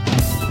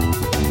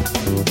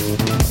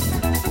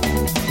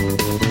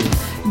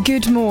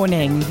good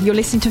morning. You're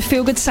listening to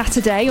Feel Good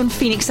Saturday on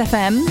Phoenix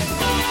FM.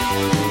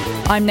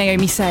 I'm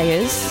Naomi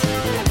Sayers.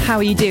 How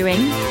are you doing?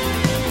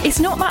 It's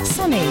not that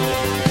sunny.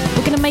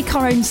 We're going to make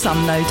our own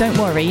sun though, don't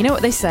worry. You know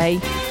what they say,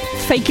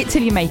 fake it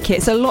till you make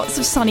it. So lots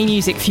of sunny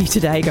music for you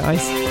today,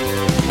 guys.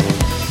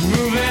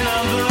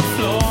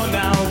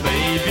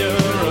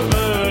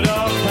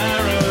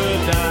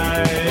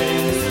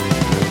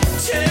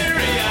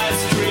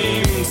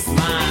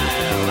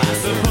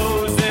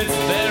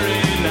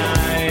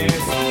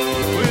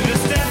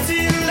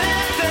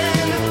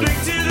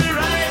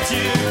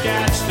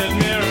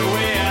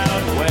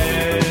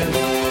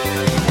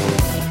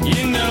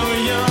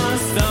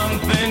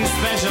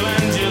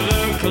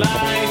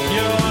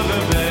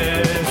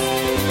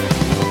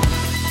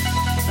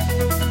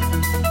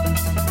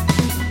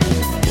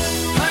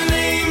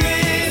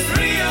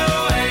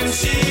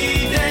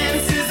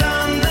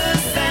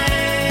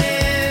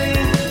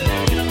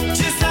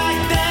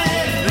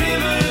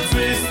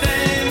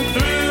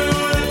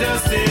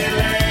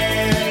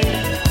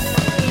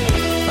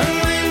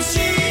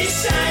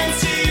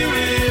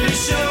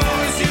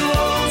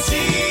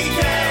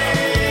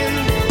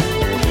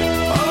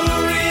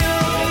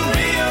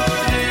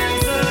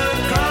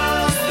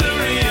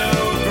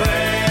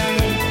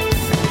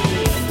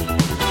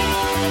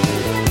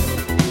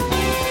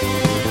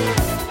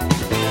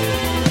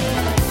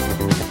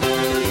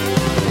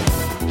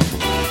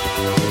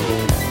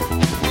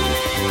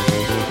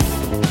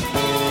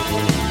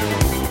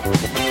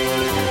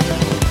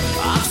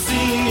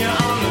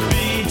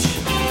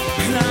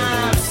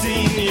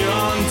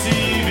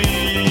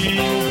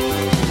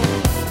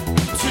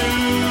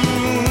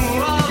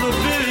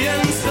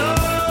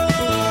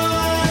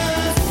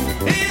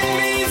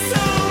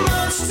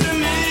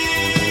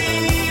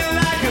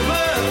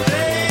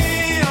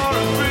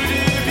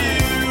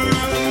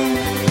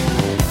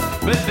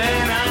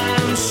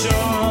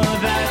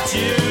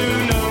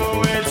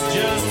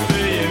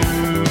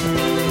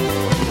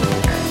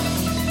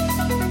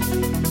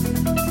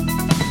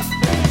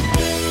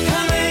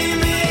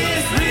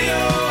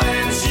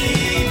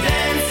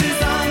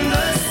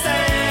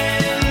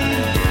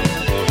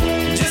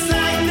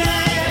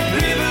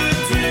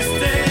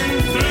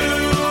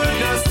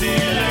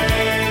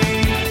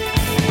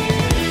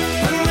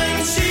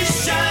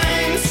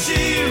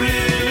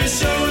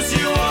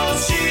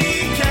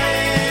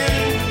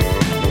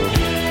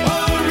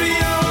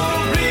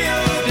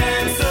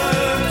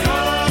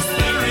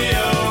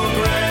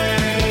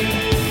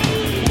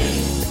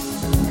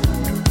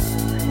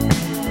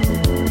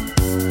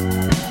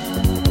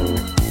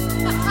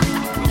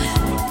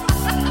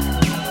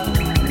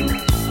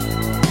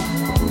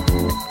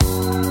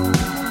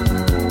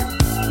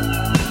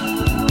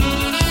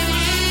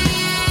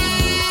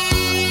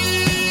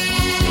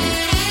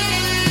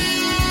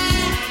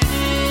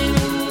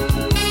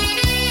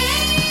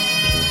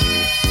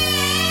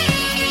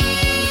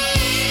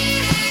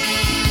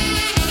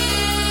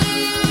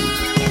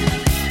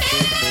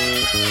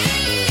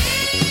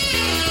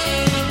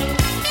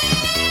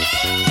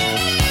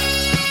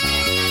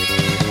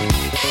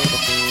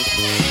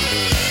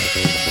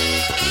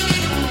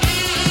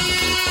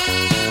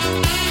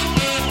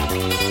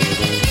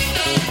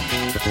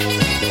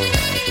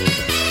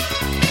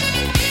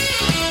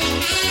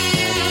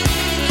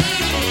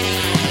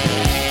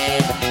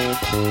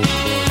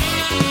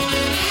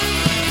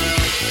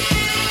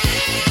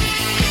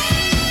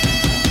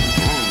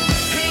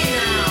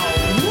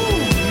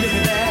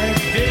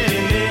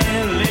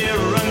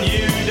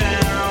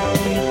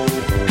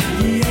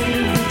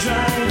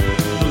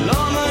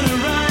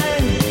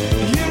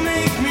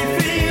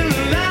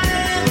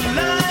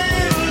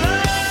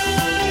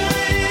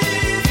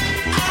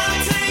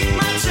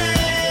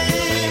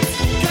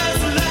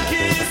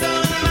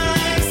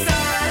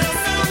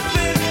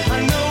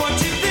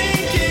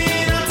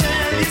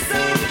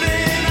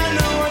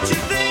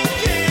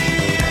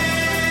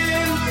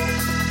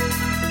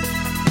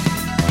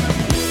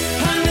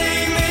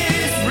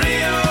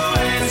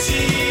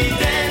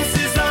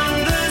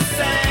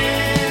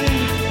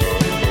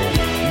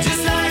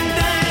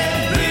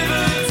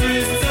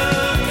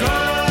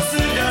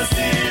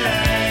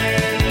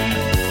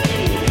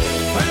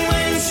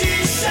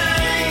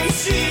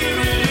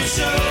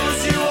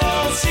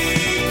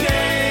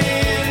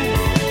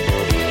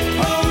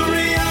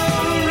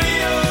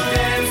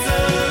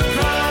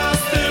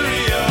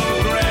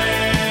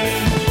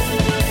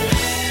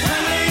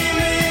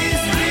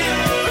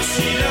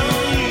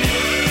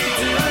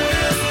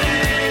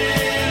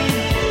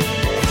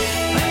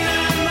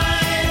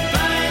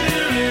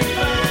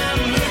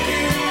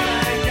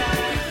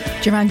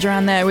 Duran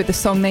Duran there with the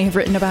song they have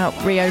written about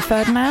Rio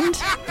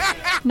Ferdinand.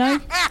 No?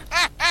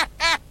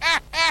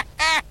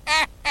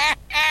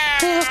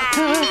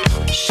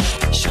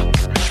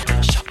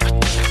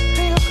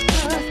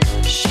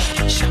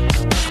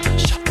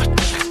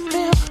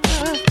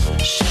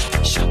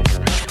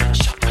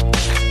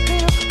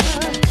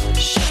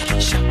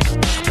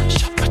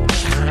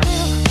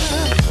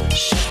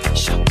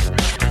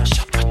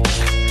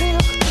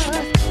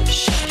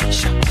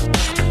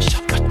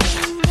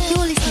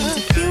 You're listening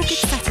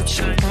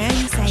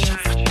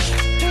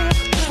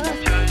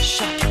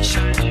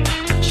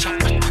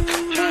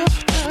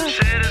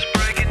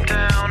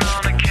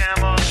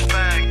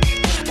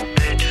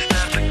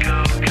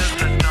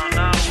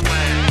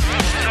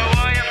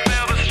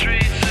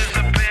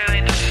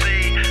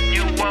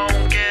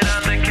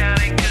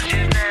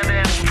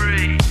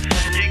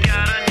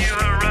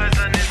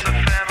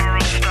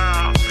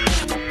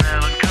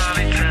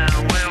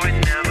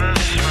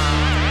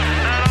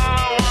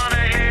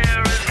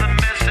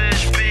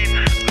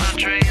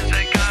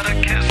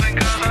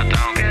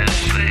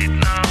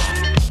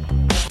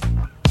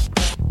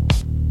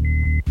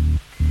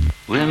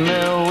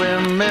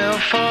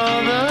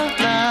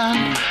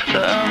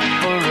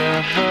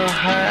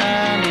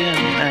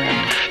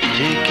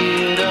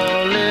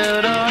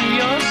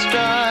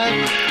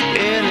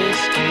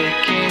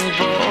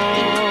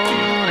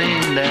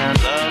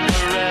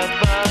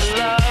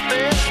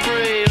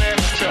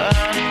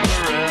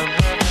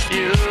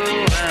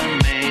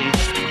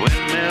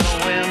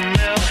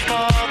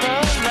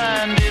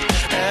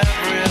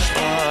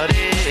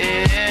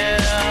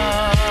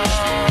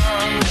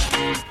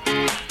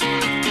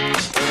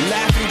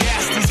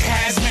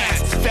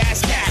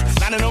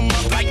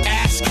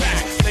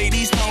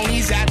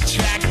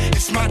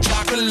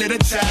little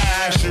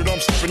time. Shit, I'm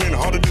stepping in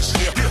harder this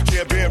year.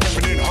 Yeah, been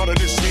repping in harder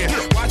this year.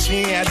 Watch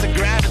me as I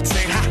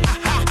gravitate. Ha ha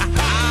ha ha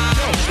ha.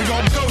 We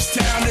gon' ghost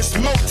town, this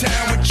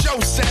Motown with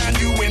your sound.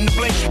 You in the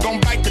blink, gon'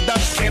 bite the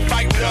dust, can't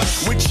fight with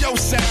us. With your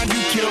sound,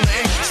 you kill the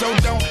ink. So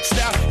don't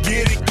stop,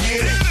 get it,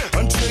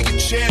 until you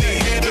chat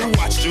ahead and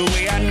watch the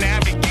way I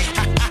navigate.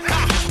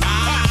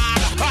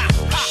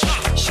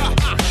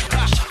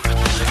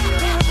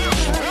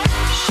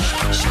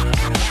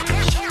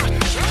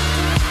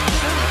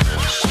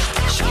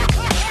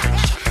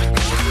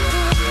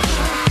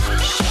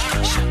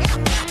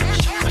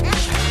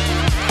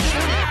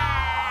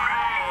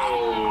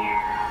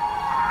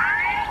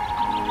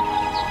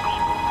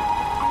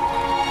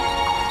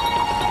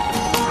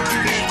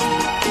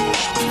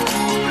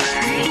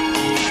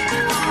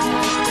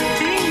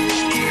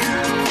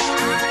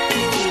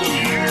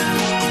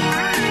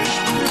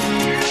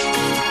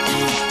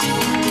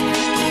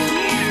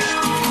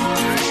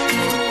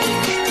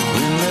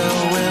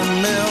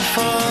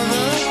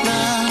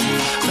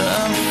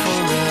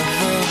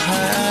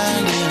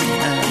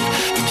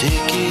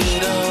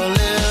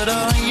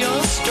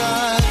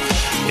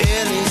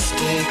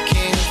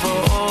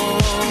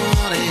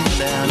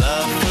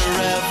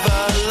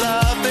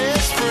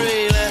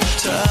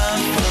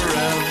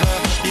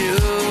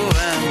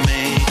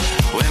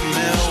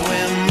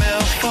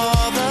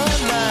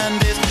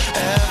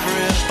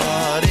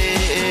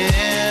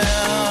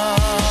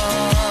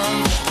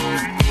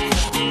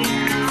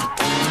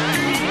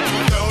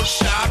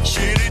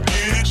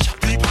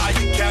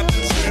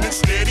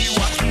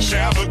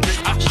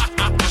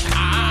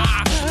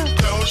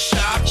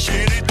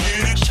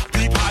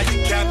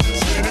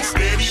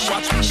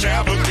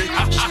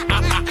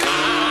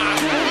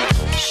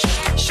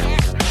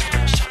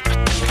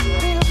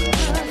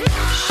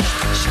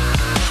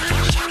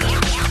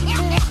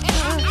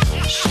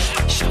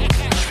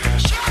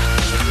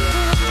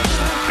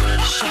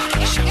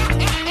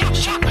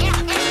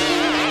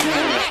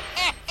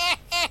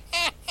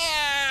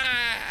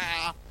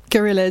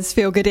 Gorillaz,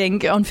 Feel Good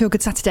Inc. on Feel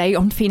Good Saturday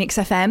on Phoenix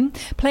FM.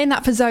 Playing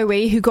that for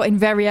Zoe, who got in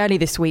very early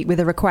this week with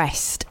a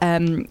request.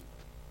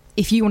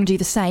 If you want to do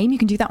the same, you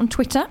can do that on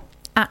Twitter,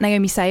 at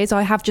Naomi Sayers.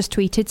 I have just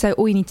tweeted, so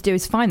all you need to do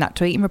is find that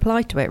tweet and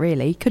reply to it,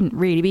 really. Couldn't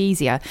really be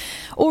easier.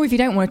 Or if you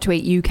don't want to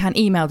tweet, you can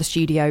email the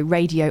studio,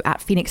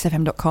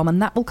 radio@phoenixfm.com,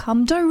 and that will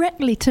come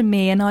directly to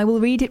me, and I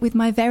will read it with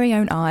my very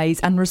own eyes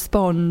and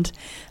respond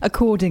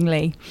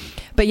accordingly.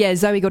 But yeah,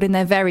 Zoe got in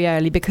there very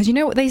early because you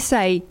know what they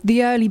say,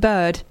 the early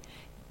bird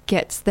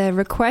gets their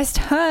request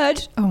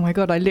heard. Oh my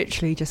god, I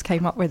literally just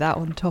came up with that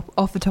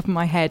off the top of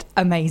my head.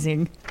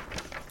 Amazing.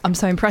 I'm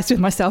so impressed with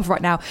myself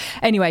right now.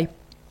 Anyway,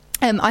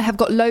 I have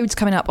got loads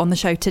coming up on the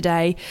show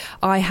today.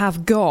 I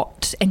have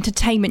got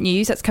entertainment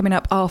news that's coming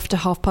up after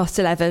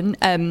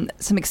 11:30.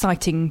 Some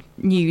exciting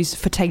news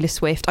for Taylor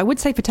Swift. I would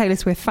say for Taylor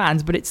Swift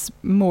fans, but it's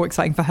more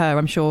exciting for her.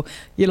 I'm sure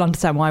you'll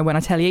understand why when I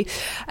tell you.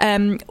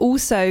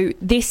 Also,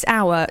 this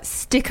hour,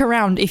 stick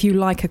around if you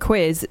like a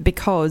quiz,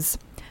 because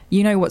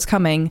you know what's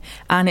coming,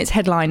 and it's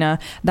Headliner.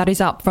 That is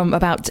up from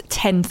about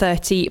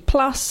 10:30,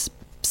 plus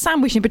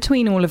sandwiched in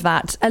between all of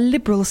that, a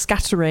liberal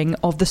scattering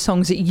of the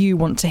songs that you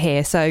want to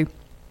hear. So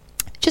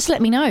just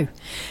let me know.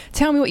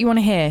 Tell me what you want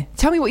to hear.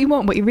 Tell me what you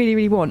want, what you really,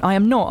 really want. I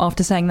am not,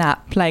 after saying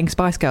that, playing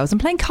Spice Girls. I'm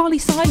playing Carly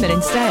Simon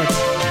instead.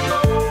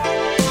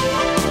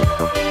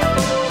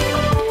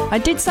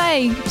 I did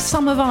say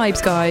summer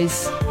vibes,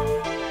 guys.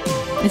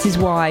 This is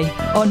why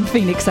on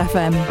Phoenix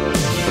FM.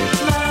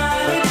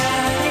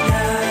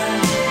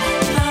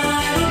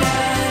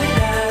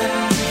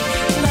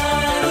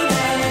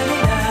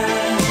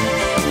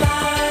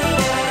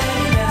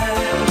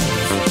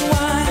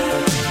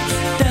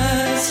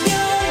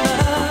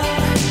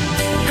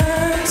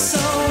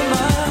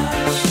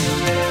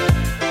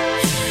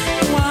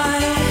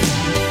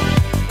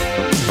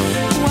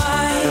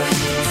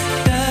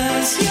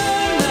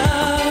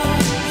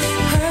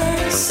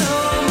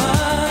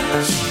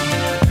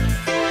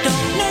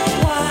 Don't know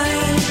why.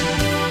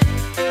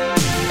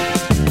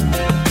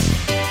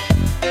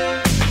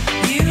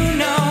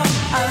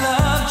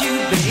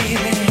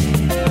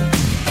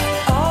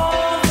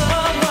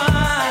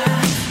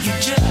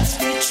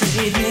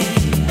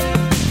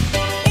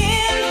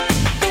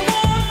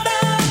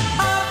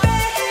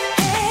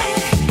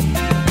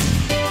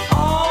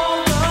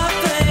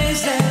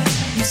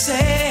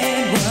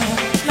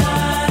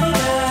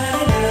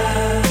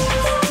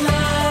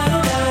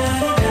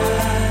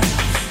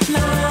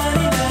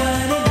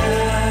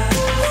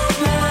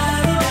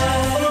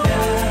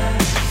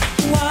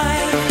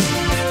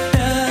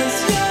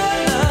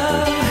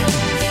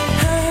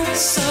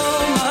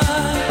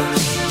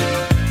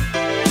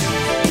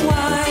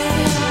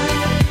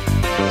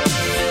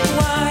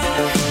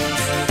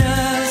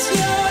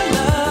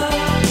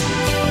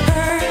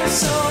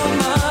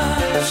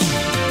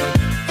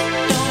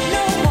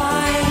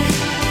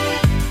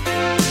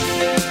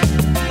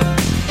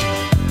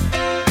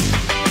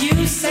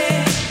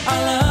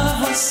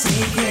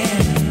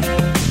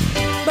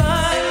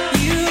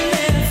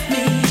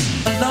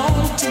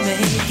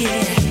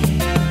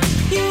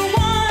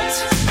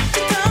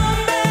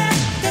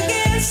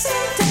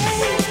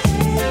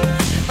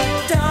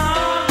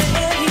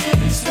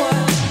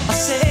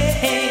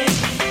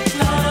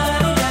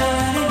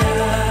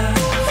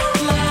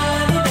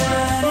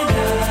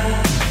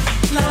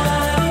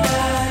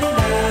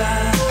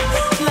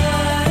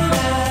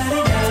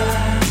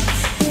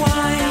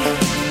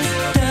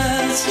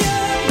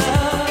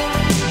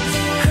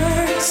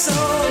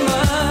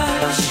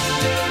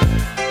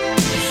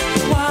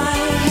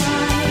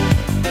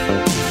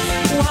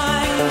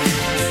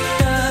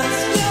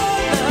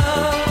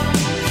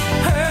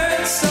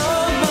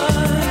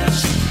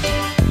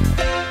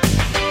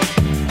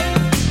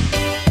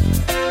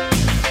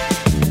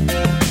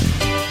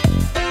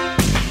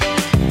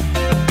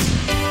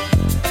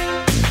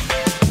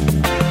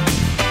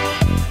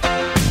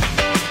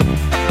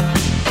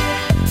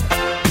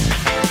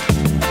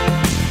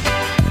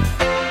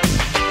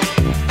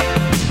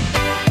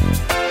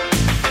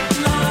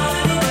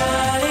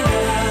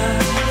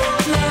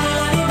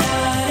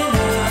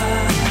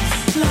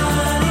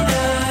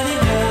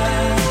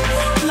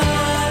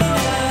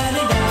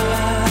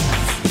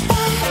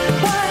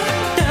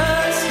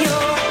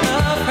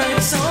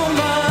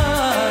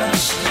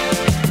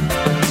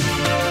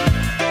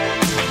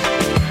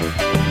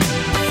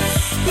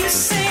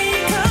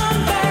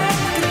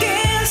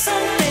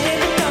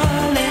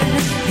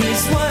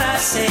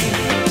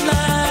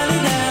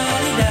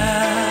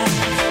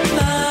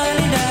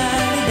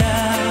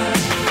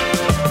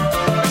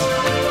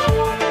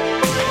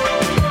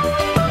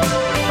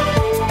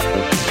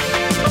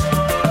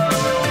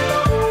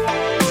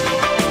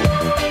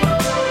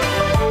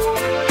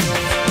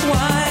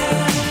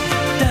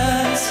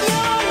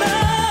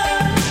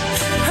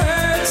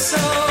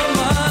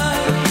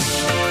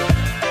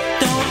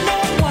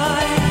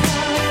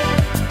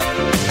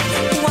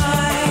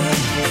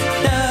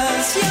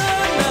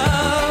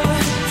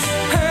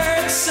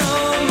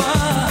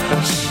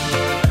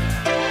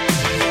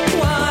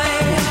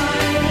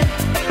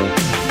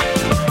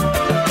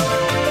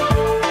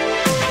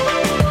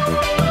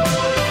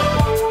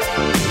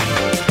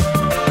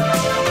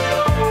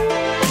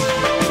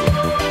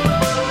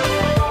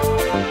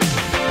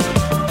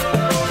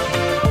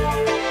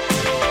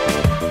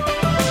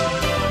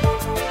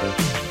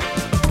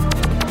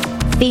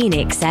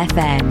 Phoenix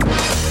FM.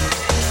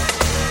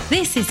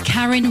 This is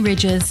Karen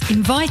Ridgers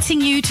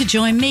inviting you to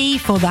join me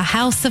for the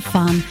House of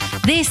Fun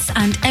this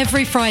and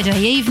every Friday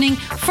evening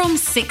from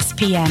 6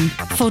 p.m.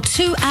 for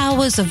 2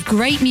 hours of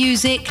great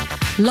music,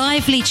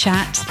 lively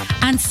chat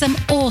and some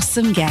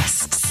awesome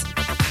guests.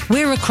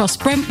 We're across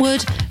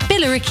Brentwood,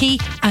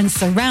 Billericay and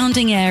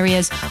surrounding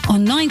areas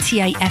on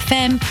 98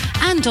 FM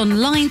and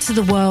online to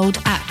the world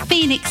at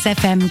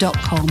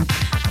phoenixfm.com.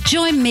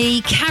 Join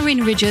me,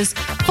 Karen Ridgers,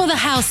 for the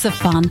House of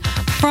Fun,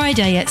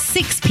 Friday at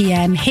 6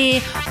 p.m.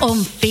 here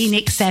on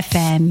Phoenix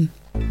FM.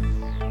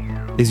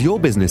 Is your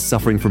business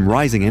suffering from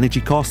rising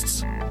energy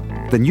costs?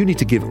 Then you need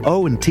to give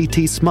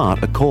O&TT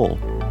Smart a call.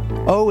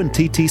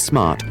 O&TT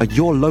Smart are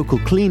your local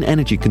clean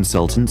energy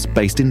consultants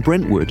based in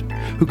Brentwood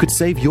who could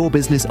save your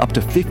business up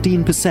to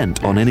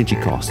 15% on energy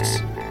costs.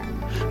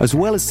 As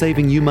well as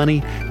saving you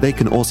money, they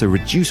can also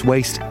reduce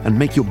waste and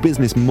make your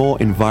business more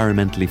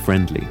environmentally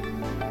friendly.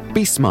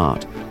 Be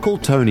smart. Call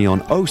Tony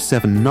on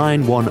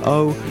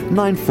 07910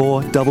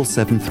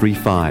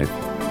 947735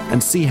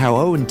 and see how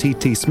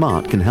O&TT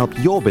Smart can help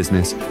your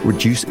business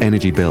reduce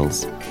energy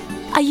bills.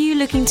 Are you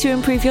looking to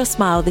improve your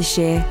smile this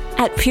year?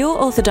 At Pure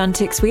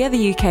Orthodontics, we are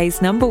the UK's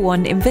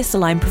 #1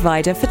 Invisalign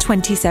provider for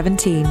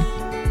 2017.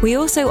 We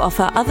also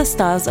offer other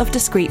styles of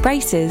discreet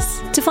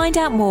braces. To find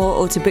out more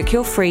or to book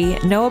your free,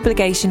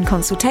 no-obligation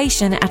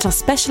consultation at our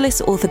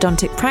specialist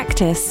orthodontic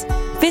practice,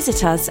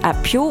 visit us at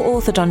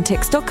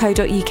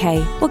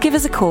pureorthodontics.co.uk or give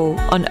us a call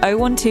on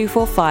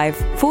 01245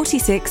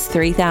 46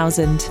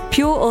 3000.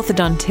 Pure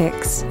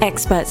Orthodontics,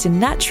 experts in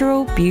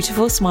natural,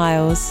 beautiful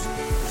smiles.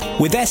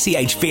 With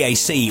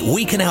SEHVAC,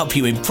 we can help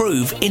you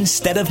improve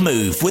instead of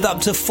move with up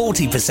to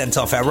 40%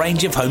 off our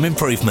range of home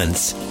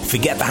improvements.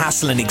 Forget the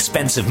hassle and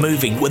expense of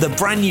moving with a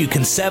brand new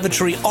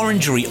conservatory,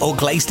 orangery or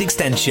glazed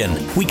extension.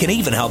 We can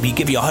even help you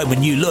give your home a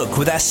new look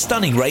with our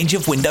stunning range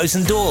of windows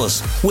and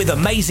doors. With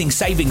amazing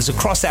savings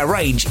across our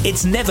range,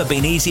 it's never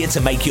been easier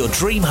to make your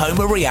dream home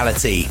a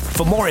reality.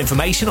 For more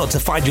information or to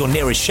find your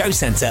nearest show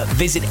centre,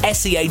 visit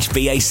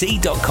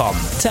sehvac.com.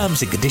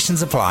 Terms and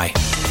conditions apply.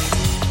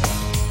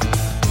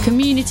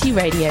 Community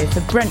radio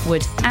for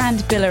Brentwood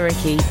and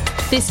Billericay.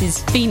 This is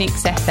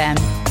Phoenix FM.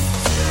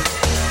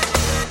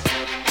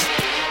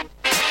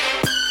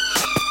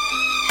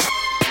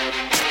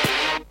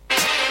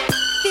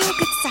 Feel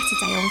Good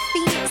Saturday on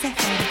Phoenix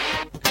FM.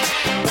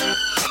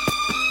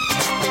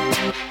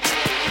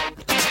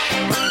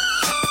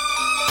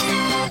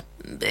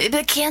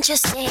 Baby, can't you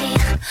see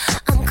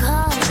I'm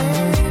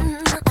calling? A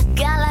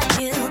guy like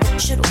you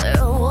should wear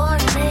a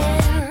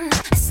warning.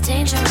 It's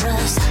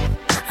dangerous.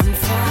 I'm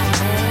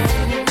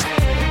falling.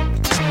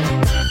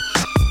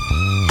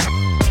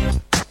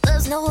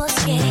 There's no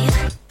escape.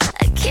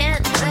 I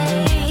can't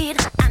wait.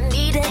 I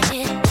need a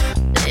hit.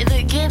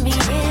 Baby, give me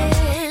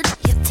it.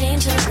 You're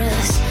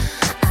dangerous.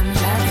 I'm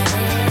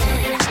loving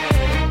it.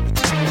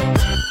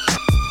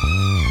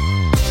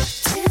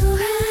 Too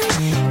high,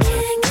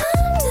 can't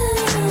come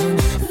down.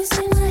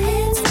 Losing my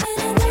head, spinning.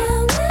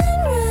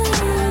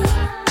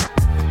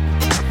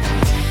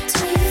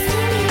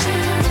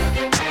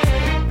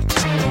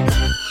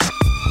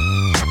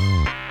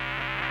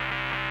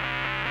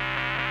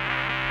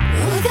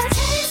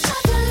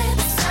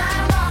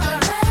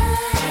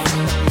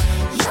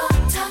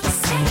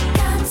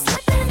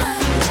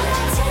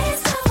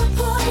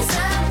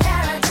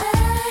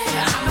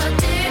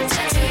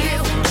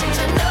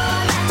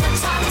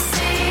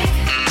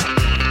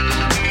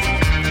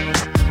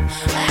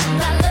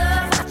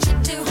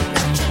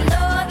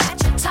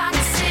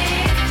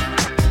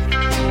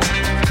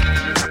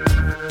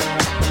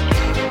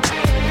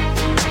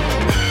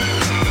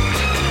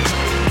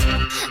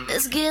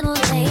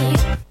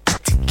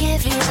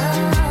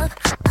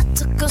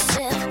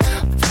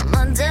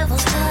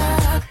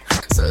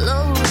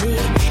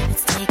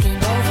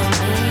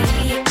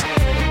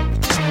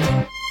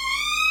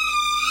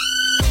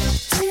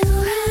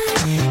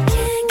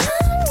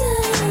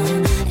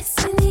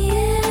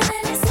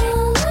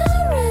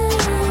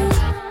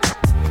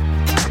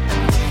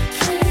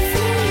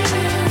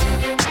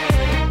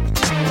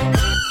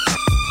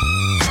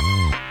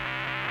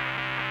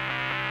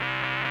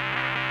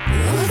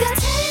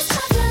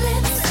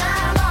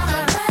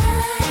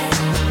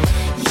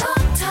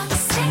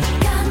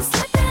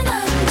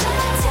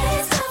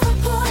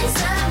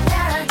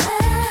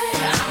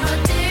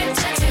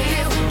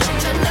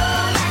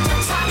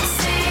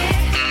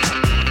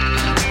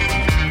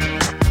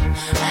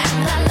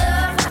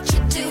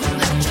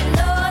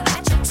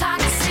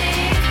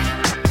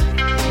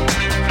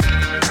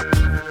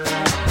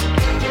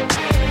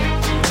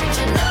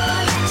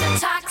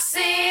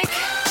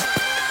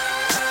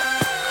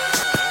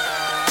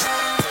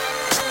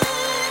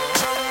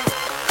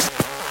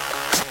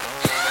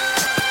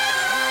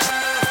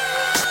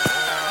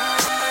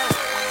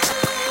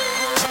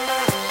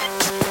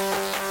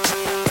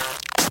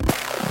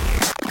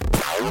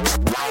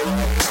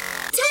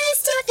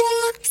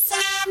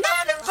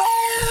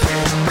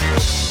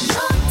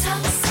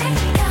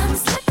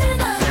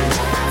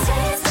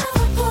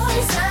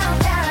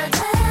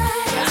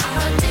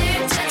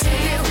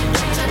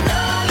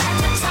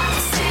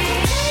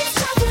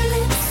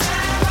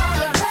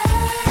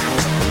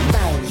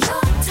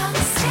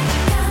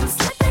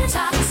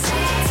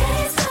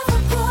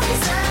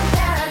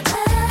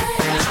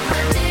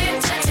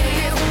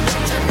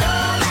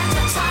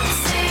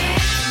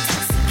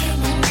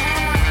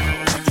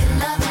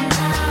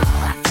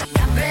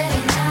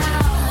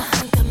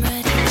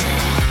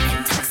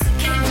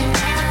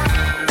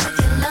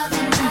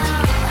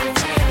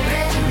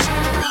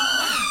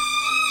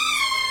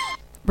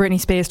 Britney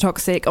Spears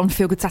Toxic on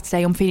Feel Good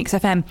Saturday on Phoenix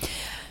FM.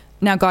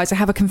 Now, guys, I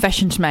have a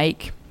confession to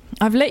make.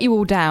 I've let you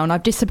all down.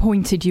 I've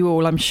disappointed you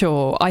all, I'm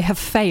sure. I have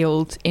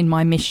failed in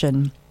my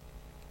mission.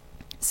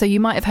 So you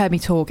might have heard me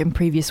talk in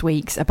previous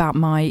weeks about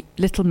my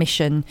little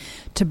mission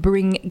to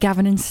bring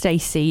Gavin and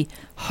Stacey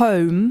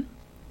home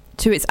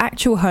to its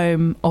actual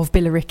home of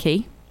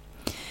Billericay.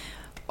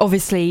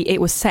 Obviously, it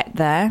was set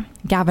there.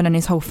 Gavin and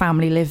his whole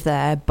family live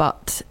there,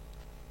 but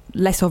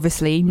less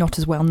obviously, not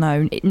as well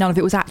known. None of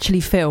it was actually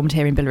filmed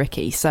here in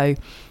Billericay, so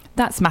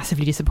that's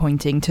massively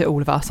disappointing to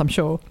all of us, I'm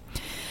sure.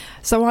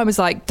 So I was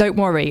like, don't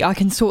worry, I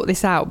can sort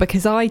this out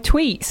because I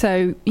tweet.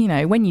 So, you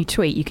know, when you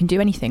tweet, you can do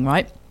anything,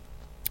 right?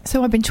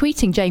 So I've been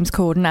tweeting James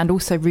Corden and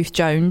also Ruth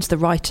Jones, the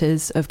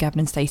writers of Gavin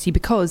and Stacey,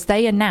 because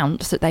they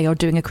announced that they are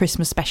doing a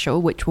Christmas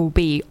special, which will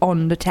be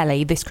on the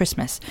telly this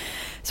Christmas.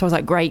 So I was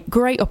like,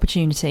 great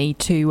opportunity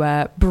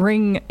to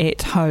bring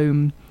it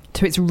home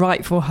to its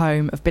rightful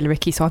home of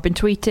Billericay. So I've been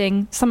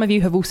tweeting. Some of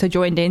you have also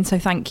joined in, so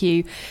thank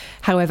you.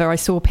 However, I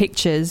saw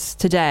pictures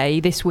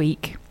today, this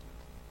week,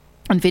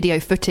 and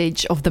video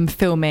footage of them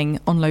filming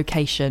on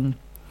location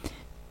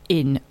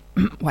in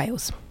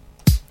Wales.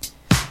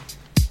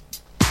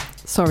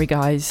 Sorry,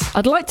 guys.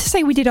 I'd like to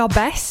say we did our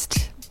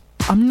best.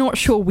 I'm not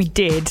sure we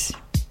did.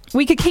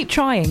 We could keep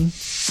trying.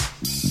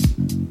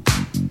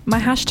 My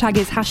hashtag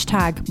is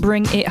hashtag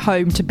bring it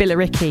home to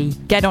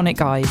Billericay. Get on it,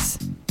 guys.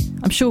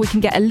 I'm sure we can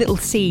get a little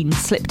scene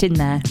slipped in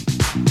there.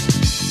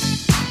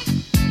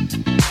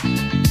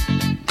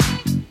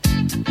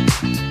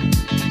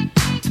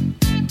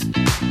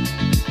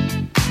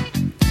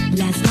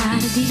 Last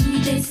night a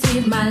DJ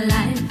saved my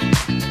life.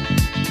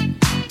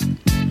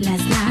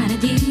 Last night a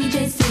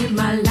DJ saved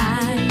my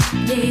life,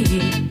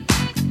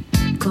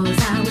 yeah. 'Cause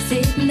I was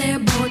sitting there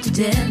bored to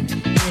death,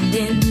 and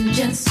in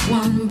just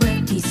one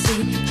breath he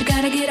said, you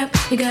gotta get up,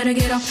 you gotta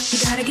get off, you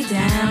gotta get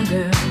down,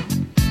 girl.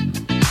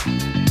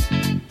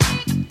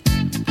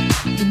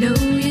 You know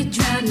you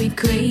drive me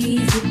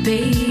crazy,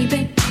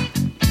 baby.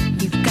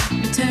 You've got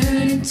to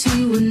turn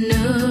into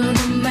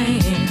another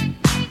man.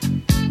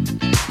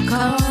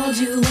 Called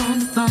you on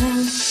the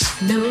phone,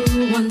 no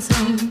one's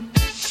home.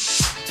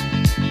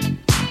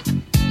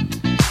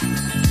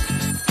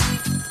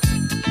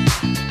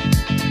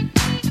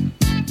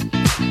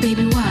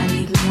 Baby, why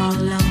leave me all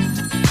alone?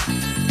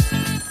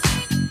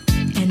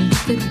 And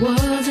if it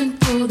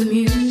wasn't for the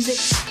music,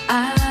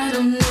 I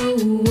don't know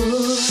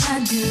what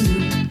I'd do.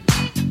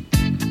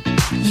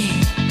 Yeah.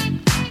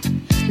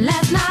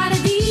 Last night a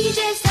DJ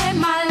saved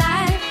my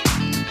life.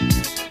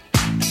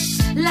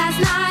 Last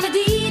night a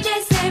DJ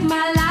saved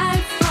my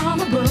life from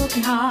a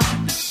broken heart.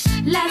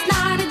 Last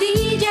night a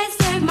DJ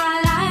saved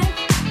my life.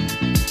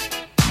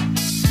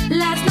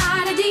 Last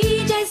night a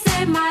DJ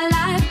saved my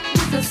life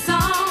with a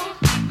song.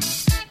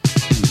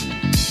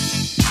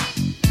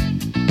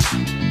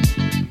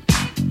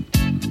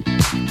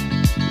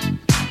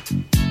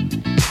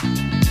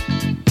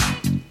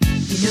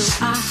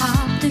 I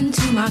hopped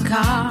into my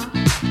car,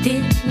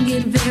 didn't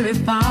get very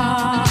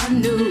far,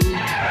 no.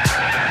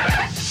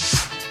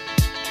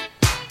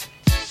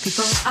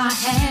 Before I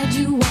had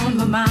you on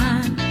my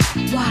mind,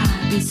 why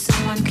be so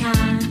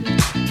unkind?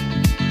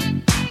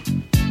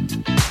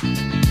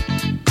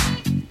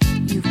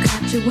 You've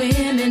got your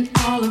women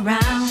all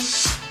around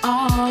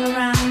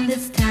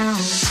this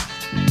town.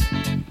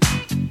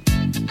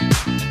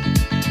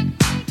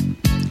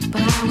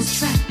 But I was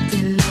trapped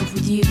in love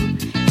with you,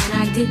 and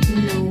I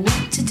didn't know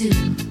what to do.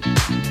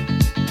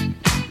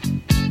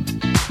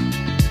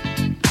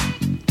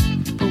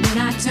 But when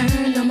I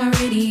turned on my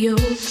radio,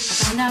 I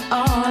found out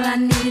all I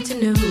needed to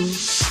know.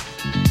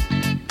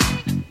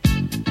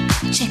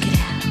 Check it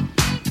out.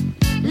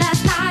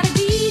 Last night a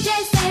DJ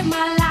saved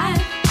my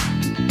life.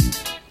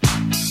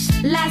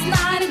 Last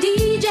night a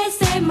DJ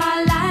saved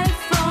my life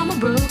from a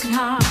broken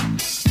heart.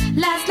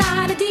 Last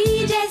night a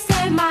DJ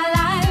saved my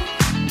life.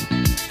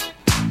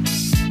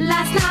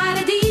 Last night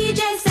a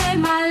DJ saved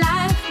my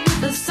life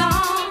with a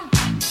song.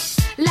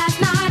 Last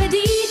night a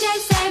DJ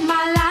saved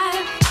my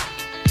life.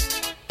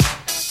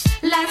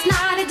 Last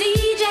night a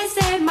DJ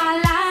saved my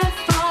life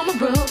from a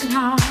broken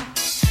heart.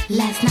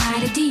 Last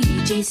night a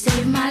DJ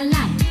saved my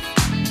life.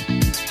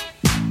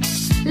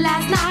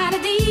 Last night a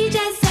DJ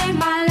saved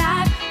my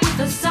life with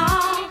a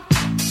song.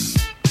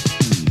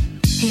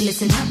 Hey,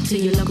 listen up to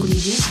your local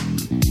DJ.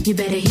 You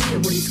better hear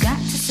what he's got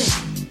to say.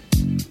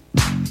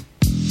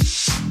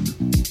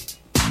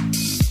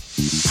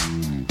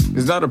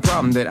 It's not a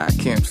problem that I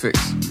can't fix,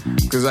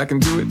 'cause I can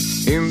do it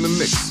in the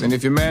mix. And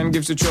if your man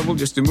gives you trouble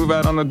just to move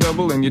out on a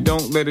double, and you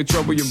don't let it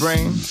trouble your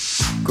brain,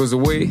 'cause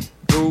away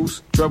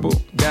goes trouble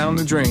down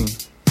the drain.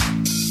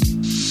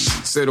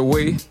 Said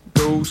away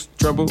goes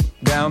trouble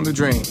down the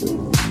drain.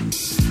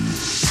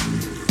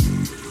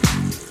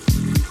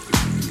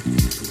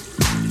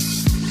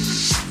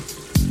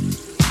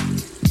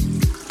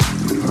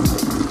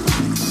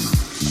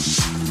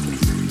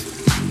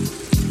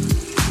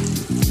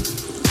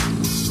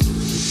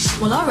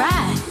 Well, all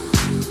right.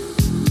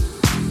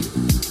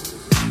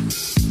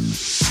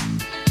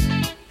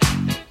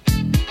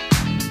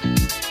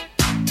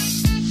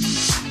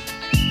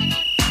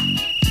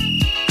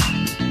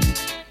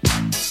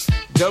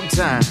 dub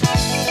time.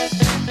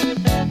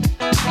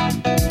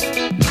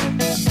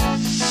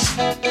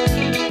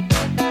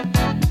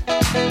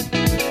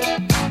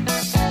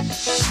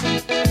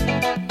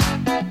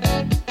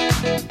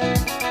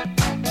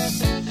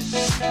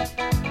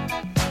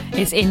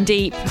 It's In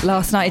Deep.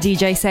 Last night a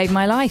DJ saved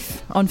my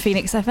life on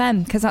Phoenix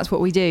FM, because that's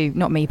what we do,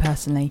 not me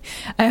personally.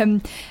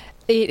 It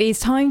is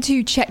time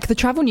to check the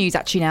travel news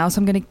actually now, so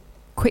I'm going to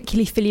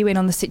quickly fill you in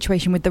on the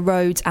situation with the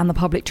roads and the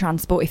public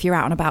transport if you're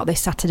out and about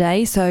this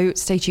Saturday, so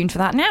stay tuned for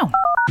that now.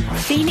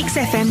 Phoenix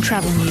FM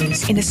travel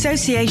news in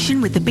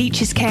association with the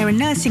Beaches Care and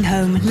Nursing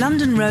Home,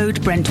 London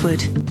Road,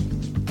 Brentwood.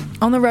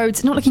 On the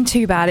roads, not looking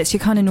too bad. It's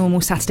your kind of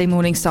normal Saturday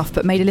morning stuff,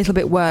 but made a little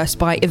bit worse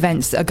by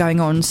events that are going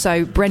on.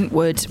 So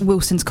Brentwood,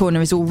 Wilson's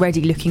Corner is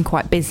already looking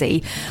quite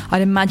busy.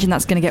 I'd imagine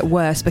that's going to get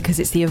worse because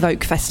it's the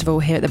Evoke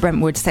Festival here at the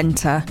Brentwood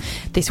Centre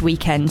this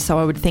weekend. So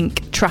I would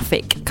think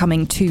traffic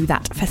coming to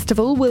that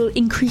festival will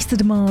increase the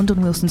demand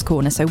on Wilson's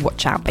Corner. So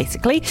watch out,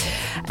 basically.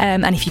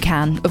 And if you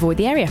can, avoid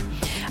the area.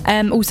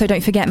 Also,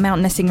 don't forget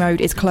Mount Nessing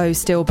Road is closed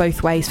still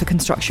both ways for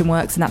construction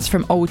works, and that's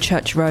from Old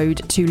Church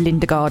Road to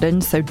Linda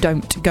Gardens. So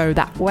don't go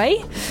that way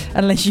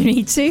unless you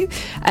need to.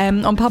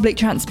 On public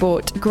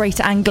transport,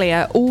 Greater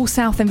Anglia, all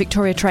South and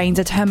Victoria trains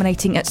are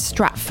terminating at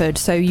Stratford,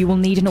 so you will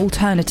need an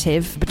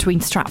alternative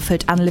between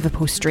Stratford and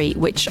Liverpool Street,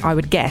 which I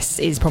would guess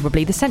is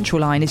probably the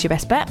Central Line is your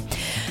best bet.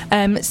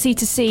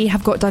 C2C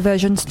have got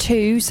diversions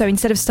too, so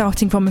instead of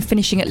starting from and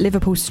finishing at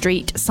Liverpool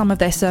Street, some of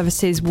their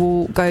services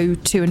will go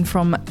to and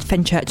from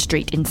Fenchurch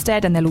Street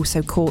instead, and they'll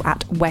also call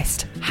at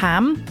West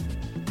Ham.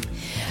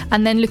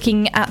 And then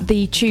looking at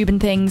the tube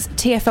and things,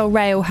 TfL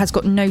Rail has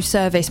got no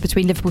service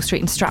between Liverpool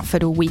Street and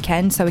Stratford all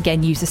weekend, so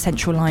again use the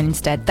Central Line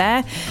instead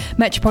there.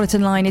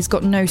 Metropolitan Line has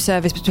got no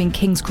service between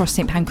King's Cross,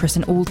 St Pancras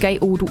and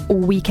Aldgate all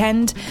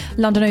weekend.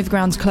 London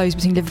Overground's closed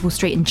between Liverpool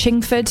Street and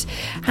Chingford.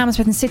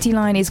 Hammersmith and City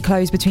Line is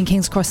closed between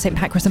King's Cross, St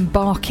Pancras and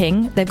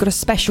Barking. They've got a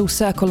special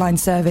Circle Line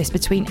service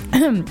between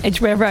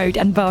Edgware Road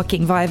and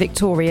Barking via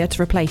Victoria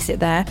to replace it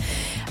there.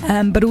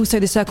 But also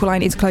the Circle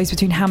Line is closed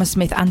between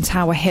Hammersmith and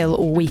Tower Hill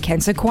all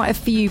weekend, so quite a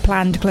few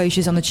planned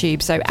closures on the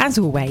tube. So as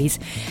always,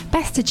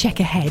 best to check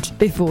ahead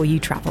before you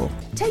travel.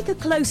 Take a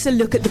closer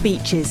look at the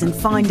beaches and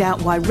find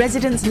out why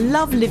residents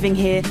love living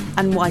here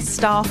and why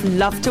staff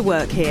love to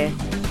work here.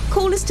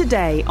 Call us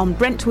today on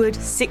Brentwood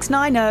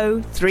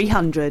 690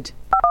 300.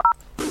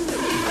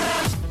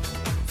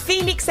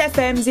 Phoenix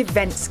FM's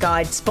Events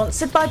Guide,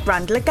 sponsored by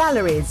Brandler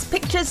Galleries.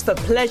 Pictures for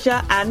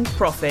pleasure and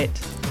profit.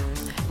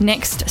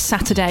 Next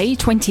Saturday,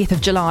 20th of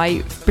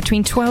July,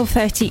 between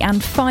 12:30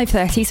 and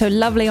 5:30, so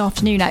lovely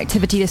afternoon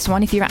activity this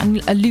one. If you're at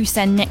a loose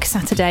end next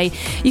Saturday,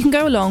 you can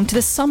go along to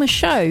the summer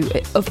show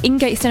of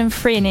Ingatestone and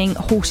Freening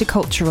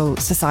Horticultural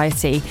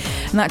Society,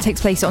 and that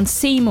takes place on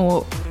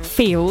Seymour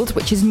Field,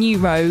 which is New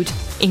Road,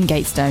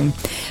 Ingatestone.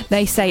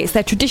 They say it's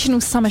their traditional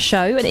summer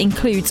show and it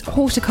includes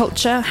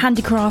horticulture,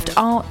 handicraft,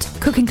 art,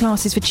 cooking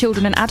classes for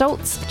children and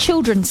adults,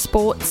 children's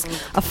sports,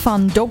 a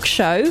fun dog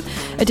show,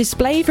 a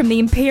display from the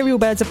Imperial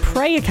Birds of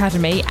Prey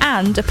Academy,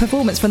 and a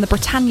performance from the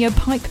Britannia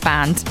Pipe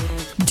Band.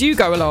 Do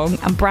go along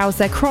and browse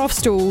their craft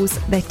stalls,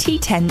 their tea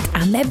tent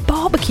and their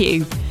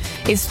barbecue.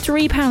 It's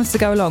 £3 to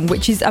go along,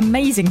 which is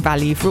amazing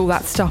value for all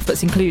that stuff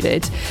that's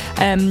included.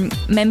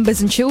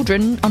 Members and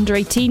children under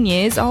 18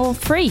 years are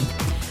free.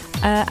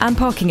 And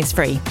parking is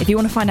free. If you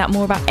want to find out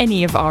more about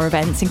any of our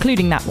events,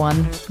 including that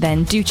one,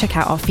 then do check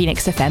out our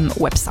Phoenix FM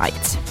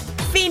website.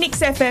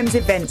 Phoenix FM's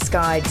Events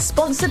Guide,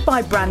 sponsored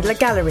by Brandler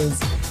Galleries.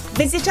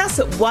 Visit us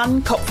at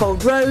 1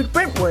 Copfold Road,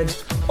 Brentwood,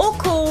 or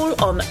call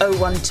on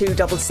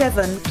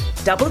 01277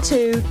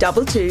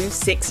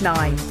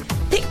 222269.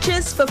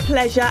 Pictures for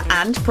pleasure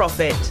and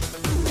profit.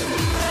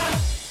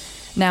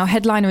 Now,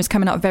 Headliner is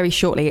coming up very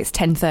shortly. It's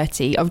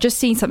 10:30. I've just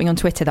seen something on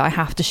Twitter that I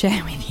have to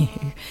share with you.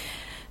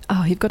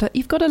 Oh, you've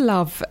got to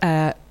love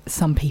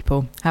some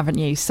people, haven't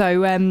you?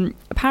 So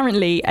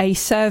apparently a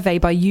survey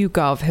by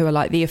YouGov, who are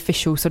like the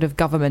official sort of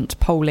government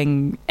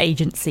polling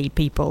agency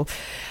people,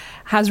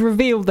 has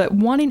revealed that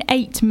 1 in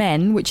 8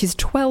 men, which is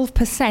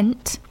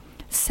 12%,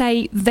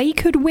 say they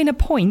could win a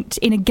point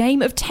in a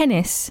game of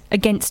tennis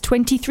against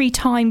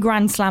 23-time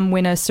Grand Slam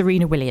winner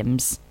Serena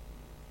Williams.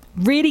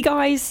 Really,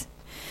 guys?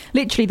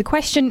 Literally, the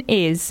question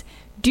is,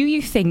 do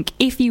you think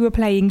if you were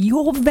playing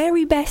your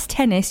very best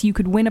tennis, you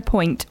could win a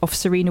point off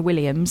Serena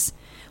Williams?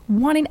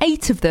 1 in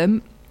 8 of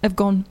them have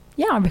gone,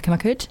 yeah, I reckon I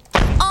could.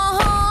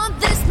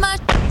 This much.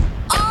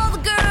 All the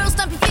girls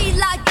stomp your feet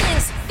like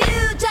this.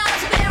 Few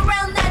times I've been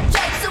around that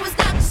track, so it's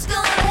not just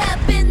gonna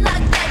happen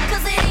like that.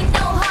 'Cause it ain't no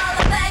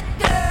holler back,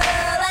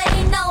 girl.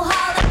 Ain't no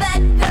holler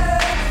back,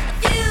 girl. A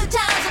few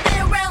times I've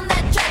been around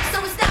that track, so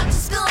it's not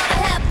just gonna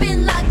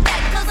happen like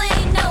that. 'Cause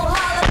ain't no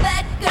holler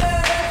back,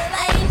 girl.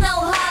 Ain't no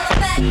holler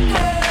back, girl.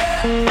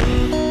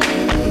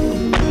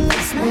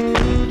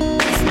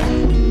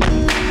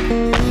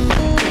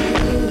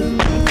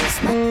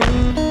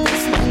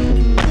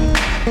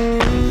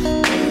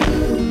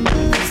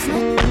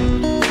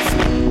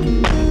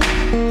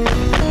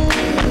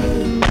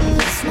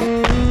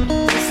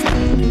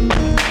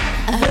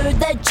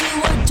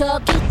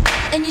 Talking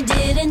and you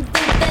didn't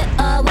think that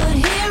I would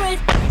hear it.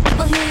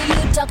 People hear you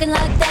talking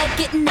like that,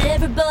 getting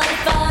everybody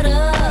fired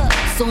up.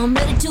 So I'm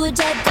ready to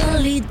attack, gonna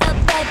lead the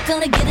pack,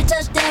 gonna get a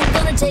touchdown,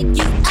 gonna take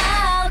you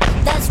out.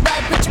 That's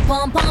right, put your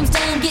pom-poms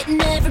down,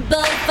 getting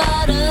everybody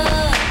fired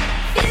up.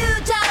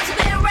 Few times I've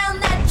been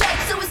around that track,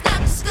 so it's not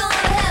just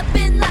gonna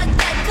happen like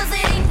that, 'cause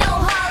it ain't no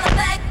holler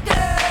back,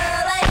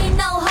 girl, ain't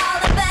no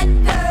holler back,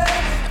 girl.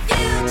 A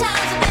few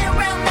times I've been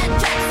around that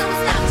track, so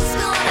it's not just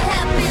gonna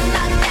happen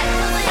like that,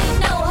 'cause it ain't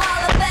no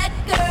holler back,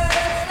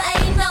 girl,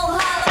 ain't no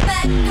holler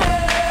back,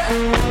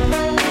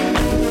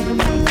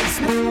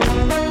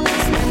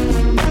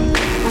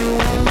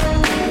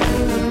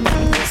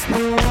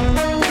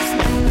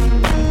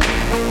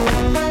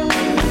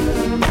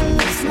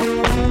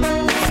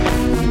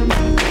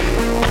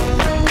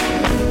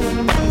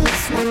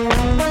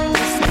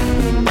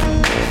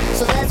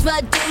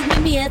 dude,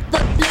 meet me at the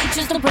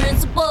bleachers. No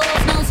principals,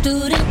 no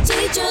student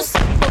teachers.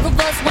 Both of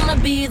us wanna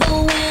be the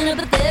winner,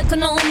 but there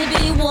can only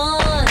be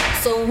one.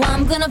 So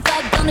I'm gonna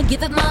fight, gonna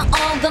give it my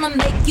all, gonna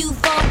make you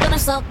fall, gonna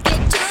suck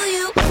it to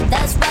you.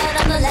 That's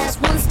right, I'm the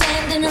last one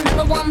standing,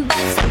 another one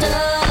bites the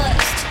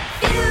dust.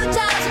 Few times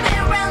I've been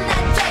around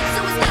that track,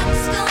 so it's not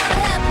just gonna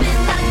happen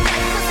like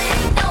that, 'cause it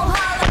ain't no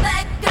holler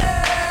back,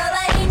 girl,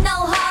 ain't no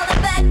holler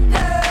back,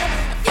 girl.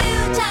 A few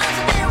times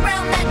I've been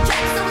around that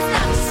track, so it's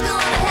not just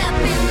gonna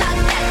happen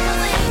like that,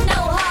 'cause it ain't no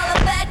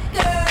holler back,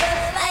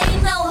 girl,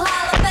 ain't no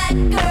holler back,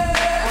 girl.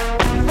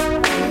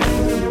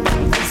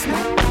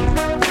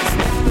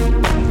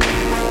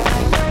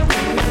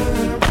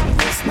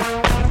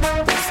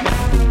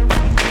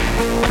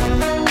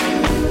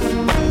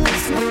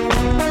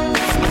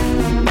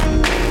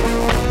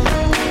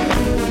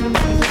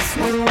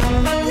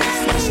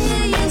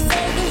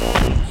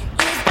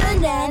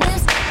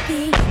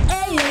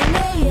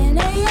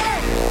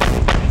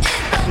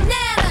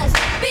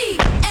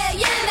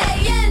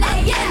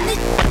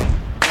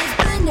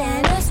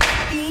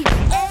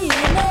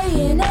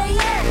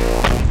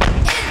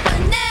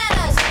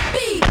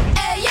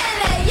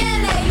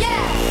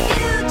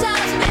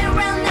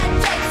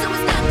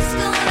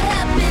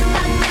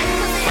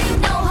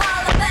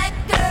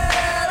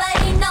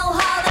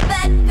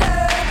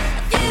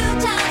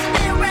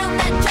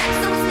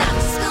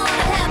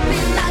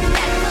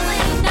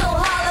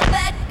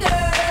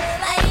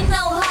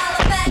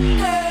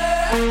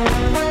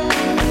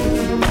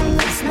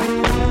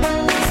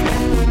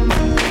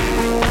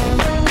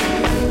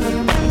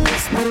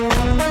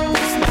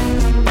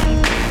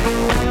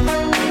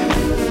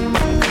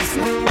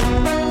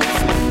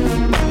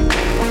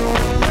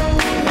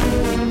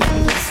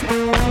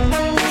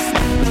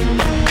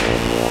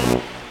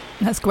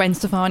 Gwen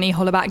Stefani,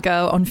 Hollaback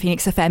Girl on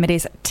Phoenix FM. It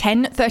is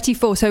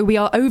 10:34, so we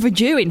are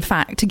overdue, in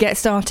fact, to get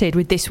started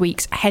with this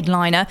week's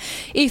headliner.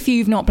 If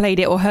you've not played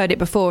it or heard it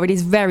before, it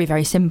is very,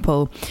 very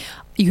simple.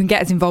 You can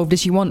get as involved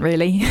as you want,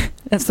 really.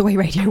 That's the way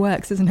radio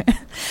works, isn't it?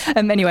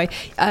 Anyway,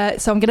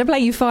 so I'm going to play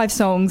you 5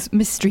 songs,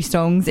 mystery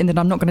songs, in that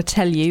I'm not going to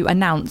tell you,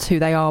 announce who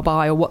they are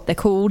by or what they're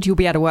called. You'll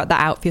be able to work that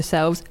out for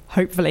yourselves,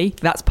 hopefully.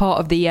 That's part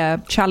of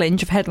the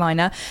challenge of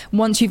headliner.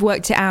 Once you've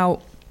worked it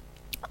out,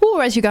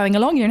 or as you're going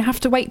along, you don't have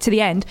to wait to the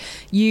end,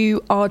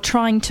 you are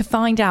trying to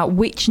find out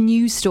which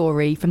news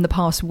story from the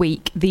past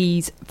week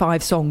these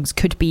 5 songs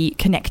could be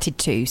connected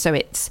to. So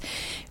it's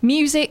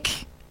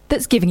music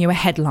that's giving you a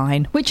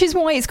headline, which is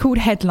why it's called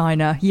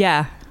headliner.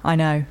 Yeah, I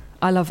know.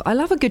 I love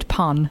a good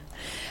pun.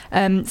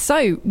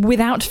 So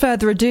without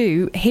further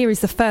ado, here is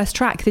the first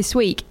track this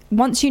week.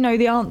 Once you know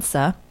the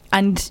answer,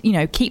 and, you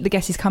know, keep the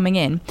guesses coming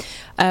in,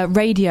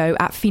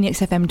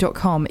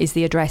 radio@phoenixfm.com is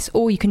the address,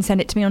 or you can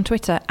send it to me on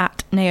Twitter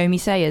 @Naomi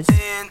Sayers.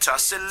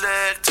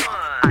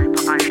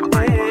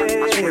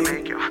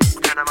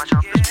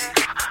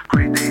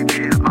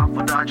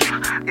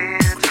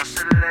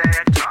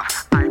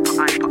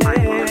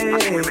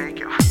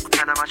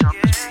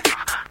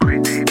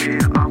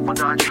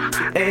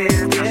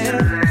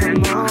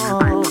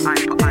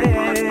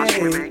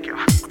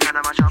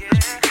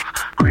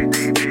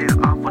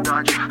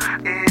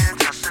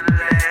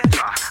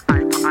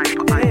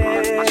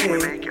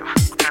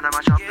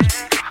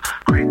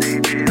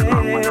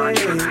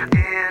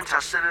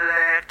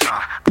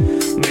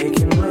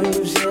 Making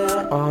moves,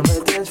 yeah, on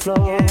the dance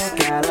floor.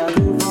 Gotta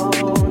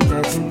move on,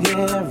 dancing,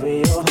 yeah,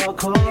 real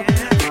hardcore.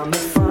 From the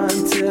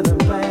front to the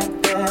back,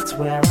 that's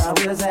where I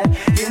was at.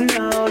 You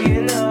know,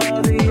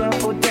 the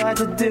awful died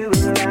to do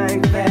it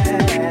like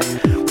that.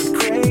 With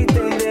great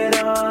David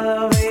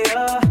all over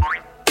you.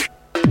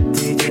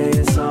 DJ,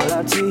 it's all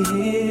up to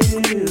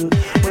you.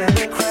 When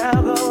the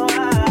crowd go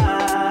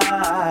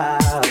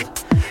wild,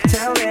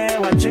 tell me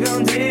what you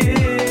gonna do.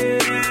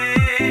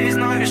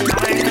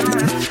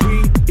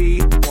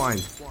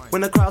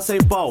 When the crowd say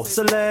ball,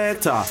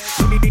 selector,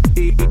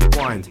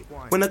 rewind.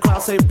 When the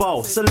crowd say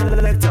ball,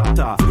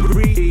 selector,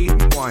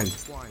 rewind.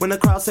 When the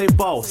crowd say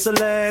ball,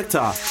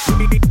 selector,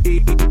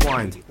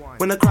 rewind.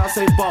 When the crowd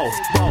say ball,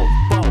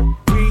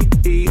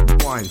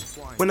 rewind.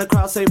 When the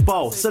crowd say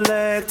ball,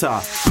 selector,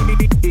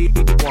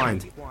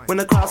 rewind. When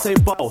the crowd say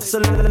ball,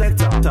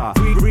 selector,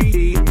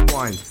 rewind.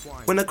 rewind.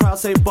 When the crowd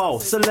say bow,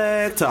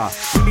 selector,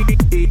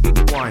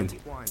 rewind.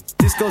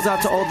 This goes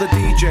out to all the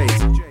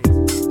DJs.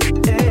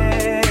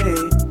 Hey,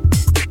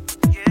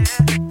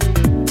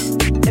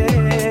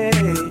 hey,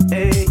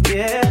 hey,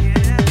 yeah.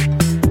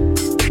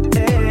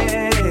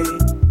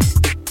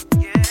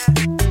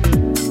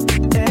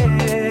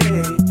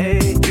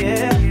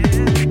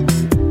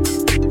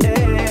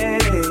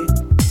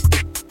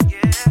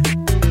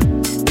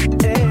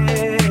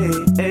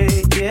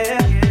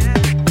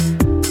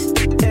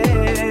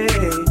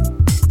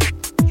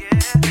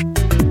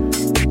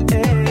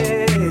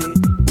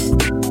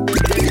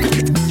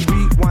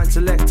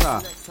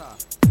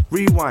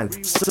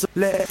 Rewind,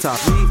 selector,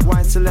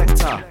 rewind,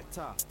 selector.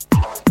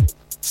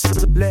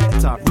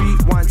 Selector,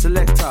 rewind,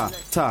 selector.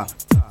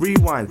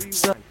 Rewind,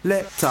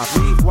 selector,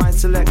 rewind,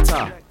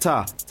 selector.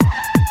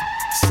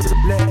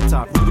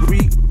 Selector,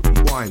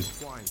 rewind.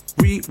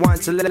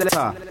 Rewind,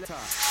 selector.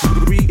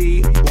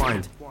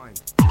 Rewind.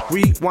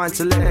 Rewind,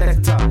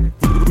 selector.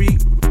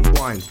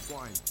 Rewind.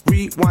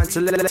 Rewind,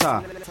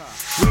 selector.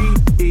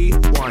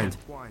 Rewind.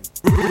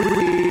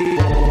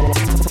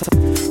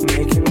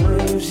 Making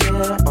moves,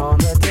 yeah, on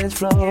the dance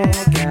floor.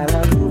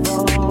 Gotta move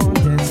on,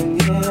 dancing,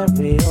 yeah,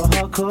 real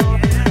hardcore.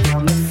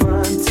 From the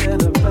front to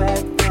the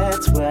back,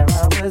 that's where I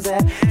was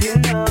at. You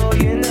know,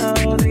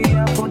 the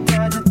apple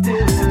died to do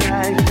it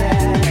like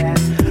that.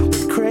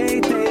 With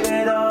Craig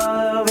David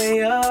all over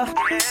you.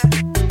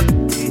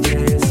 DJ,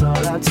 it's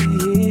all up to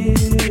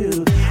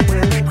you.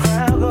 When the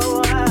crowd go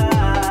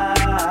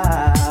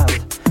wild,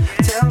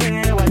 tell me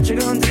what you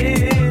gonna do.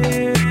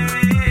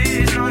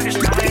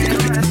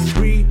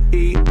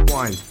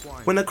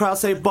 When the crowd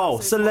say bow,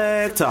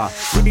 selector,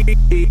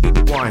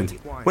 rewind.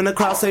 When the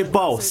crowd say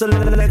bow,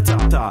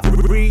 selector,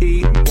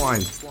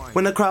 rewind.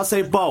 When the crowd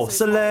say bow,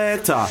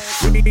 selector,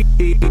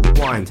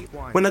 rewind.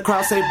 When the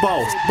crowd say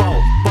bow,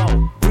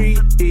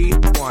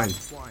 rewind.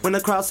 When the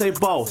crowd say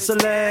bow,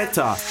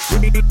 selector,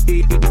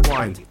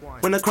 rewind.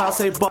 When the crowd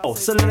say bow,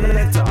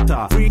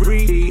 selector,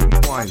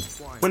 rewind.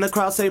 When the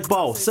crowd say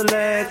bow,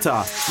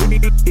 selector,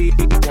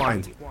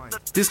 rewind.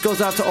 This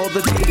goes out to all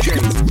the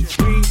DJs.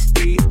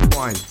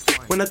 Rewind.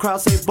 When the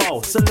crowd say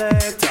bow,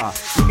 selector,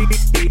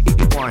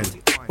 rewind.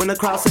 When the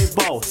crowd say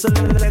bow,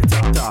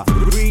 selector,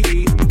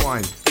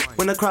 rewind.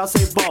 When the crowd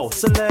say bow,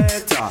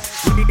 selector,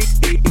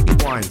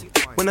 rewind.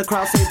 When the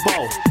crowd say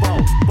bow,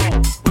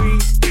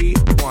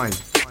 rewind.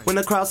 When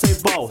the crowd say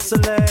bow,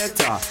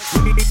 selector,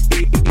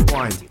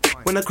 rewind.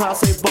 When the crowd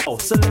say bow,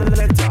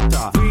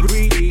 selector,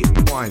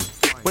 rewind.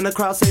 When the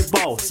crowd say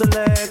bow,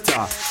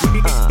 selector,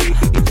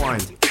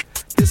 rewind.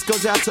 This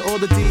goes out to all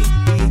the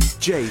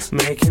DJs.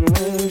 Making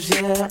moves,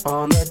 yeah,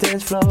 on the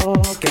dance floor.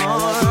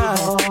 Gotta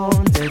be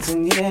on,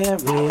 dancing, yeah,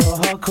 real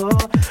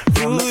hardcore.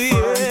 From the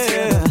front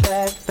to the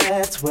back,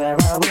 that's where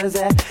I was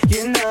at.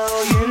 You know,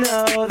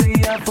 the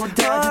apple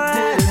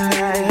died to do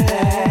it like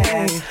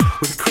that.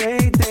 With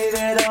Craig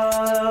David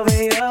all over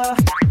you.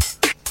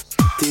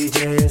 DJ,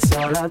 it's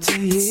all up to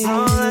you.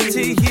 All up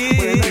to you.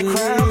 When the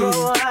crowd go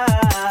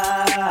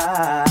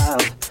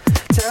wild,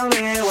 tell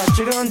me what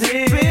you gonna do,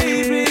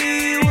 baby.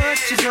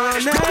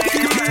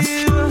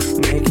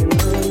 Making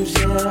moves,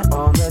 yeah,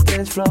 on the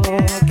dance floor.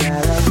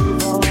 Gotta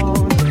move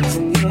on,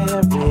 dancing,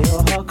 yeah, real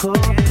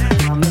hardcore.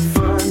 From the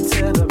front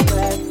to the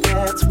back,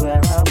 that's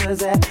where I was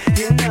at.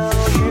 You know,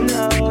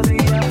 the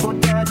apple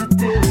died to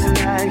do it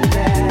like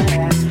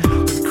that.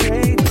 With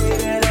Craig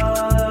David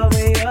all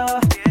over you.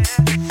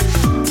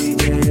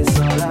 DJ, it's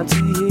all up to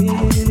you.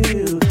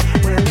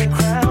 When the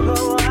crowd go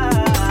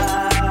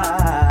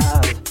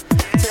wild,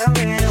 tell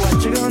me what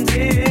you gonna do.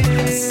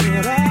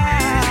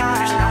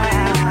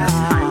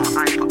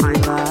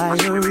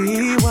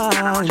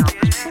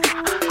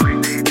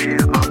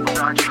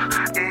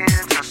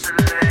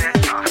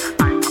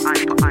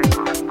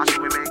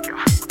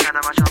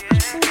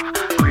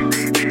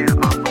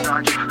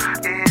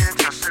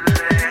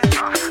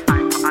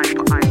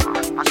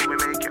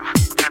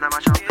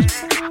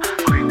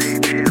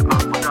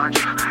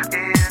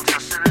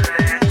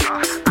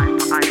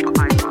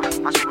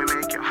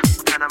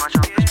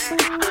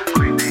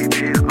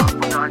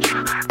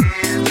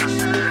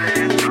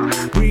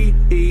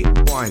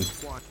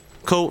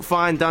 Cool,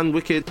 fine, done,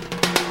 wicked.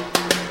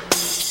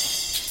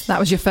 That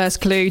was your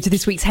first clue to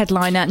this week's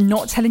headliner.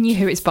 Not telling you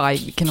who it's by.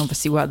 You can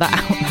obviously work that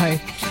out, though.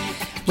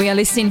 We are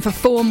listening for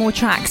 4 more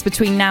tracks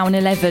between now and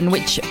 11,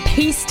 which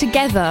piece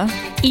together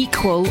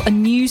equal a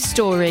news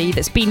story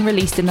that's been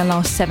released in the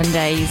last 7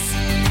 days.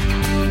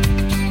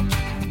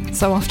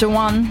 So after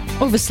 1,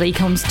 obviously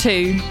comes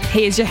 2.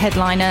 Here's your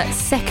headliner,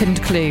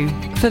 second clue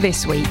for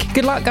this week.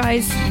 Good luck,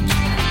 guys.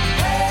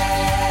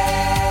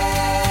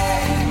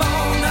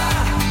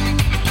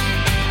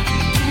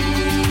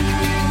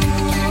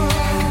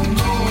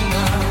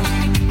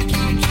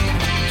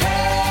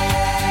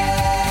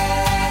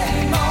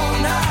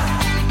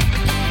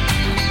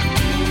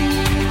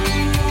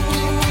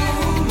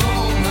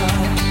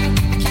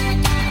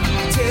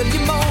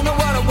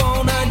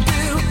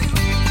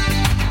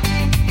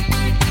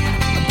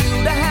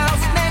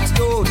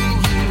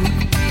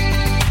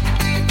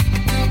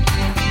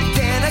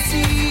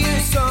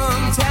 Son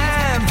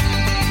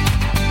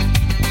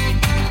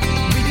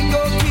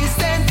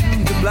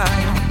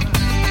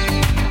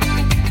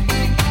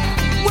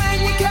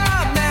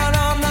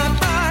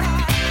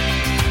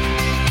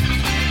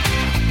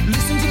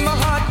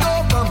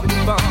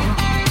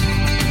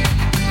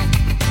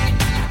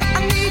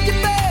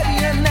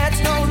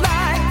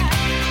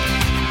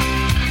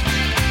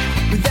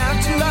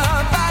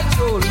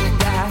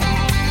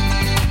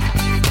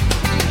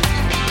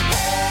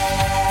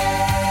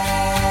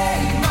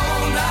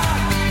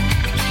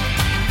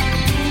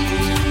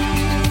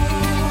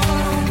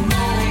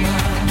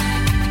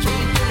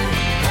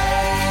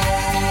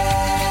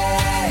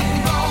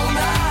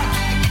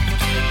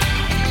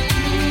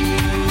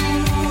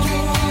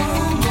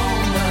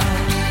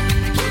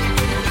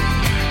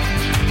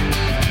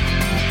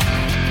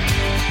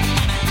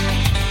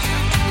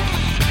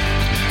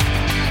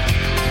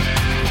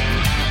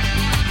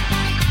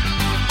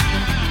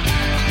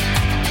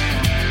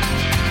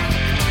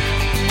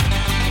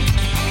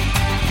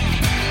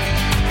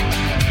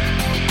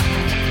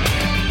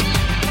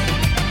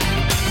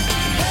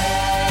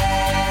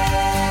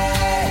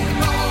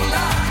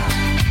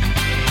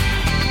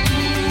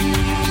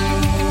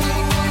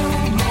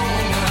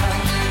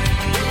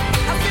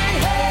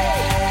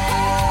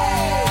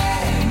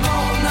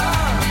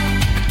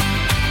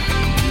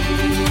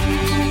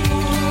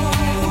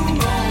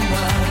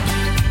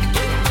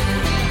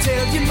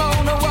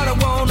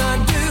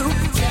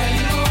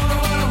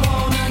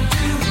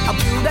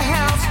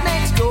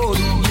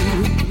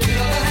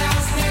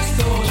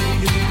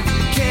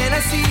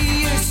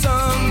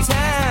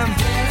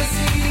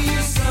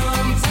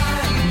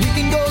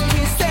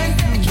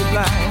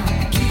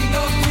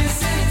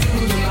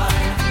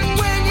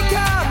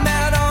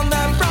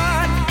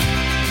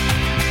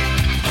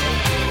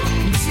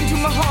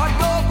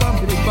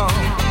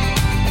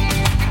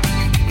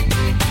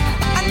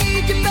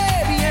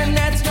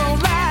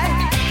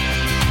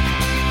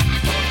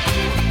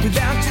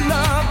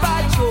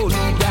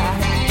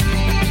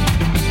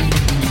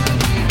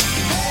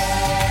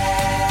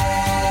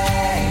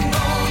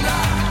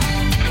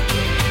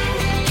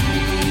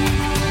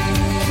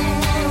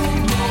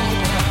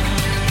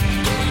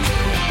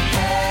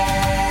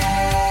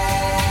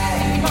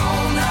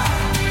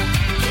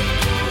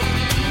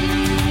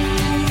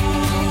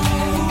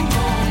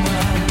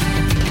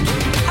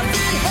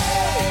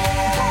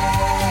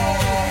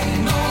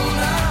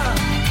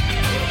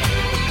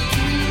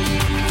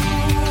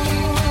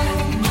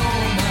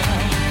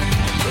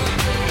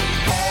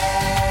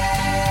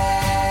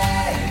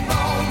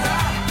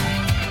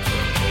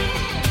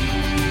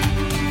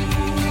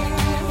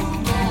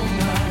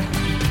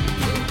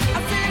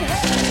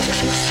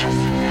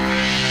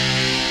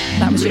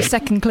There's your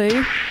second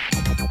clue.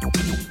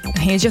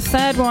 Here's your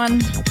third one.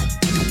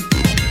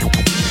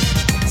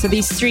 So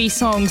these 3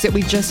 songs that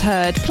we've just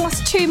heard,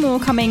 plus 2 more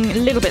coming a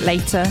little bit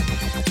later,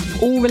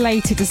 all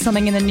related to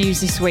something in the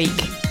news this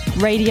week.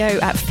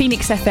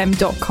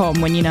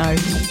 radio@phoenixfm.com when you know.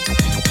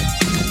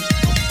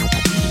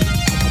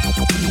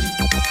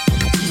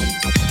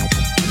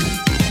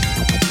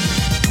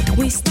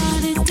 We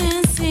started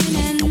dancing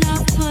and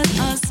love put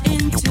us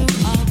into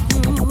a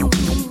groove.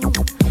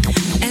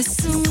 As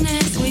soon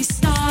as we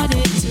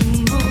started to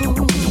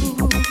move,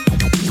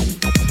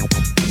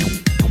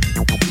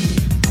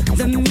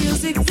 the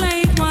music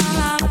played while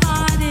our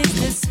bodies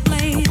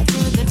displayed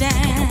through the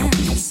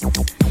dance.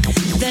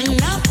 The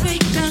love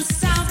picked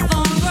us out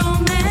for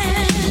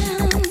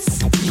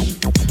romance.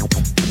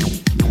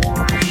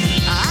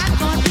 I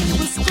thought it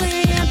was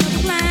clear the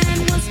plan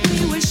was we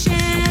would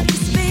share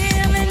this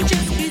feeling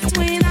just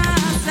between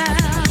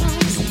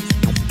ourselves.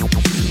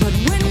 But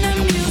when the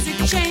music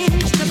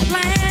changed, the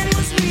plan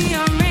was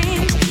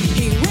rearranged.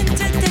 He went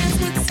to dance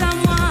with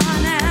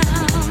someone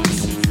else.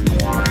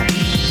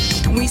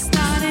 We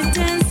started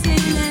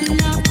dancing and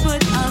love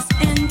put us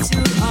into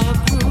a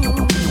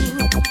groove.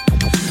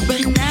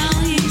 But now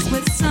he's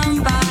with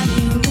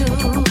somebody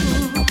new.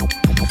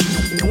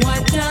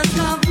 What does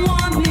love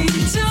want me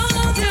to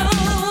do?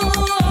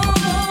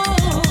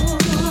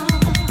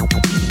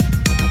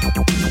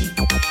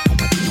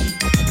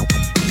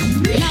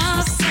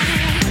 Love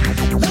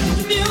said, let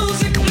the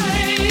music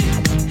play.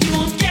 He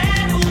won't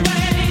get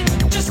away.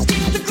 Just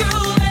keep the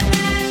groove and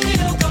then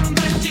he'll come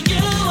back to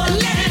you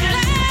again.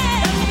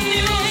 Let the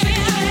music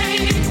play.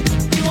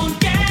 He won't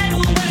get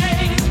away.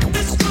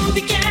 This groove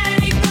he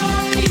can't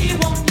ignore. He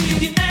won't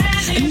leave you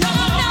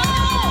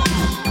anymore.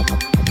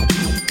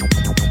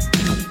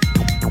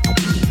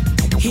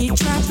 He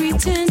tried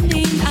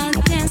pretending our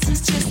dance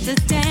is just a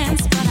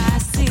dance, but I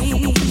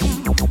see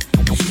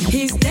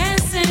he's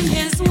dancing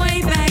his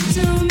way back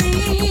to me.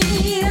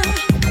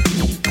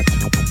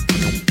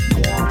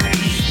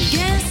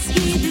 Guess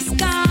he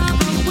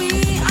discovered we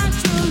are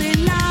truly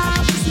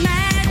lovers,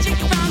 magic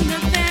from the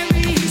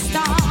very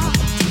start.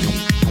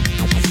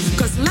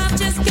 'Cause love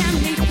just can't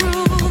be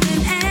proven,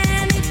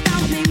 and it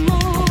felt me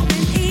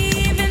moving,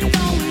 even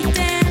though we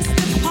danced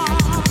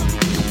apart.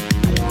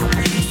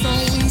 So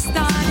we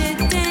started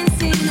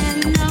dancing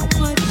and love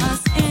put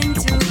us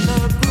into the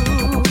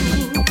groove.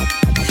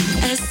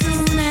 As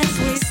soon as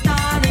we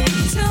started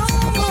to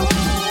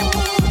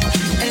move,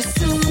 as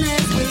soon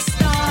as we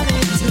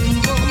started to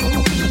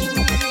move,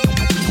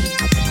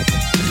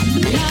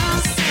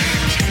 love said,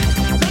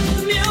 let the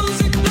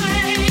music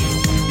play.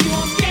 You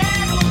won't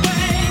get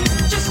away.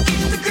 Just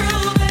keep the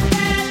groove and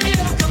then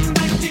he'll come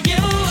back to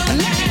you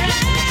again.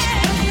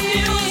 Let the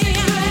music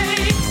play.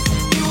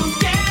 You won't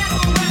get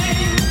away.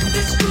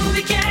 This groove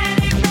he can't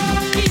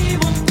ignore. He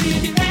won't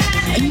leave you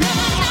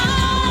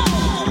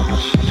anymore.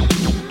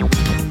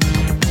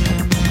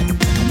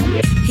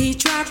 He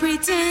tried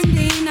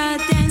pretending a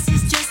dance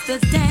is just a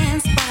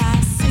dance, but I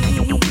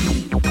see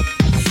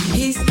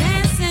he's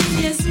dancing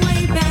his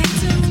way back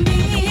to me.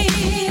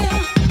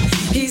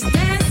 He's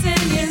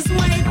dancing his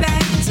way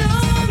back to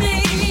me.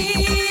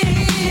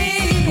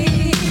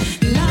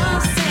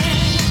 Love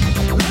said,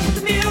 let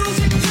the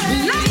music play.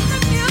 Let the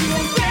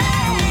music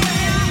play.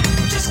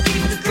 Just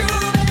keep the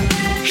groove and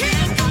then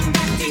he'll come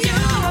back to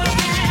you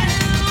again.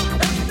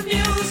 Let the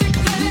music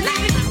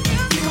play.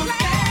 You won't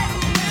get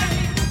away.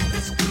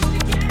 This groove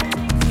again.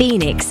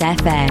 Phoenix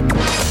FM.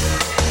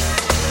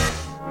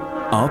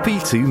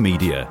 RP2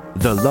 Media,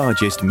 the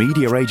largest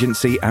media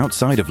agency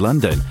outside of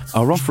London,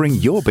 are offering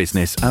your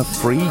business a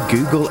free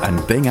Google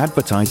and Bing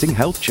advertising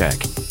health check.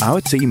 Our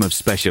team of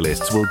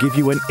specialists will give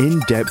you an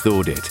in-depth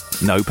audit.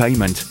 No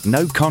payment,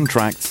 no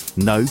contracts,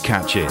 no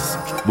catches.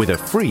 With a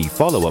free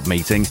follow-up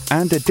meeting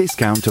and a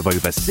discount of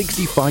over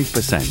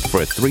 65%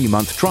 for a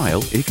 3-month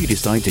trial. If you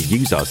decide to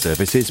use our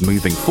services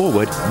moving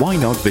forward, why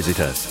not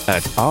visit us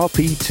at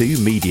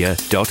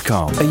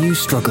rp2media.com. Are you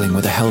struggling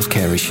with a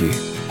healthcare issue?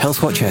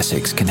 Healthwatch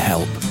Essex can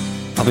help.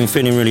 I've been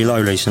feeling really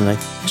low recently.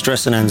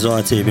 Stress and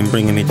anxiety have been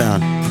bringing me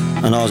down,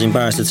 and I was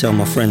embarrassed to tell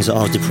my friends that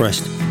I was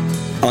depressed.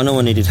 I know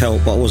I needed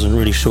help, but I wasn't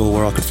really sure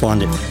where I could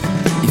find it.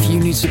 If you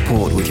need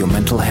support with your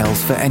mental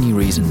health for any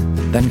reason,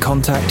 then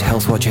contact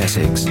Healthwatch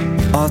Essex.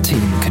 Our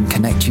team can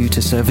connect you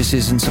to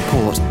services and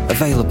support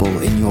available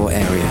in your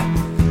area.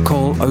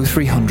 Call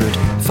 0300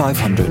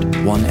 500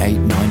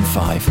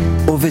 1895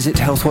 or visit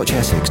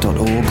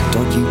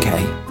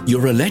healthwatchessex.org.uk.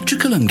 Your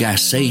electrical and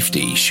gas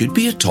safety should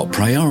be a top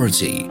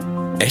priority.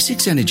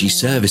 Essex Energy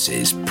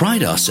Services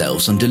pride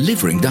ourselves on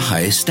delivering the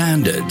highest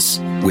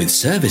standards, with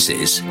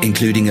services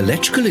including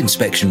electrical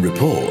inspection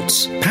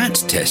reports,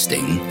 PAT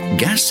testing,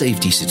 gas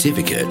safety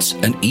certificates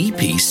and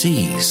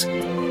EPCs.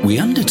 We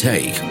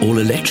undertake all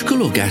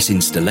electrical or gas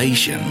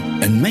installation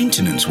and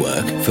maintenance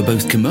work for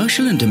both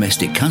commercial and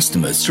domestic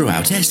customers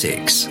throughout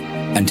Essex.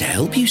 And to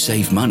help you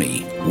save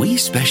money, we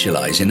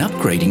specialise in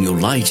upgrading your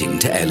lighting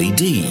to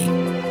LED.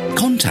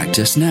 Contact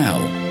us now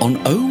on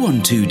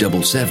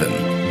 01277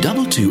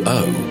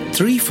 220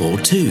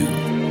 342.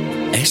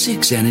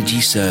 Essex Energy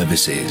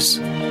Services,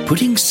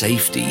 putting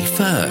safety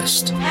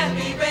first.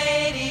 Happy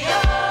Radio.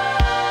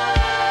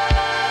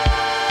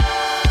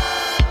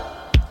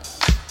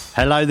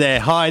 Hello there.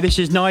 Hi, this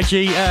is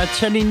Nigel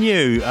telling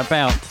you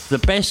about the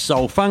best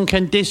soul, funk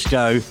and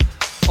disco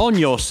on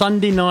your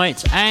Sunday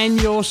night and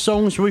your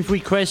songs with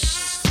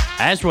requests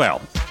as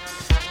well.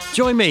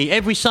 Join me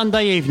every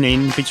Sunday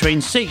evening between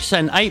 6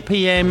 and 8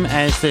 p.m.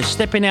 as the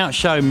Stepping Out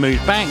show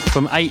moves back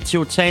from 8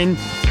 till 10.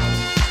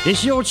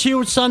 It's your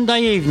chilled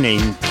Sunday evening.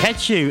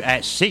 Catch you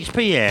at 6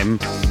 p.m.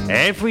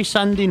 every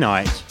Sunday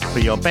night for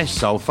your best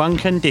soul,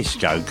 funk and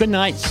disco. Good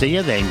night. See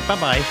you then.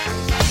 Bye-bye.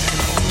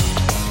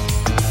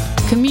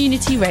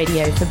 Community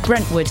radio for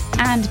Brentwood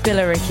and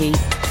Billericay.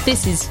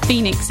 This is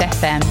Phoenix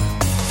FM.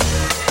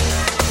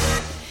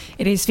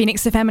 It is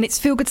Phoenix FM and it's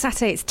Feel Good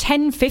Saturday. It's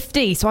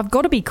 10:50, so I've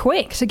got to be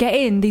quick to get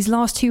in these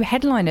last two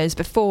headliners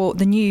before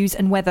the news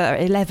and weather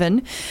at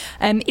 11.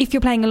 If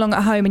you're playing along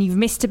at home and you've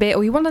missed a bit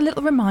or you want a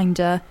little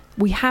reminder,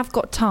 we have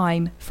got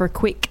time for a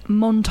quick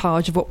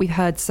montage of what we've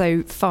heard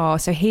so far.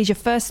 So here's your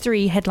first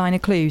three headliner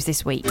clues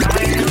this week.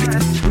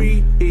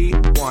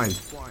 Rewind.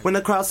 When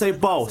the crowd say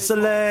bow,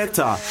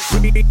 selector.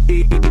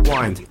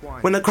 Rewind.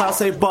 When the crowd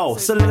say bow,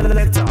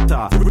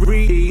 selector.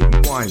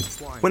 Rewind.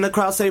 When the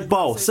crowd say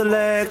bow,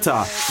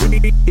 selector.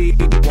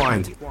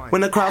 Rewind.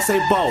 When the crowd say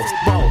bow,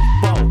 bow,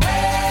 bow.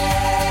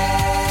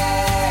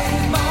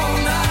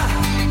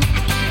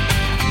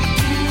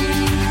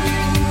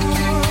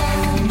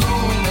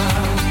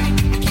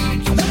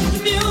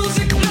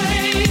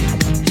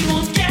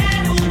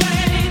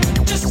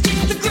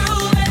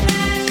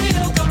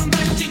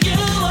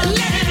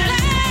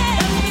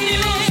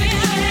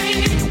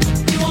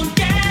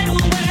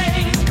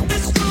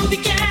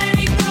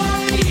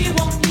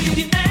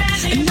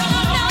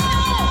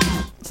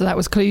 So that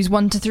was clues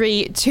 1 to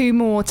 3, 2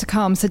 more to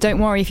come, so don't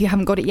worry if you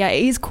haven't got it yet.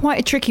 It is quite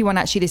a tricky one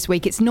actually this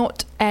week. It's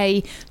not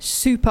a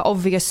super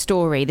obvious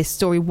story. This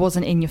story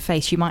wasn't in your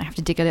face. You might have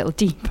to dig a little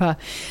deeper.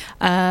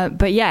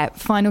 But yeah,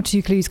 final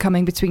 2 clues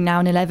coming between now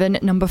and 11.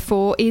 Number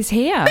 4 is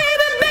here. Baby,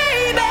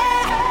 baby,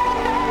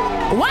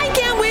 why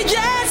can't we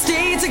just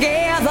stay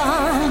together?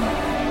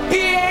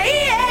 Yeah,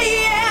 yeah,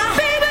 yeah.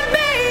 Baby,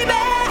 baby,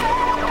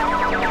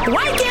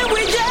 why can't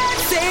we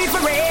just stay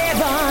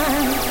forever?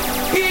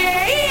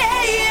 Yeah,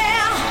 yeah, yeah.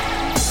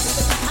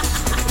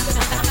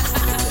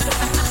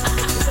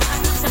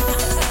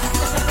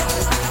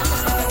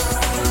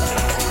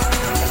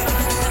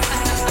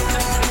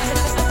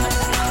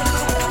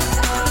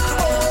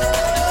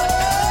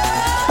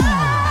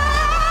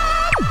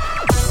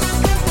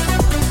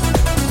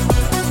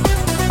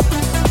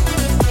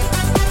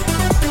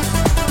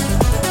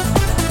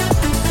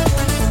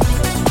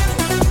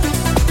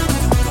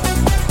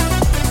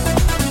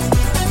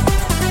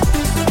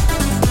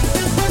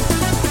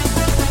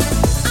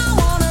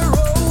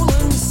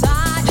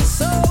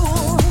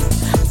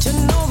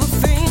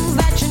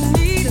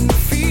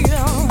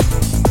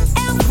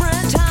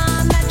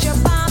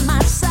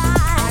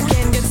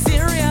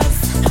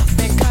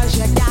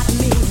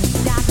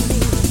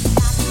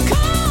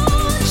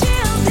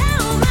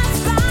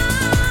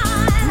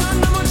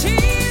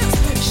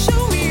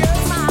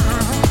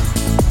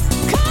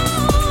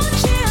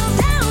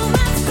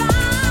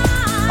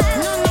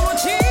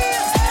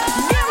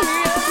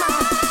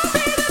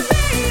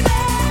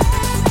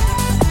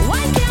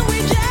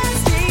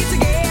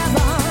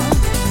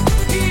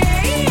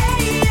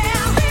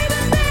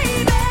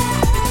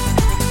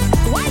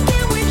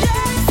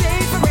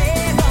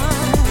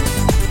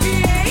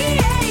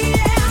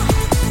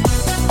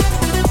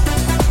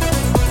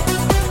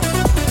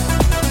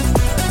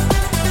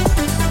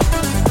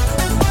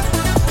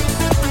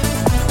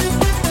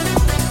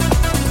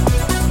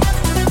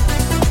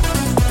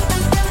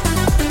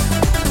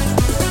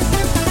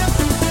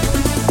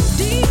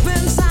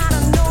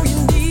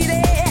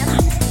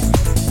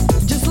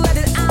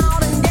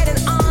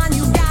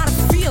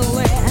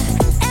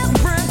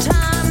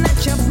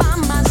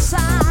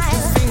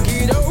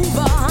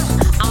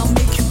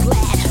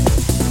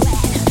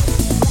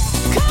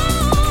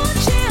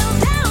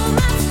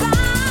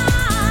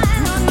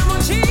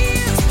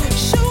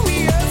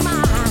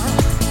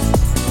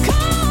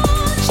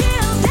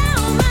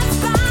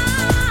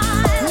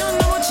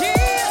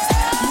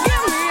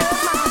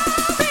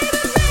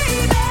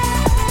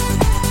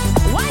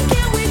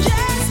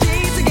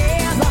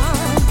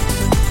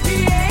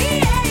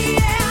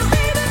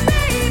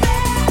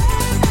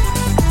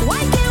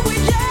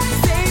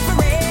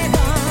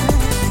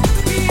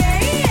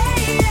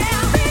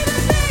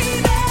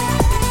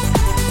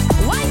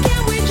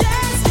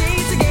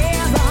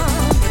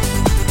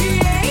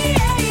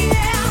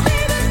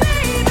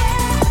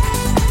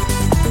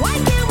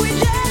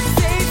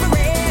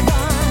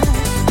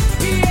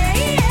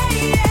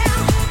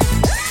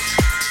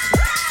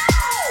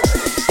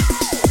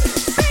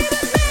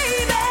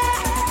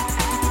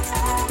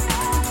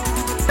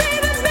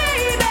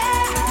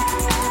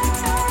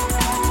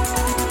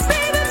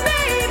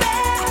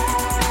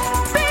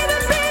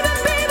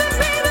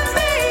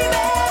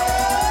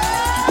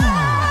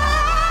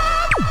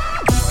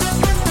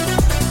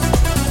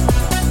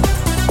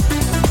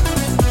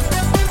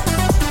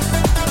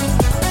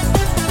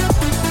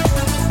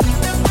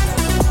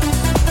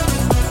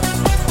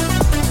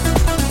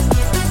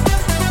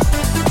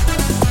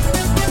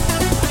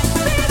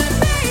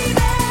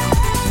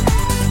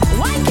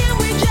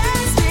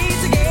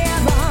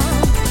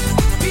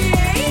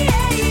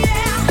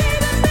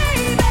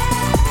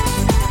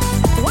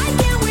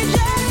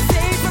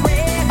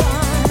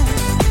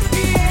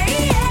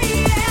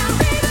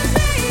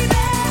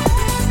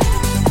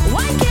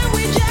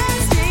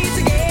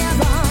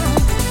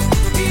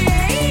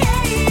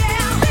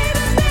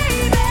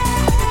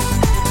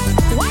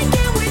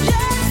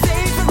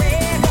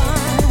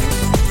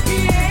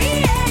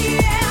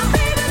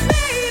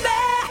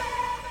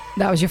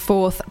 That was your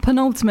fourth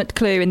penultimate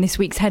clue in this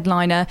week's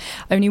headliner.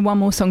 Only one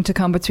more song to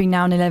come between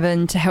now and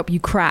 11 to help you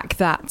crack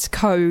that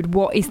code.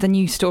 What is the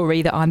news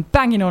story that I'm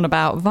banging on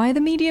about via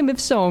the medium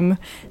of song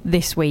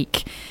this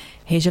week?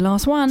 Here's your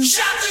last one.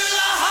 Shot through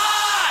the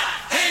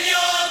heart, and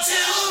you're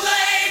too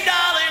late,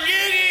 darling.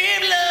 You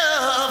give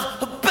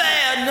love a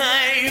bad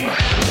name.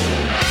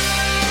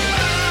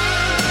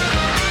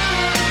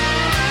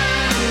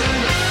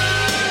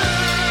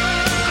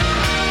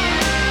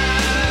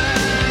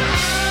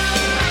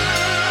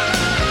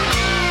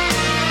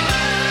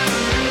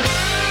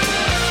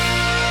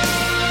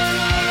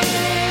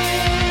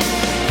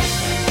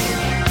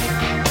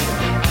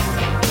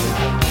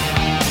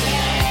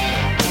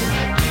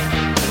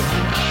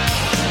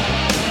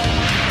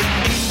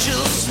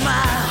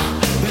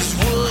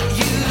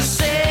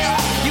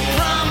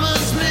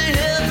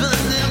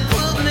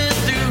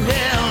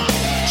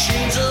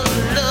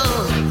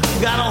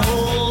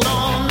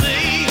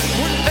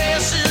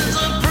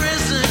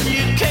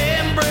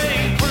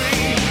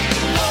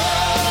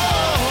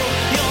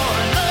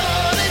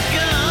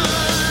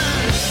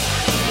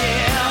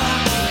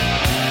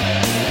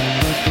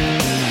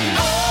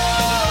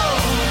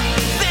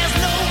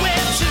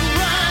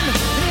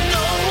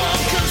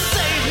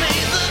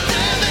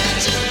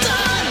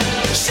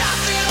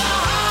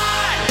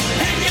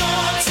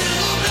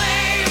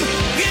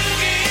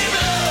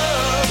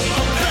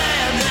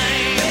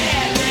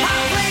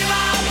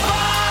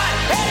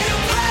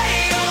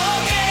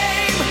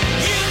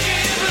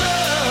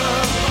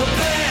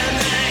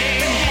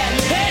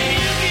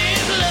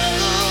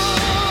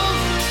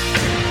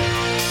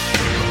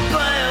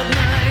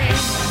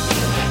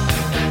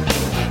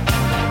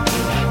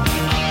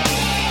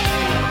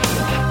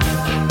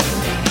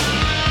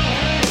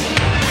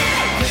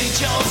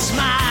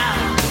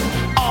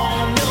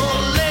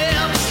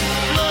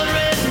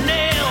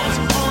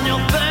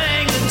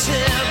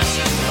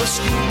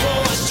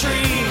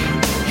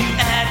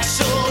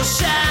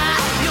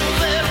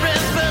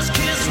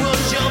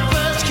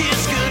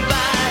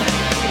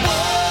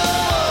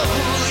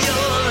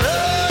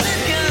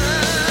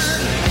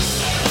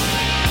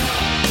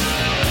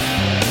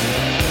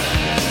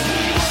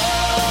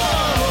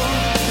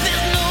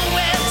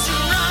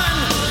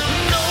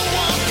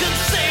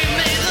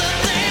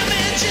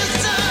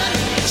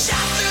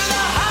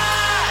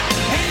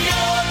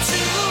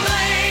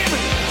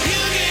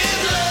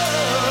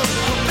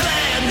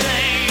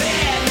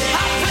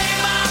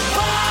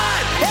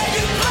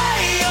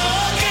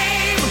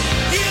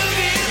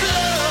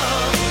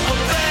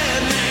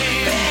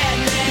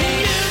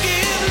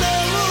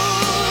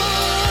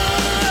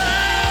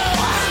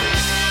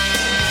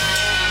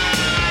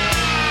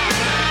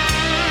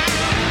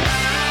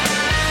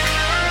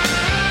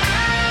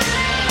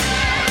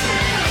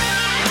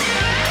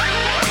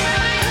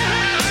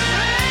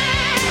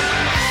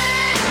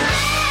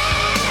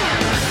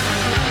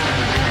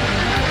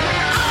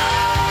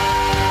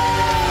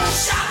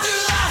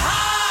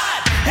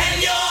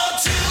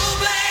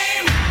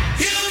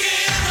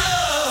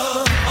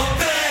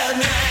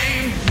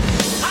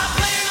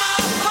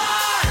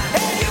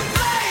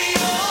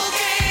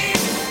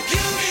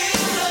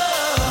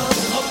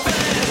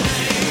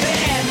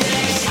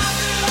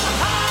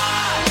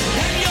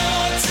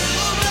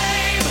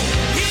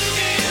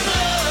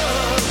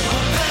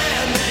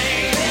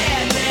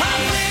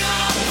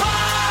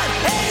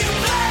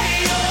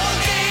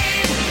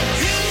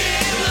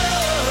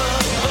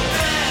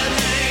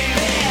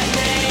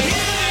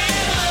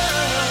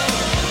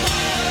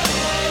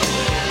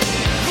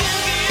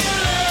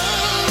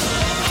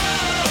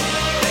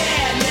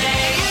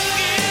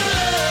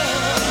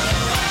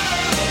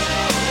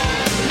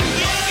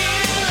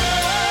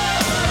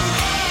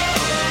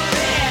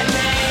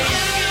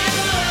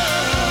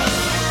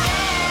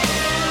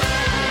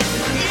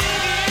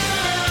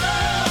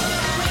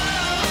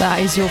 That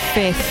is your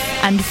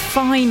fifth and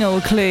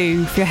final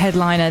clue for your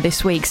headliner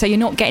this week. So you're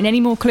not getting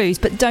any more clues,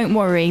 but don't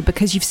worry,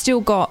 because you've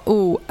still got,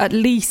 at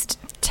least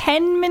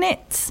 10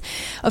 minutes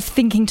of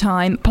thinking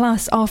time.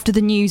 Plus, after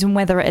the news and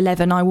weather at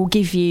 11, I will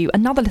give you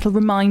another little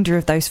reminder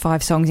of those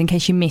 5 songs in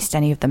case you missed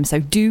any of them.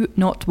 So do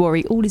not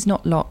worry, all is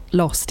not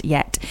lost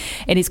yet.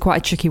 It is quite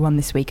a tricky one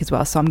this week as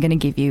well, so I'm going to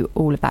give you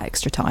all of that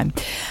extra time.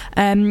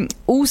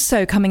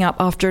 Also coming up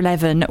after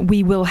 11,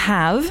 we will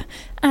have,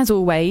 as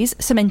always,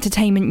 some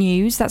entertainment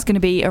news. That's going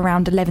to be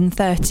around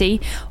 11:30.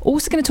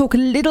 Also going to talk a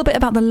little bit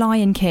about The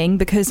Lion King,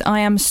 because I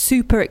am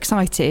super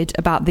excited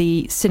about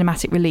the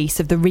cinematic release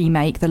of the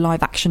remake, the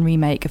live-action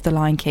remake of The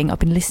Lion King. I've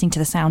been listening to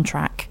the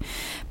soundtrack.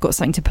 I've got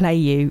something to play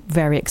you.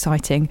 Very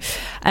exciting.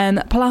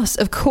 Plus,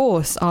 of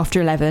course,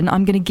 after 11,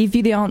 I'm going to give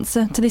you the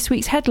answer to this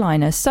week's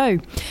headliner. So,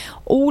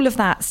 all of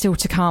that still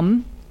to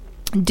come.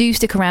 Do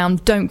stick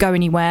around. Don't go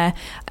anywhere.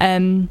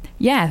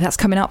 That's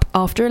coming up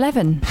after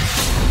 11.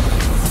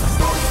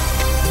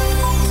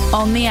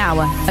 On the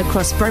hour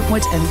across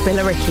Brentwood and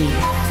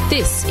Billericay.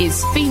 This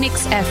is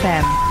Phoenix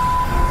FM.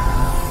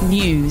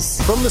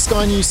 News. From the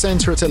Sky News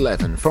Centre at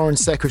 11, Foreign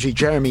Secretary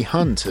Jeremy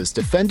Hunt has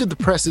defended the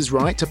press's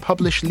right to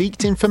publish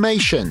leaked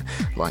information,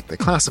 like the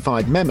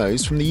classified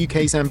memos from the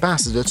UK's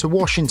ambassador to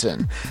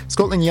Washington.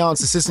 Scotland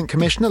Yard's Assistant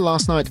Commissioner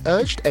last night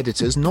urged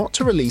editors not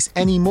to release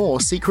any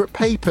more secret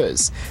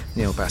papers.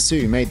 Neil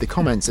Basu made the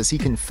comments as he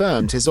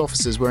confirmed his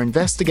officers were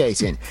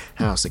investigating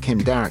how Sir Kim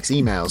Darroch's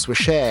emails were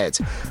shared.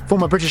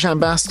 Former British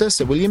Ambassador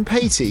Sir William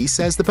Patey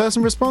says the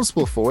person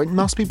responsible for it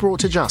must be brought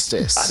to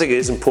justice. I think it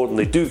is important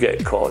they do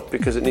get caught,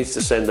 because it needs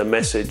to send a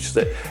message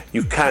that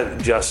you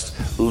can't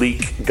just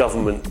leak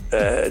government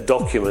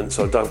documents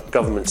or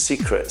government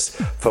secrets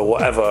for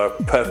whatever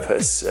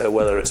purpose,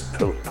 whether it's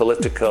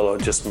political or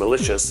just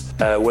malicious,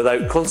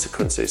 without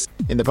consequences.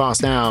 In the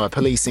past hour,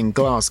 police in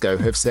Glasgow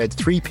have said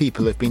 3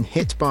 people have been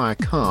hit by a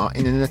car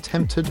in an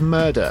attempted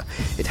murder.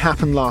 It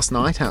happened last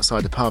night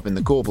outside a pub in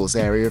the Gorbals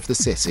area of the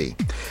city.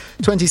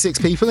 26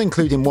 people,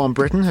 including one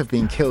Briton, have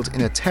been killed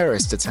in a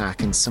terrorist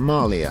attack in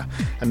Somalia.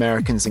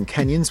 Americans and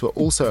Kenyans were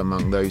also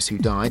among those who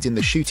died in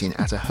the shooting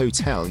at a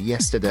hotel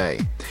yesterday.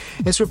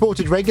 It's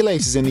reported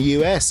regulators in the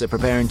US are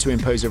preparing to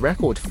impose a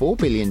record £4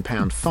 billion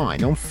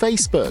fine on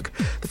Facebook.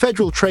 The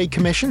Federal Trade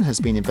Commission has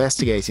been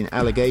investigating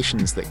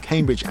allegations that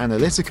Cambridge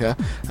Analytica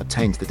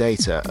obtained the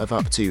data of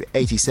up to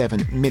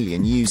 87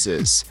 million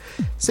users.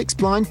 6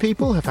 blind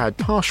people have had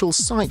partial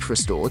sight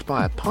restored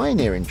by a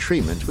pioneering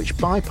treatment which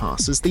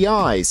bypasses the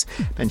eyes.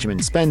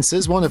 Benjamin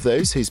Spencer's one of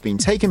those who's been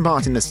taking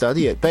part in the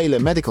study at Baylor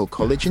Medical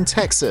College in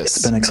Texas.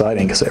 It's been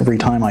exciting because every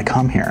time I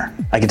come here,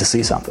 I get to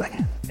see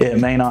something. It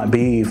may not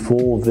be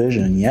full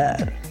vision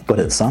yet, but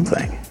it's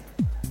something.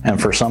 And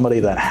for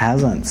somebody that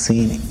hasn't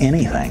seen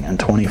anything in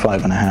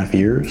 25 and a half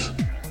years,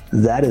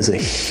 that is a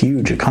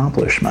huge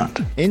accomplishment.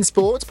 In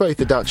sport, both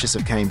the Duchess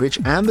of Cambridge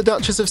and the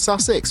Duchess of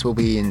Sussex will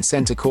be in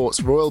Centre Court's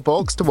Royal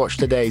Box to watch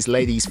today's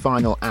ladies'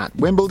 final at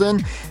Wimbledon.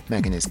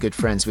 Meghan is good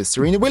friends with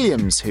Serena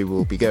Williams, who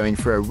will be going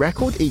for a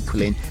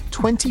record-equalling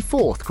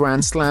 24th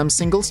Grand Slam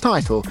singles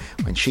title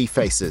when she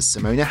faces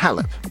Simona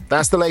Halep.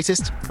 That's the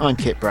latest. I'm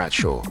Kit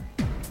Bradshaw.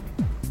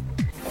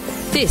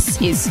 This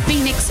is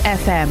Phoenix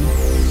FM.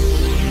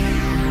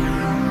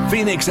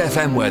 Phoenix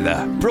FM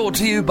weather, brought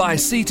to you by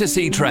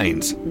C2C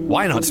Trains.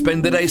 Why not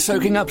spend the day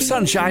soaking up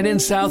sunshine in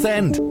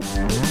Southend?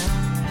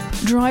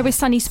 Dry with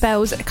sunny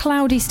spells, a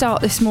cloudy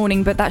start this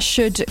morning, but that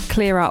should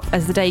clear up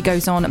as the day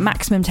goes on.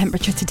 Maximum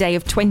temperature today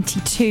of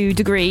 22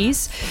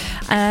 degrees.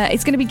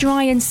 It's going to be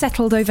dry and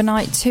settled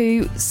overnight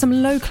too.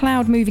 Some low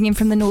cloud moving in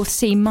from the North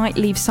Sea might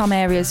leave some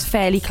areas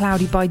fairly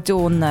cloudy by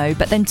dawn though.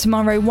 But then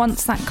tomorrow,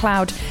 once that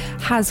cloud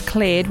has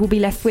cleared, we'll be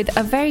left with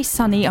a very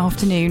sunny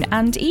afternoon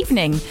and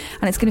evening.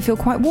 And it's going to feel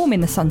quite warm in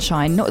the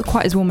sunshine. Not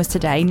quite as warm as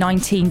today,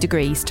 19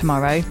 degrees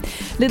tomorrow.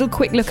 Little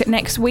quick look at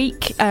next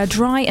week.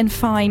 Dry and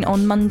fine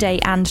on Monday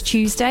and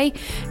Tuesday,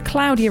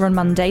 cloudier on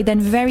Monday, then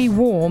very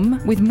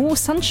warm with more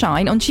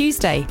sunshine on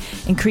Tuesday.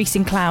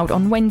 Increasing cloud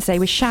on Wednesday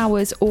with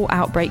showers or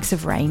outbreaks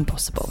of rain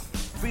possible.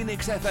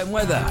 Phoenix FM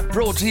weather,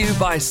 brought to you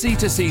by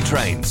C2C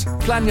Trains.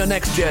 Plan your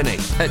next journey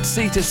at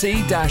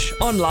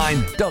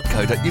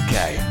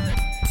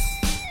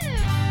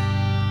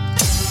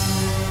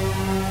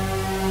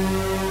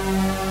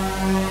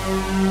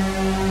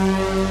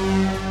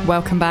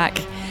Welcome back.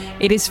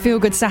 It is Feel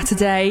Good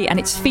Saturday and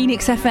it's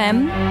Phoenix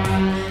FM.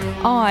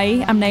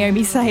 I am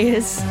Naomi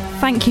Sayers.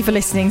 Thank you for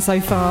listening so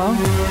far.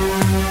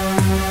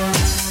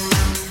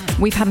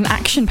 We've had an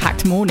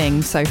action-packed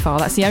morning so far.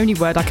 That's the only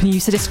word I can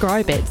use to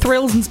describe it.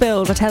 Thrills and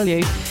spills, I tell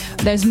you.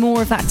 There's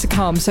more of that to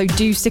come, so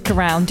do stick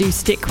around, do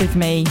stick with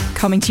me.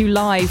 Coming to you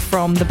live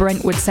from the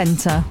Brentwood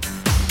Centre.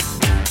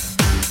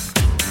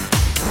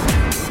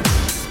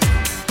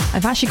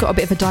 I've actually got a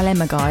bit of a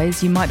dilemma,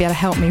 guys, you might be able to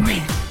help me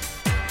with.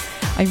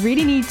 I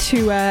really need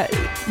to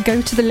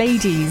go to the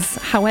ladies.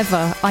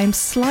 However, I'm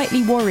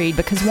slightly worried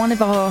because one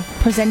of our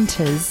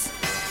presenters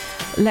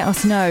let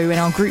us know in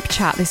our group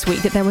chat this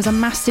week that there was a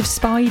massive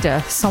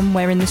spider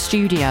somewhere in the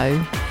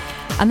studio.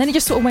 And then it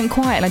just sort of went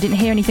quiet and I didn't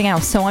hear anything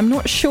else. So I'm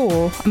not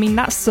sure. I mean,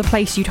 that's the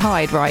place you'd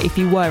hide, right, if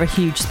you were a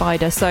huge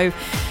spider. So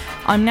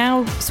I'm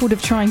now sort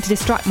of trying to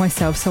distract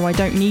myself so I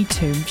don't need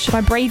to. Should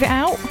I brave it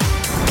out?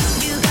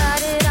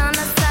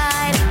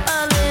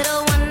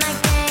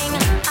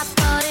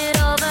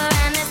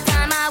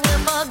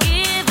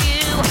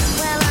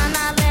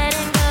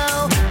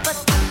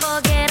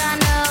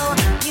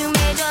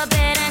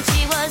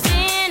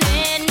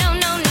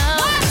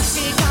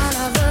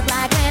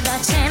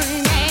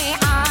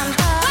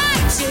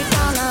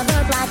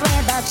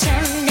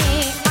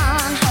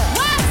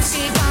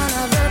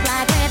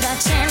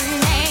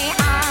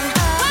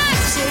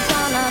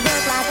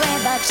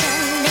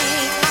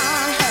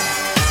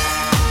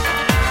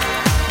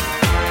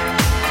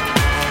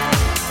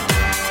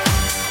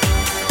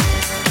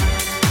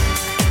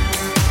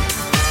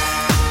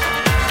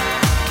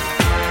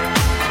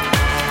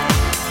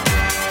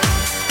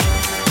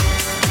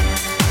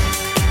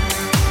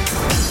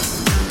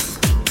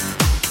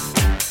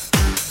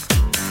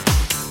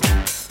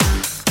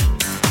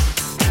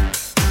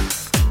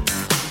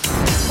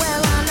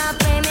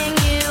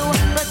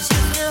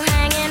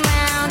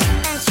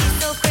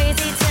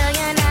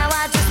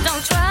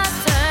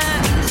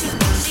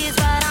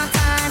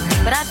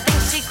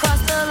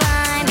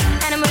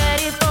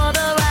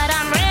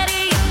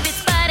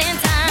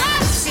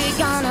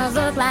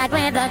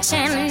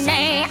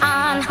 chimney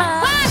on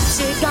her? What's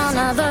she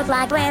gonna look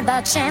like with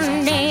a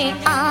chimney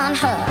on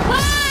her?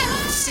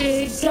 What's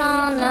she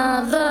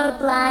gonna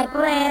look like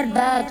with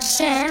a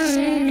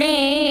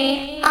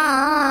chimney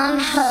on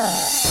her?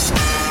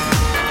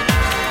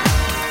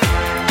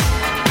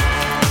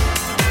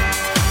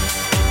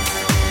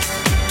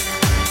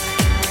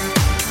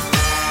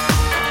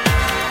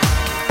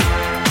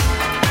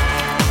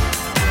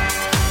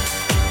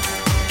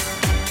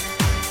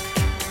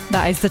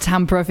 That is the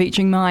Tampera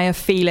featuring Maya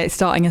Feel It,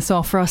 starting us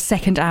off for our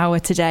second hour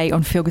today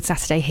on Feel Good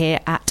Saturday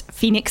here at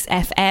Phoenix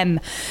FM.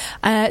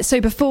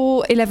 So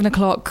before 11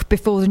 o'clock,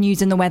 before the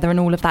news and the weather and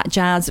all of that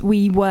jazz,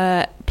 we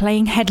were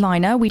playing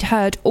Headliner. We'd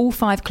heard all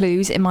 5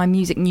 clues in my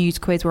music news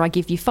quiz where I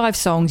give you 5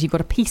 songs. You've got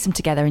to piece them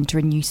together into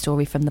a news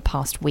story from the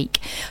past week.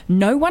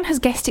 No one has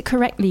guessed it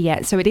correctly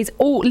yet, so it is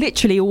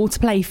literally all to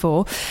play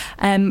for.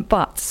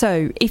 But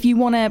so if you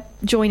want to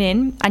join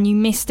in and you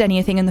missed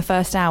anything in the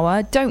first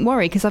hour, don't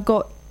worry, because I've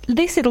got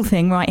this little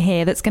thing right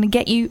here that's going to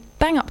get you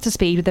bang up to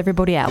speed with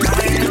everybody else.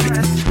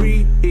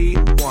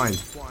 Rewind.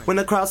 When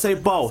the crowd say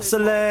bow,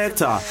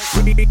 selector.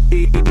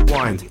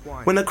 Rewind.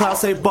 When the crowd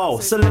say bow,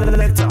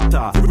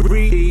 selector.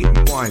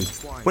 Rewind.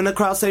 When the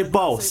crowd say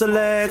bow,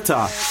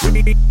 selector.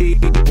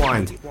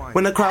 Rewind.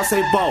 When the crowd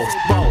say bow,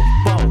 bow,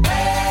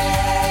 bow.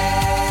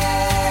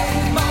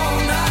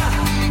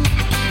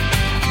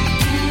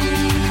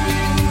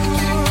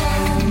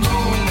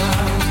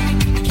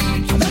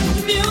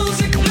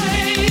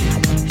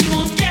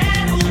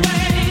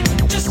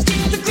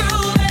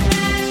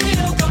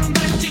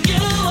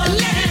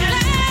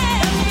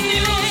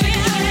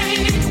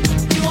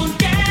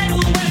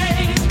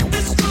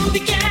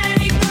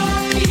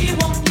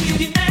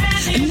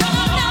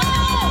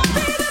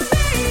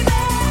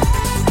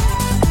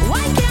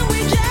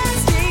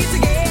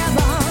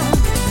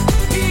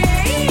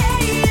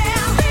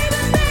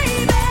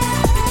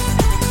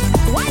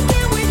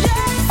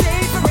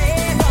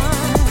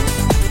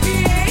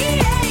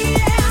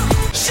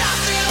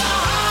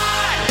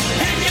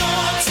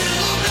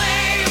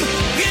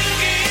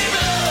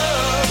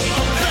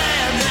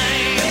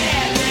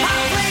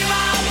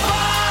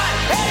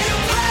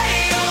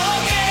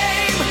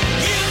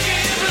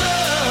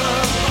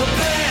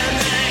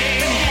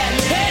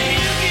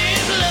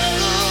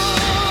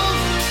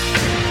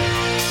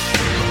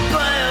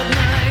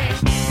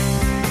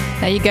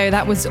 There you go,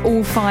 that was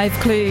all 5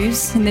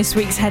 clues in this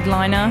week's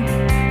Headliner.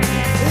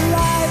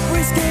 Life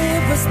was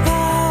give us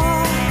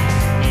power.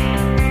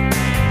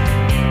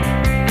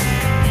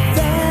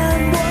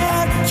 Then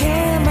what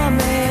came and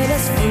made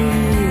us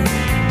free?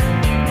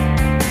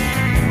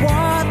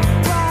 What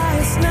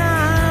price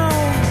now?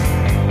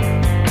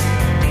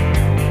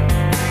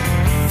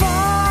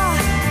 For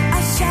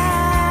a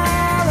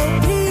shallow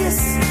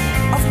piece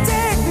of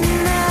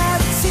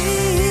dignity.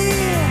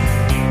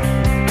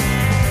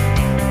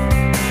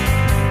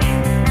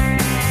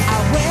 I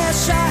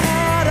wish I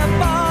had a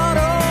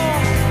bottle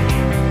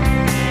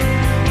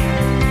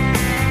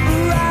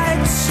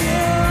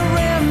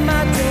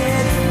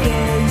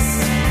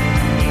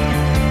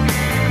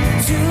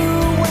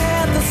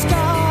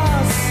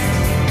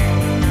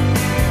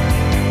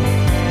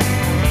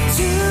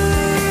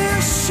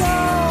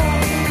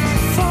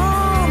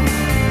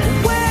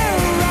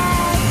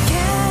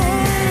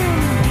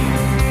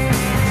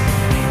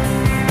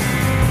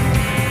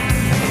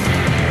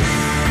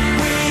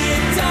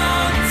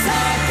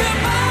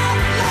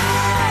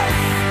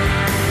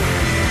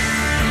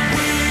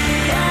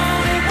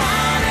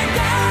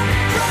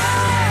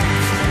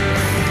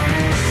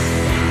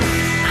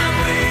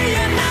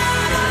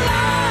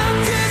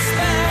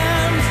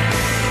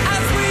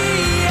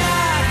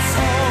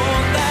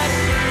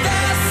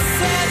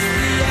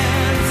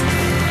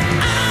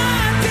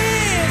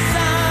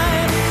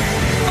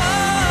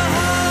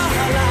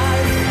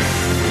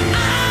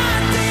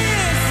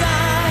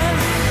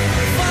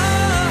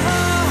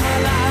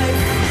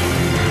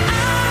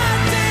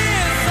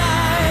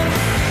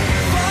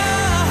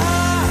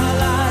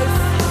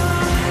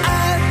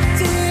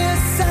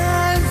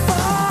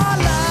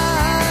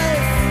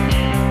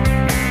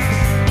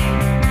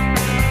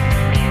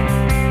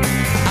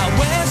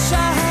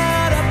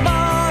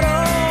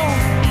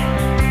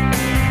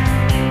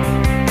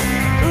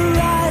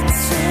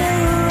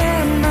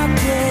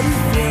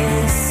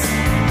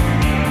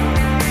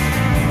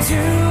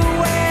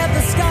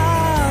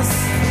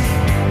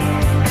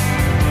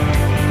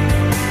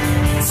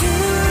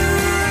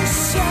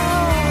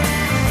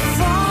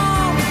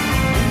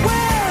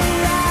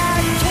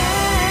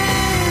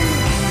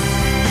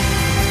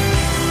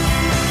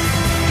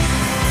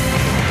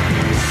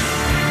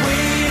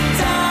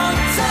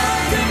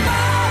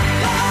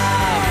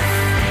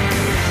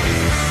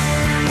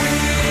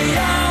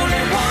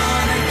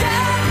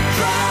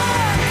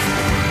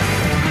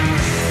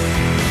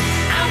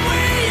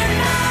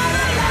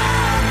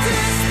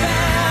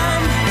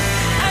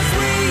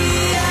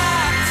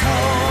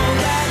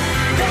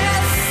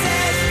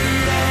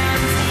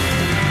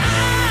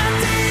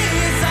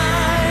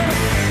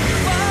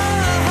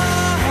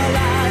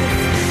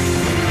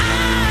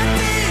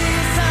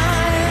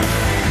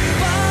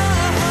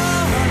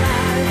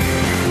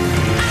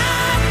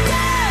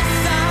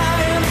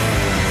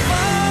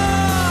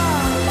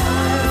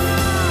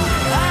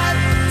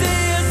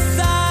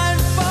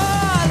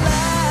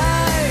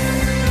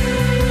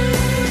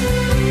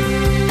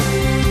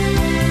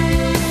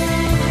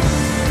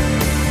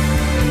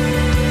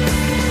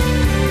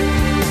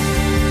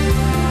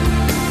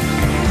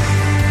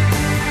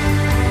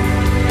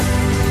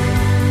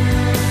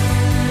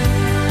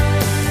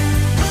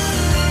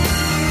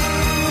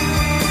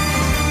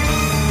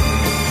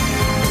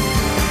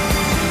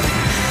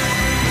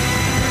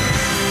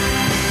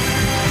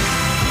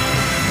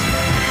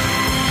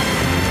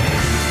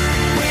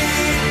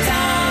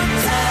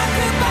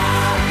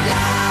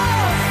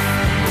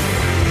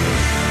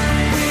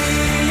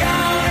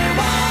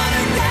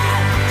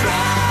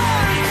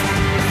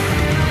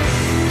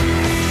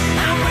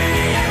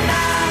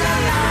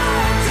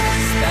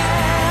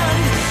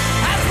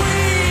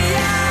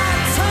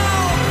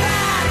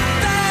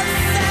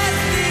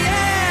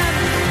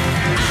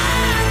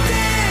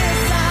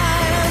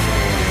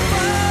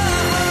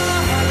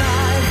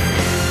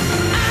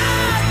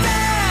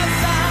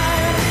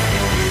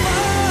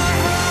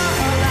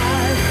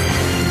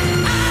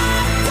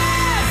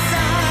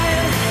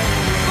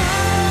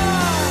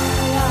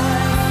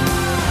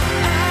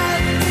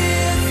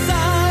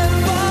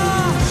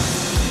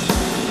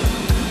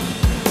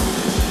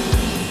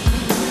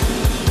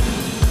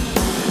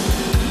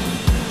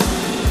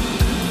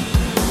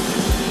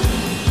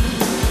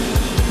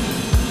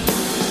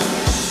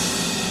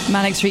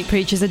Manic Street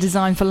Preachers, A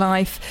Design for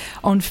Life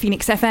on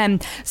Phoenix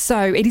FM.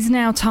 So it is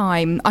now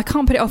time, I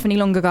can't put it off any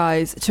longer,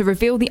 guys, to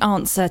reveal the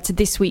answer to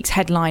this week's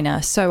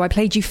headliner. So I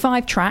played you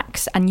 5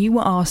 tracks and you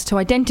were asked to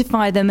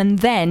identify them and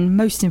then,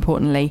 most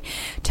importantly,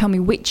 tell me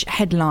which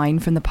headline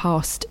from the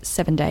past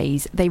 7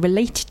 days they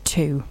related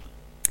to.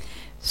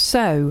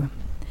 So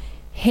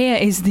here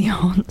is the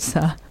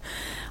answer.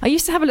 I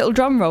used to have a little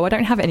drum roll, I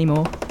don't have it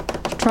anymore.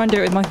 Try and do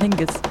it with my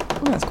fingers.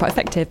 Oh, that's quite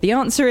effective. The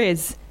answer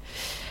is: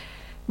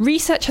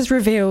 research has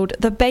revealed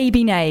the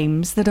baby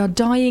names that are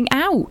dying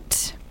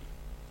out.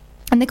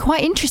 And they're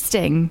quite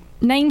interesting.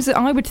 Names that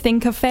I would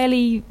think are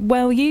fairly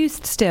well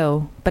used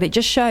still, but it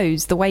just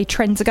shows the way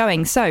trends are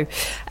going. So,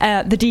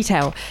 the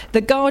detail.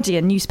 The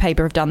Guardian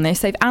newspaper have done this.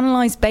 They've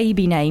analysed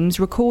baby names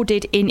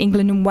recorded in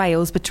England and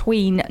Wales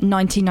between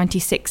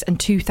 1996 and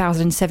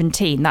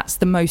 2017. That's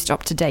the most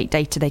up-to-date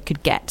data they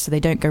could get, so they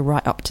don't go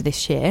right up to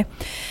this year.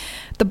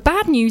 The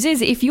bad news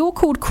is, if you're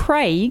called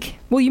Craig,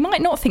 well, you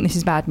might not think this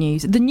is bad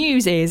news. The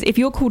news is, if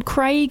you're called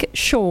Craig,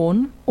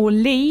 Sean, or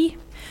Lee,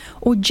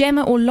 or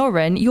Gemma, or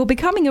Lauren, you're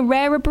becoming a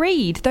rarer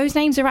breed. Those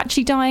names are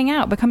actually dying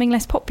out, becoming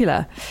less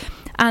popular.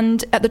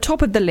 And at the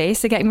top of the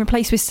list, they're getting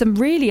replaced with some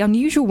really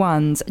unusual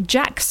ones.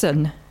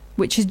 Jackson,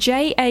 which is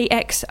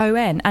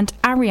Jaxon, and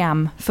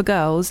Ariam for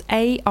girls,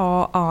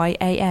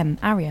 Ariam.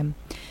 Ariam.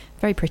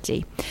 Very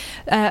pretty.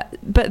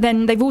 But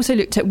then they've also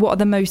looked at what are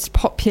the most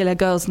popular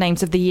girls'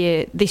 names of the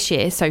year this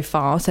year so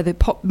far. So the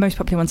most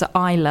popular ones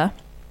are Isla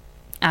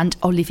and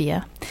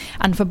Olivia.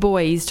 And for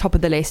boys, top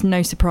of the list,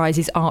 no surprise,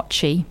 is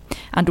Archie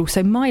and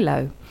also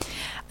Milo.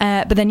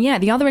 But then,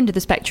 the other end of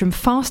the spectrum,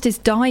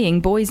 fastest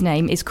dying boy's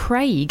name is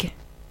Craig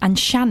and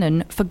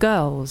Shannon for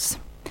girls.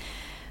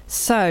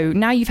 So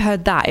now you've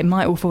heard that, it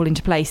might all fall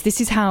into place. This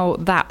is how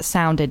that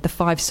sounded, the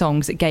 5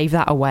 songs that gave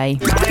that away.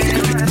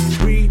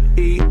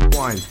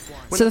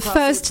 So the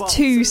first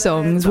 2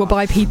 songs were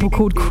by people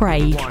called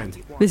Craig.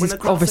 This is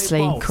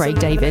obviously Craig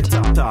David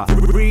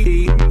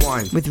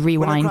with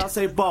Rewind.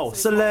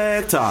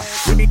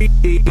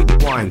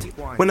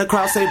 When the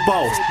crowd say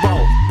bow.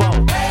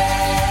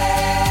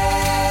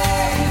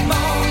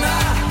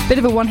 Bit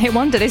of a one-hit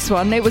wonder, this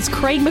one. It was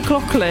Craig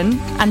McLachlan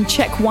and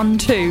Check 1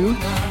 2.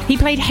 He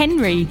played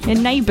Henry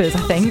in Neighbours, I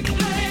think.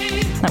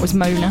 That was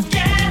Mona.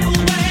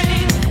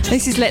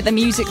 This is Let the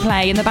Music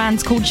Play, and the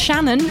band's called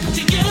Shannon.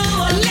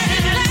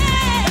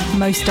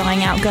 Most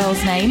dying out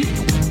girl's name.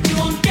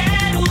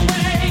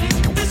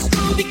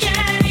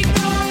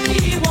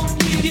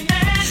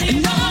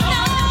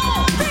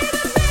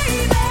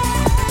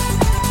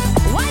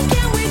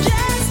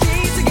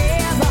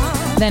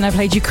 Then I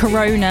played you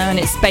Corona and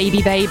it's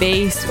Baby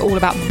Baby. It's all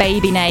about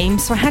baby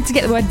names. So I had to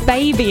get the word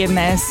baby in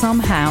there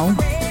somehow.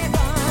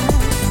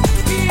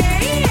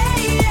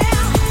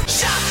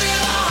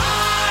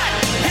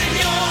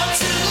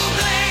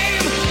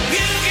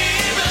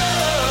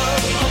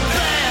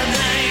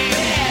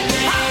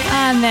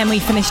 And then we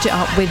finished it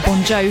up with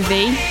Bon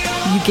Jovi,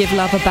 You Give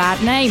Love a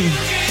Bad Name.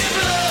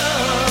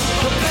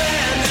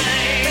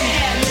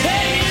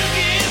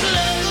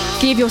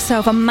 Give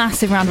yourself a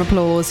massive round of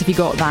applause if you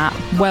got that.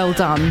 Well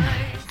done.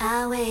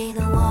 I weigh the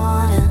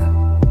water,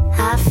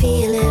 I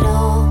feel it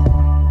all.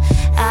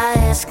 I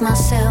ask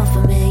myself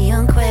a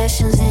million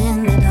questions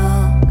in the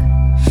dark.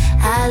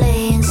 I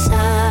lay in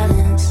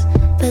silence,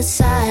 but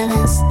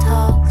silence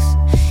talks.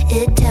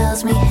 It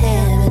tells me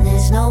heaven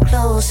is no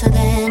closer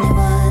than it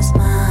was.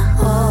 My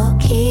heart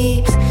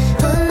keeps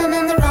pulling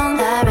in the wrong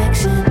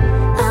direction.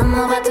 I'm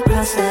about to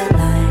cross that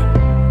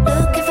line,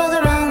 looking for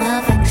the wrong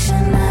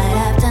affection night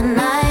after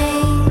night.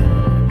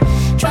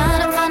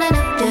 Trying to find a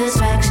new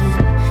distraction,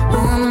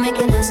 wanna make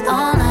it last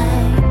all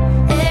night.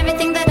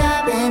 Everything that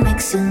I've been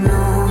mixing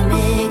all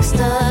mixed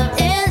up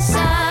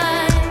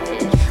inside.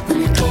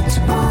 When I get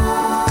to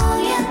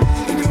want ya,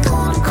 and I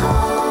wanna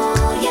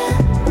call ya.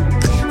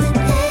 When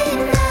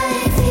late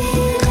night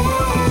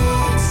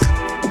feelings.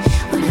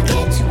 When I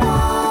get to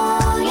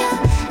want ya,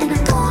 and I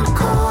wanna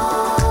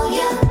call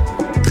ya.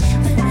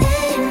 When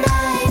late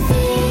night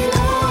feelings.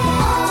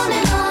 On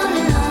and on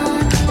and on.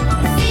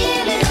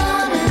 Feel it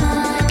on and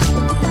on.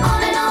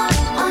 On and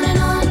on and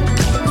on.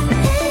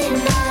 Late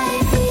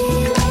night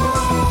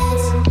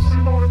feelings.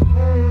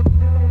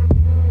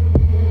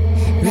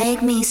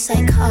 Make me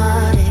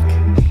psychotic.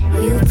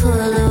 You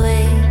pull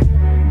away.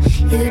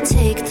 You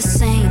take the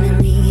same in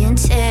me and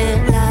tear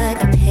it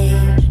like a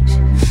page.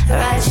 I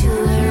write you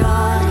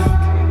erotic,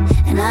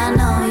 and I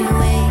know you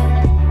wait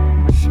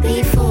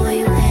before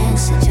you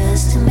answer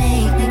just to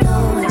make me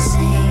go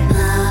insane.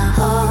 My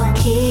heart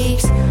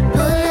keeps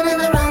pulling in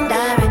the wrong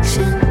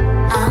direction.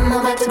 I'm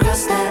about to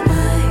cross that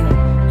line,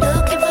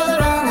 looking for the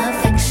wrong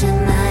affection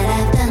night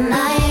after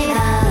night.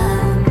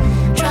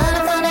 I'm trying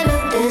to find a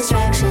new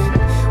distraction,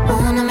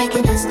 wanna make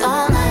it last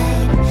all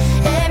night.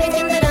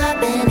 Everything that I've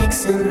been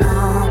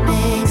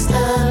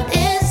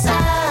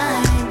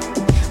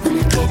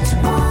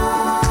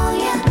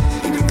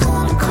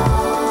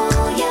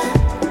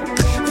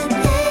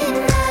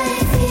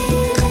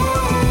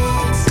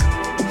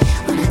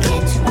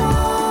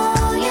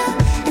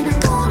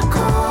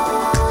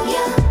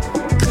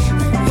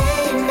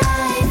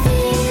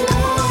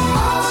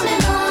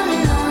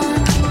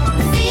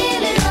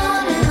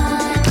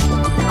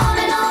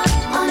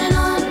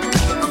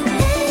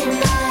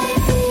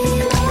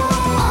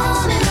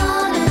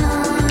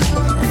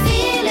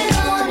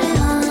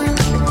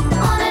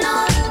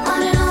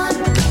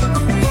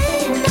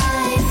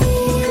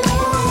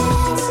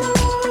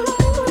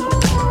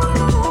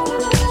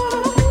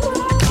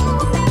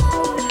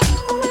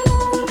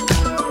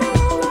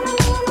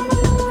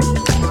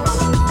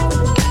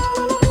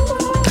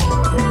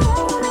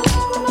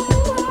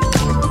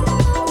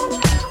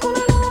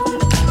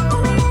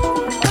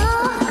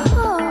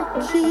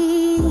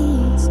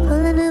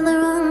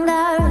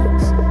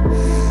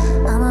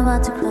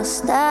a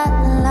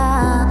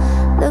starlight,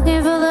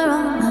 looking for the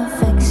wrong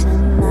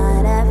affection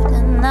night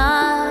after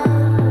night,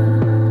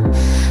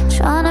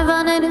 trying to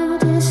find a new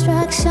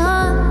distraction,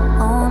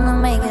 wanna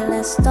make it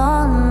last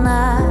all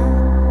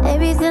night.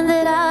 Everything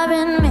that I've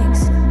been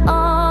mixing,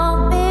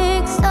 all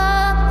mixed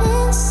up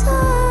inside.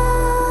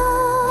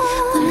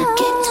 When I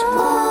get to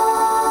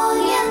know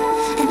ya,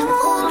 and I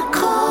wanna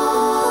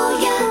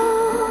call ya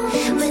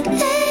with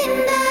late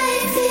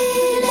night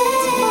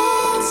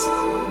feelings.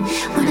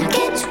 When I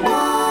get to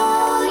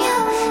know ya,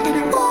 and I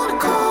wanna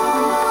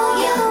call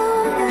ya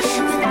with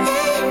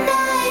late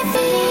night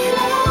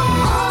feelings.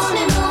 On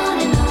and on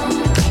and on,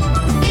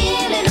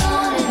 feeling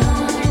on and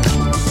on,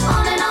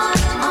 on and on,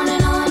 on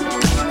and on.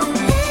 With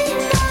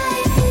late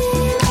night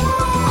feelings.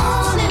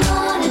 On and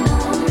on and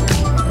on,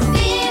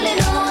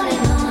 feeling on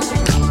and on,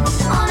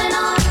 on and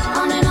on,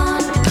 on and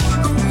on.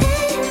 With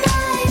late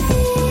night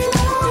feelings.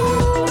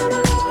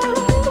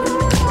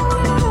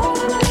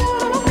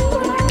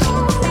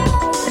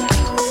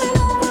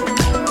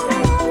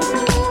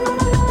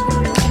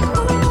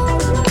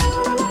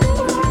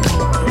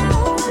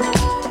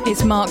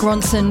 It's Mark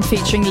Ronson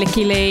featuring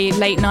Licky Lee,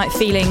 Late Night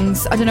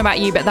Feelings. I don't know about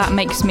you, but that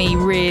makes me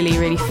really,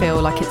 really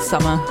feel like it's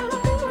summer.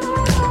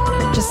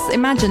 Just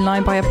imagine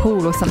lying by a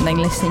pool or something,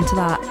 listening to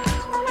that.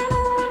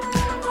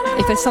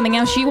 If there's something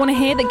else you want to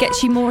hear that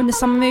gets you more in the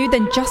summer mood,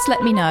 then just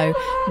let me know.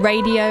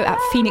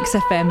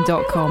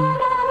 radio@phoenixfm.com.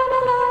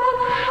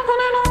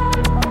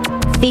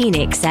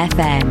 Phoenix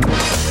FM.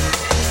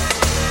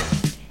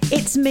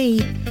 It's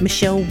me,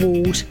 Michelle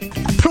Ward.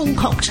 A prawn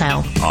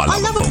cocktail. I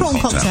love a prawn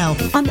cocktail.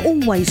 I'm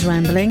always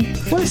rambling.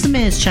 What is the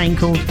mayor's chain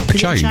called?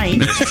 Chain.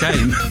 Mayor's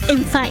chain.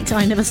 In fact,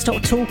 I never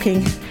stopped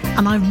talking,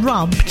 and I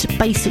rubbed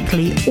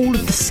basically all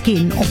of the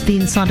skin off the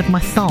inside of my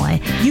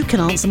thigh. You can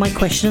answer my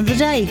question of the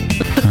day.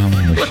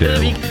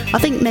 Michelle. I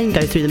think men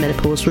go through the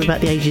menopause from about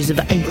the ages of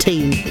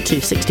 18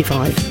 to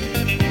 65.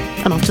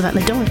 And after that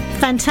they die.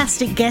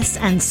 Fantastic guests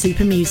and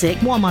super music.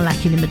 What am I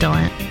lacking in my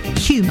diet?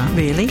 Humour,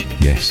 really.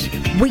 Yes.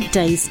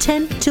 Weekdays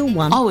 10 till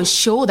 1. I was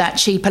sure that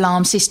cheap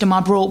alarm system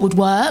I brought would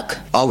work.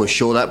 I was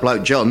sure that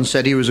bloke John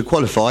said he was a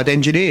qualified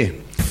engineer.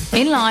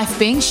 In life,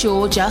 being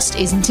sure just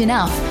isn't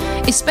enough,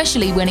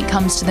 especially when it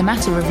comes to the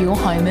matter of your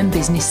home and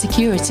business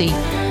security.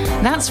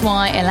 That's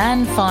why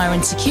Elan Fire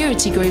and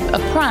Security Group are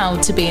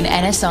proud to be an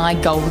NSI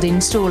Gold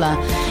installer,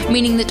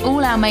 meaning that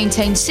all our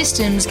maintained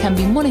systems can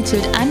be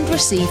monitored and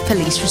receive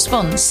police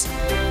response.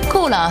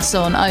 Call us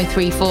on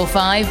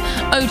 0345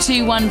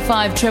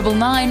 0215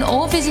 999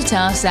 or visit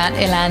us at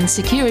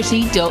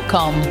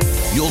elansecurity.com.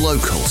 Your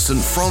local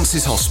St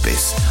Francis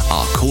Hospice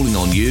are calling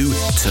on you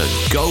to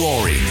go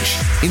orange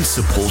in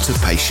support of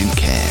patient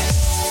care.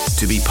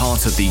 To be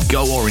part of the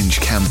Go Orange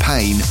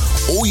campaign,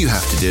 all you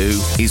have to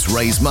do is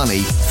raise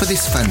money for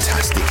this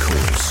fantastic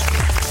cause.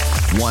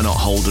 Why not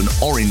hold an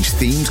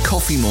orange-themed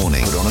coffee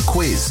morning, put on a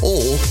quiz,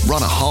 or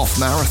run a half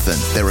marathon?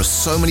 There are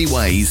so many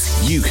ways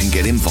you can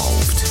get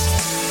involved.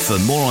 For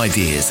more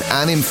ideas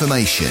and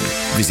information,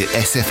 visit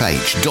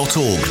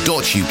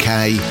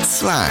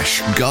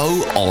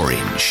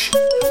sfh.org.uk/GoOrange.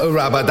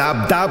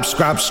 Rub-a-dub-dub,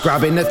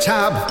 scrub in the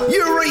tub.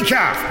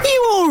 Eureka!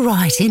 You all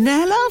right in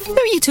there, love? Who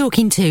are you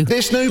talking to?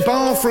 This new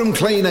bathroom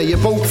cleaner you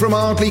bought from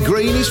Hardley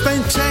Green is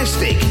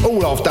fantastic.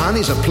 All I've done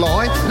is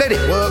apply, let it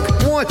work,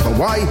 wipe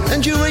away,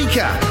 and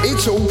Eureka!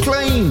 It's all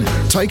clean.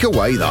 Take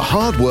away the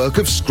hard work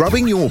of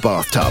scrubbing your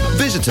bathtub.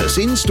 Visit us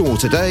in store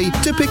today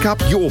to pick up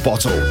your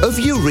bottle of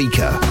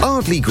Eureka.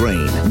 Hardley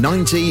Green,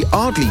 90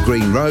 Hardley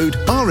Green Road,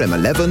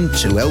 RM11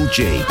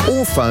 2LG.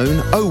 Or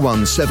phone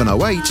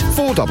 01708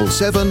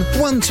 477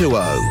 120.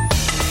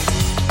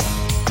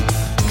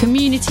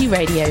 Community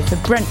radio for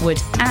Brentwood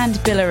and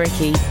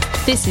Billericay.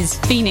 This is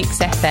Phoenix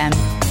FM.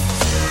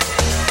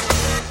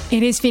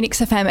 It is Phoenix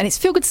FM and it's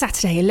Feel Good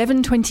Saturday,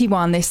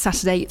 11:21 this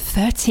Saturday,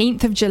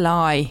 13th of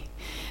July.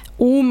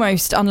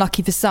 Almost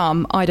unlucky for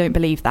some. I don't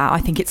believe that. I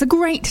think it's a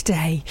great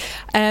day.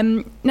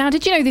 Now,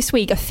 did you know this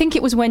week, I think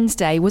it was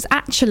Wednesday, was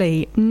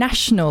actually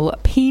National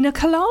Pina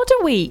Colada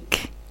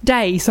Week.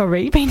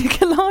 Pina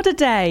Colada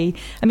Day.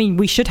 I mean,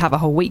 we should have a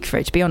whole week for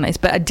it, to be honest,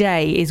 but a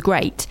day is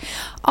great.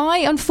 I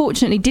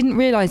unfortunately didn't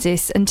realise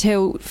this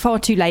until far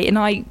too late, and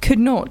I could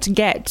not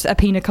get a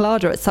pina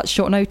colada at such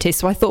short notice,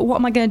 so I thought, what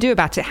am I going to do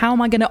about it? How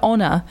am I going to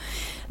honour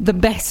the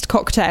best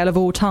cocktail of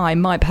all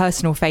time, my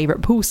personal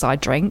favourite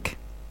poolside drink?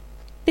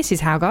 This is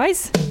how,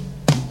 guys.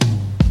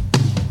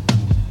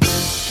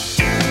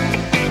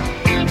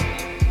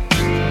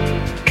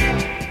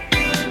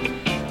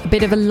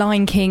 Bit of a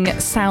Lion King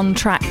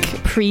soundtrack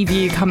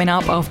preview coming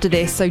up after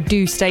this, so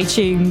do stay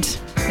tuned.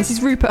 This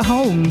is Rupert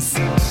Holmes.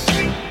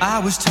 I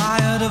was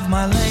tired of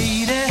my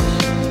lady.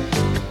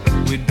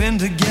 We'd been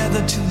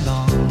together too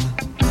long.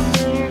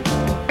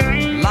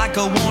 Like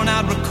a worn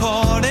out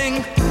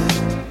recording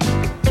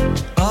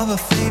of a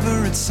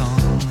favorite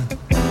song.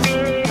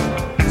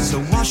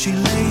 So while she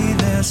lay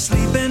there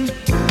sleeping,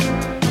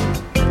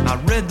 I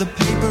read the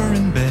paper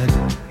in bed.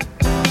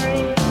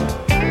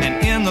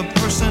 And in the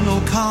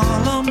personal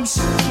columns,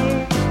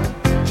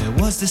 there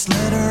was this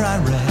letter I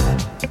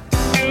read.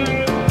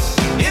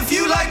 If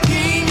you like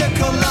pina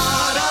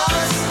colada,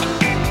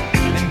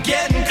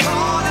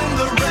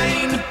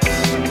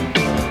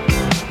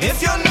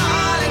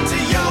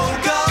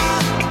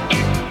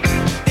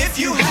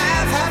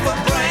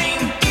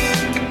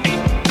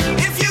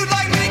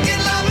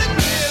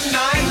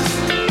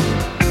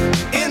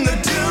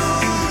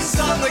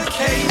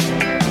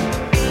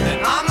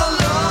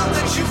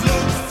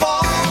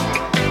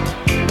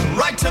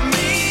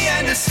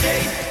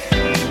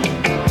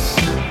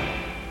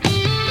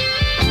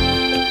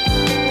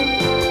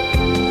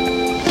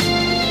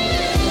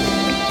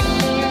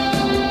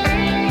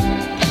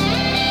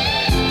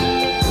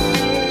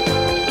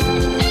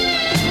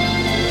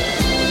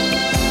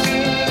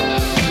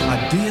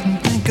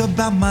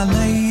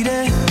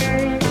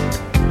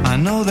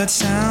 know that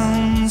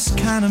sounds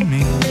kind of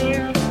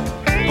mean,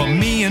 but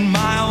me and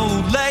my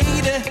old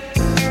lady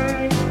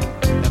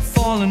have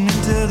fallen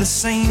into the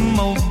same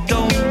old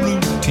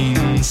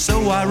routine.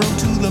 So I wrote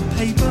to the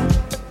paper,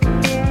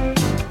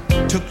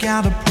 took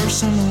out a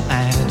personal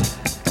ad,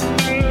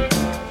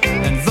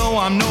 and though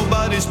I'm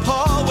nobody's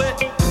poet,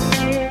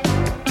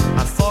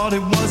 I thought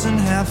it wasn't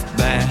half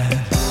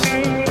bad.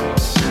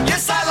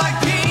 Yes, I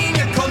like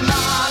pina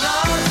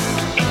coladas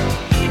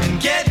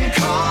and getting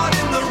caught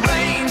in the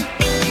rain.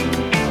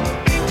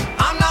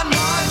 I'm not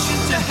much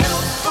into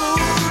health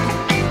food,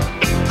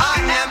 I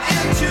am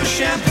into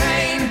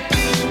champagne.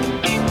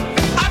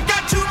 I've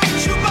got to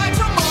meet you by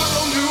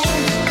tomorrow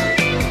noon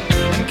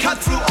and cut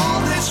through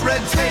all this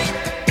red tape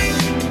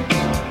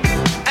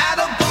at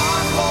a bar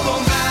called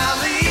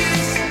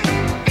O'Malley's,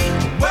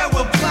 where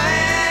we'll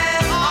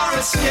plan our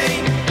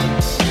escape.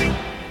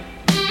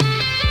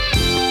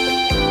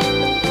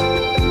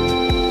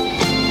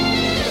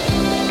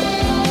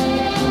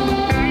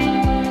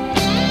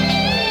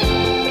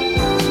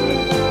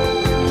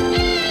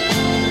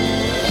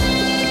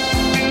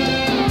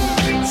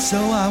 So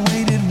I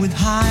waited with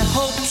high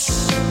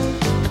hopes,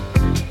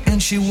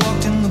 and she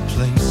walked in the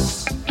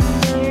place.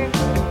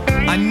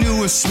 I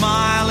knew her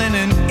smile in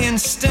an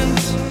instant,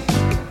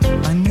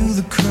 I knew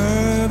the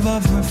curve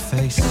of her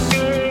face.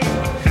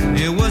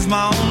 It was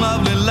my own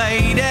lovely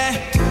lady,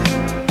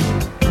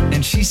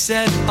 and she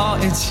said, oh,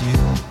 it's you.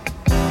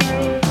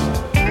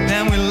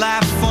 Then we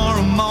laughed for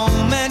a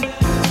moment,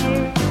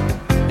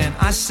 and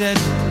I said,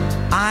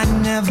 I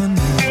never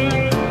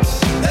knew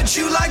that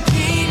you like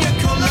pina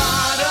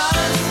coladas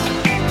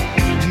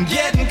and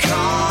getting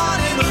caught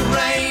in the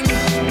rain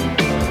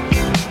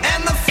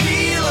and the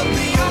feel of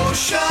the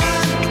ocean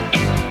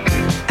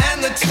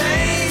and the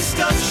taste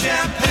of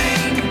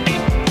champagne.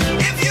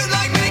 If you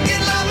like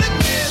making love at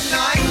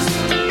midnight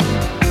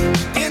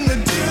in the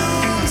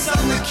dunes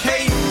of the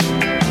Cape,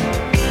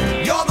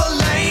 you're the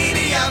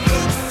lady I've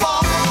looked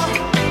for.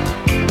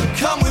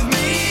 Come with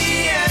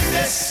me and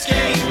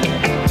escape.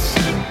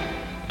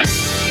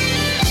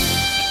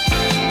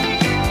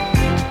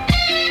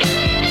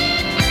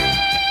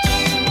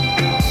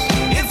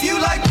 If you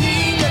like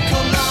pina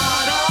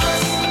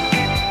coladas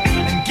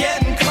and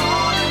getting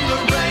caught in the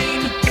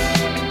rain,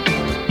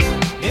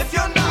 if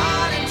you're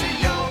not into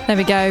your... There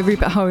we go,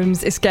 Rupert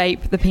Holmes'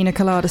 Escape, the Pina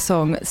Colada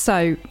song.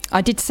 So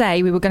I did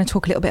say we were going to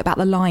talk a little bit about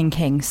The Lion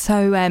King.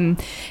 So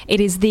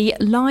it is the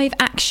live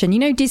action. You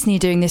know, Disney are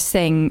doing this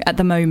thing at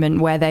the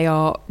moment where they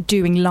are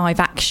doing live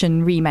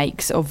action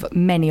remakes of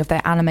many of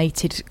their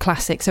animated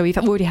classics. So we've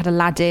already had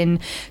Aladdin.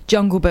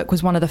 Jungle Book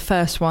was one of the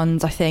first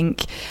ones, I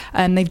think.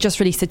 They've just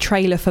released a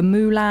trailer for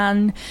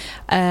Mulan.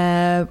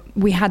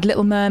 We had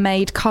Little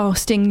Mermaid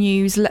casting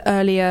news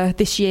earlier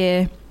this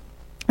year.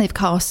 They've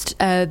cast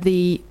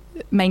the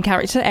main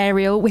character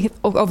Ariel, with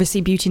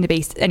obviously Beauty and the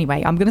Beast.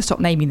 Anyway, I'm going to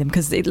stop naming them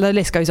because the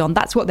list goes on.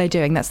 That's what they're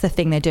doing. That's the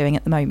thing they're doing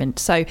at the moment.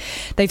 So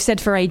they've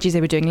said for ages they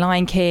were doing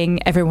Lion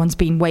King. Everyone's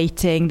been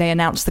waiting. They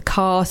announced the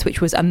cast,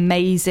 which was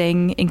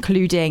amazing,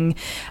 including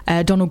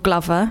Donald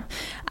Glover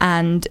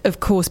and of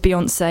course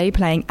Beyonce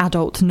playing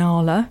adult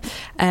Nala,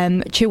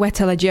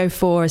 Chiwetel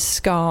Ejiofor as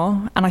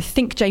Scar, and I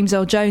think James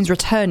Earl Jones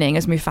returning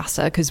as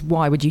Mufasa, because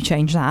why would you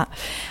change that?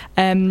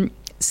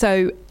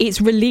 So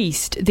it's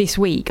released this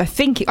week. I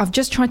think I've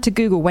just tried to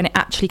Google when it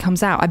actually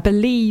comes out. I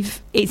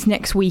believe it's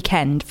next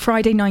weekend,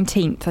 Friday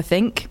 19th, I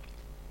think.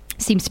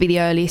 Seems to be the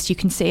earliest you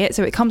can see it.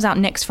 So it comes out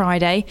next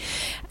Friday.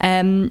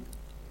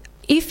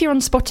 If you're on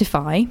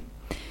Spotify,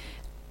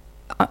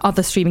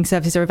 other streaming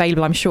services are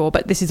available, I'm sure,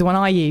 but this is the one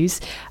I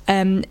use.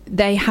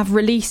 They have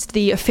released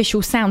the official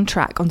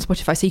soundtrack on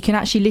Spotify, so you can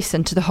actually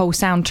listen to the whole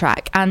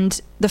soundtrack.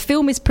 And the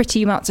film is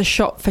pretty much a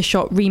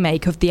shot-for-shot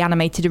remake of the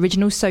animated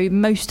original, so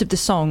most of the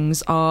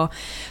songs are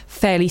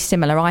fairly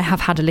similar. I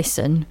have had a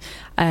listen,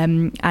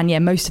 and yeah,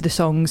 most of the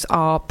songs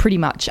are pretty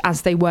much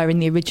as they were in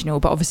the original,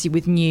 but obviously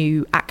with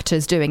new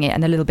actors doing it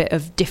and a little bit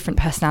of different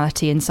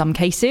personality in some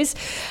cases.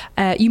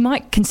 You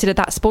might consider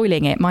that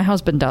spoiling it. My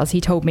husband does. He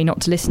told me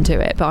not to listen to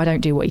it, but I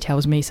don't do what he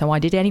tells me, so I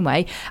did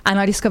anyway. And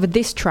I discovered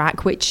this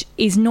track, which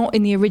is not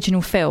in the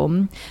original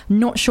film.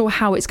 Not sure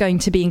how it's going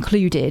to be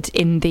included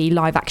in the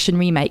live action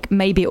remake.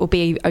 Maybe it will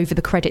be over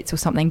the credits or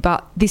something,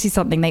 but this is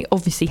something they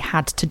obviously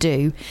had to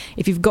do.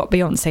 If you've got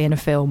Beyonce in a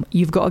film,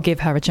 you've got to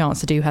give her a chance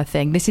to do her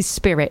thing. This is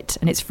Spirit,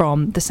 and it's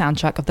from the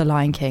soundtrack of The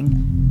Lion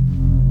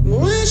King.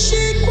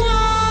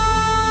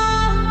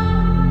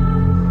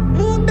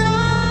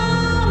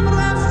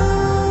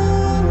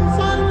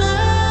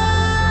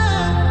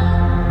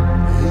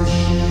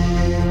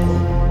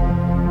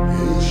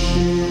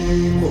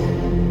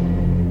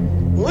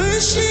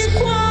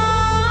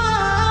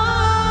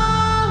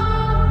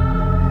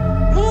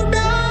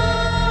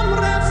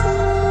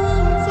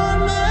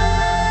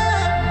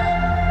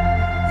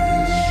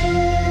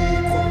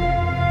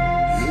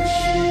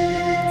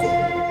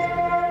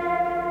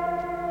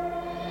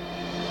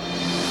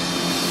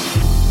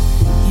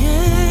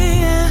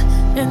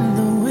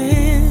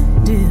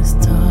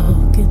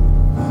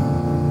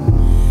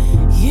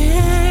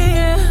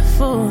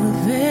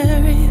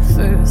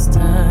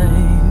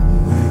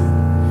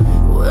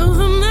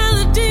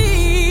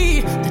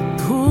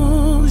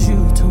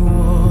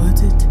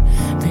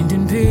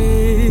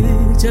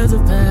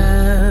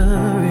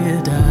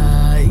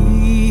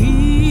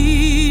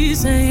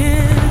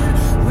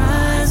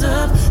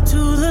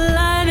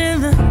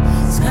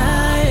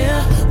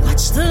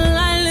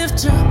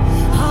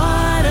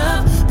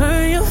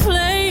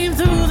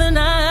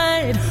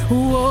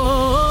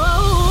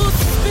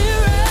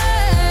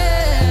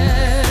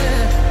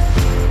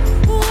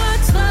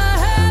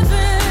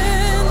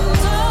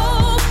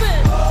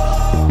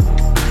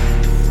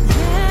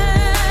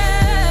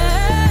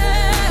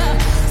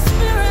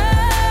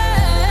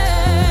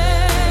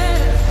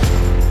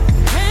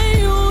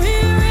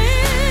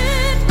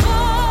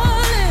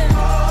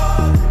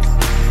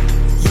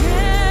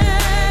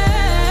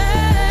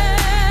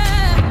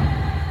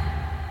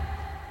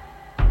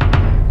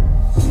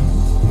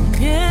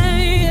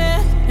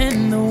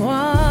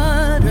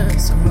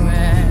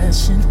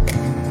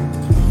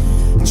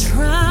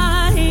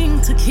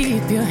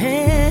 keep your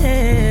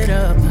head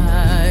up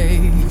high.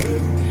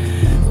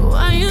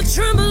 While you're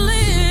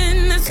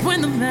trembling, that's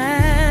when the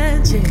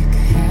magic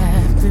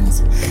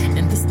happens,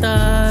 and the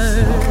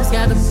stars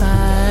gotta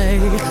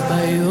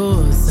by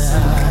your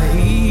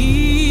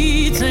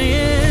side,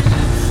 saying,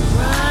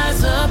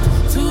 rise up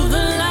to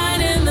the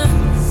light in the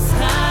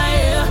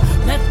sky.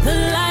 Let the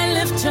light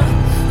lift your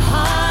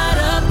heart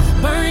up,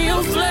 burn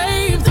your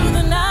flame through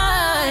the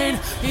night.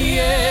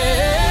 Yeah.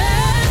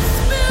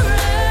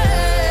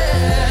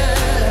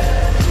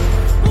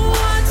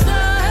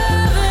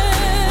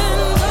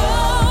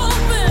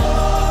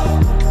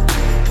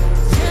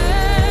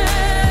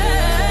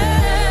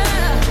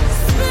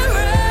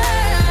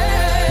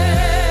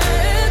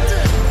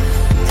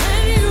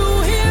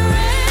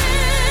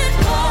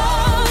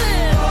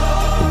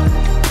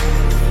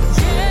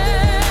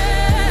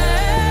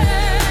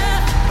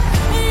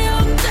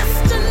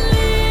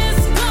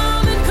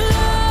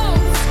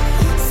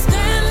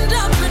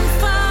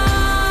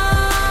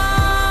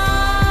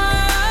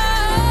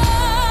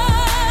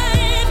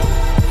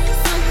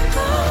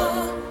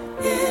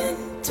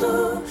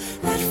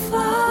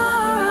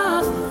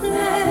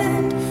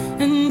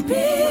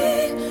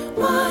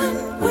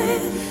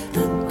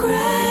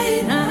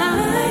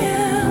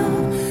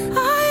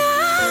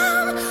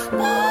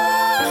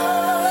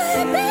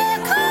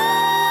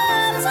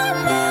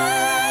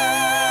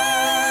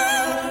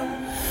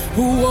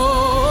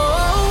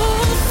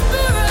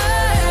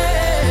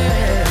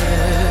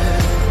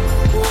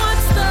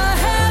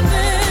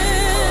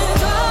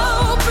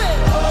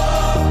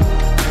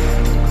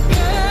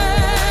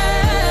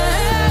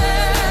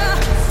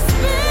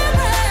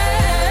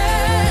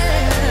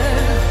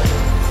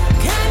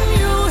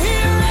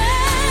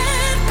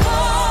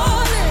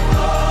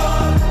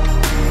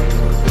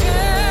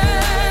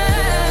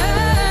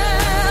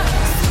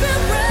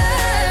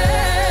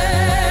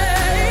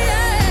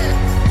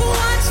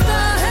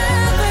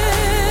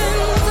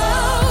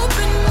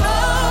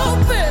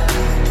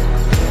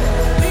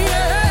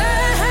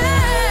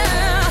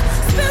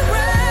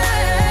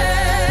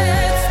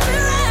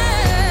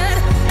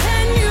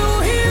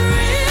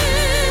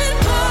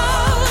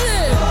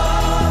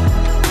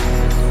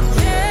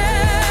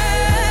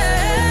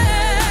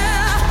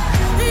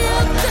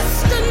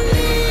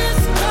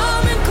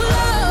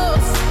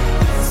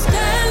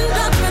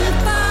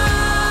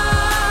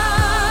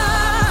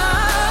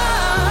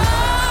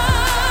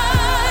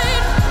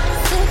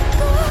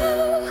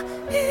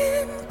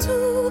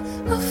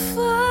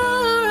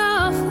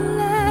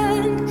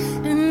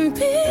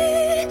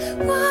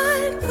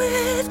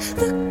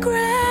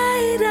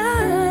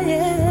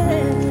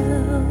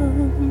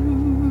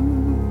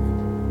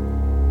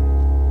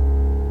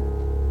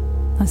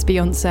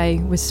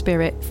 Beyonce with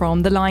Spirit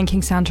from the Lion King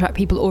soundtrack.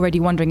 People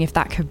already wondering if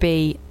that could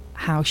be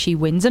how she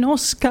wins an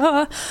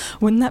Oscar.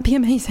 Wouldn't that be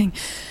amazing?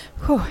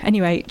 Whew.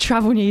 Anyway,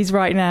 travel news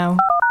right now.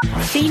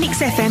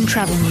 Phoenix FM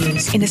travel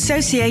news in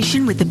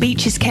association with the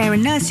Beaches Care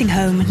and Nursing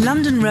Home,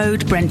 London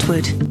Road,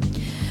 Brentwood.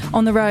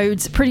 On the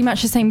roads, pretty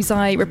much the same as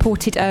I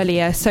reported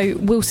earlier. So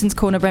Wilson's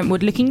Corner,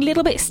 Brentwood, looking a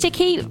little bit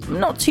sticky.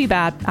 Not too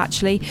bad,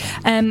 actually.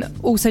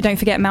 Also, don't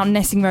forget, Mount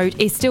Nessing Road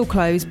is still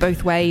closed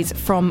both ways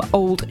from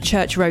Old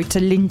Church Road to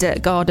Linda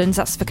Gardens.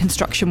 That's for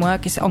construction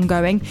work. It's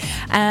ongoing.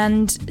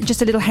 And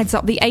just a little heads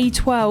up, the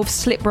A12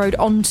 slip road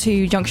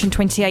onto junction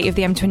 28 of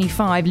the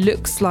M25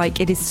 looks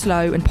like it is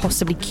slow and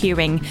possibly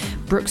queuing.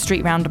 Brook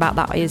Street roundabout,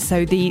 that is.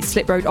 So the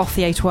slip road off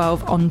the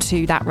A12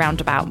 onto that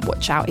roundabout.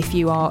 Watch out if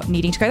you are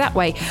needing to go that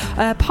way.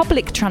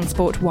 Public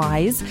transport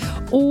wise,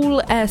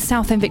 all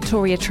Southend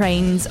Victoria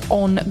trains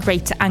on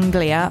Greater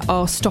Anglia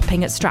are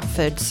stopping at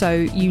Stratford, so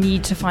you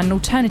need to find an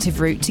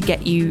alternative route to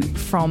get you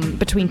from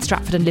between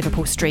Stratford and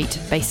Liverpool Street,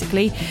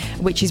 basically,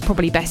 which is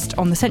probably best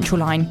on the Central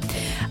Line.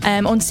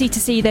 On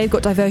C2C, they've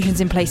got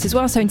diversions in place as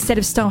well, so instead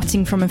of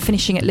starting from and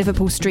finishing at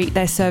Liverpool Street,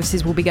 their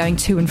services will be going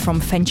to and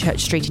from Fenchurch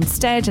Street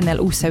instead, and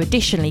they'll also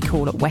additionally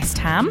call at West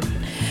Ham.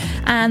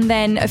 And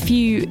then a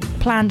few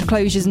planned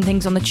closures and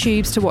things on the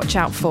tubes to watch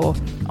out for.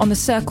 On the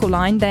Circle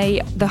Line,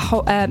 between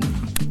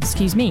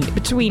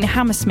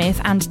Hammersmith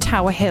and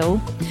Tower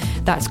Hill,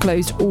 that's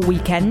closed all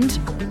weekend.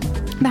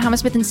 The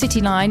Hammersmith and City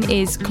Line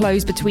is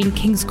closed between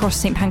King's Cross,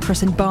 St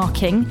Pancras and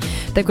Barking.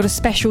 They've got a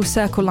special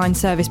Circle Line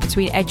service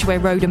between Edgware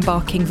Road and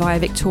Barking via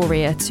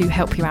Victoria to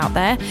help you out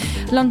there.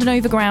 London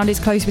Overground is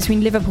closed between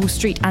Liverpool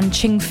Street and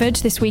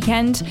Chingford this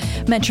weekend.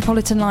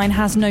 Metropolitan Line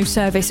has no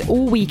service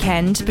all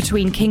weekend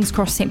between King's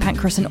Cross, St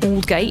Pancras and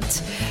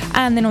Aldgate.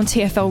 And then on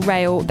TfL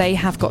Rail, they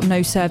have got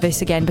no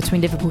service again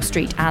between Liverpool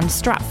Street and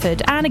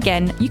Stratford. And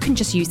again, you can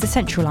just use the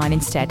Central Line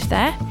instead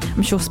there.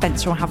 I'm sure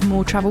Spencer will have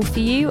more travel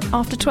for you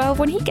after 12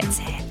 when he gets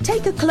here.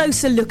 Take a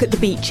closer look at the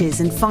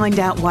beaches and find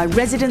out why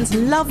residents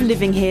love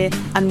living here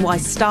and why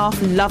staff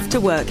love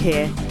to work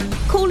here.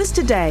 Call us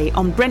today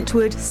on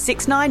Brentwood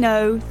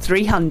 690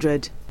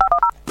 300.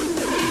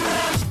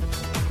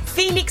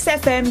 Phoenix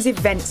FM's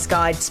Events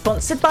Guide,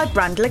 sponsored by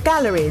Brandler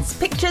Galleries.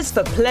 Pictures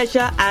for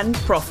pleasure and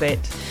profit.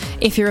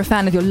 If you're a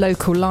fan of your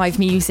local live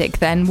music,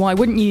 then why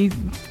wouldn't you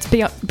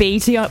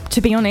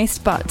to be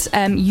honest, but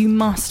you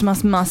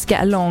must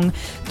get along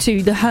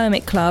to the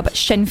Hermit Club at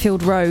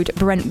Shenfield Road,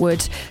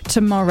 Brentwood,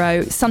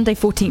 tomorrow, Sunday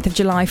 14th of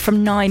July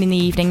from 9 in the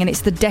evening, and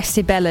it's the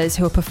Decibellers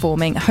who are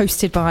performing,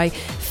 hosted by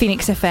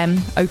Phoenix FM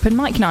Open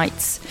Mic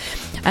Nights.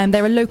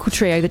 They're a local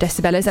trio, the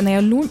Decibellers, and they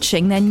are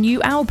launching their new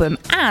album,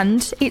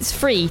 and it's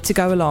free to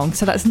go along.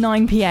 So that's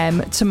 9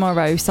 p.m.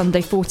 tomorrow,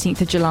 Sunday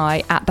 14th of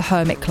July at the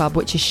Hermit Club,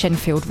 which is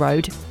Shenfield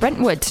Road,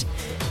 Brentwood.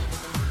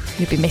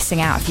 You'll be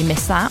missing out if you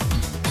miss that.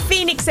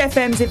 Phoenix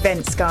FM's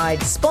Events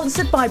Guide,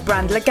 sponsored by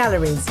Brandler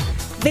Galleries.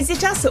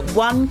 Visit us at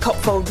 1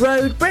 Copfold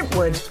Road,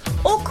 Brentwood,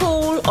 or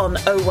call on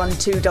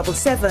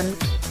 01277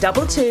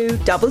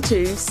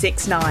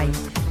 222269.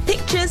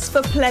 Pictures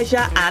for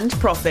pleasure and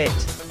profit.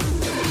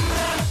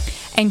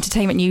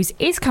 Entertainment news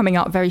is coming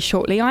up very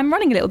shortly. I'm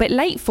running a little bit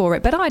late for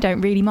it, but I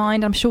don't really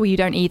mind. I'm sure you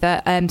don't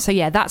either. So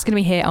yeah, that's going to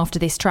be here after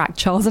this track.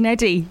 Charles and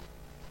Eddie.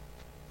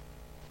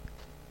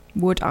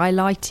 Would I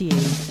Lie to You?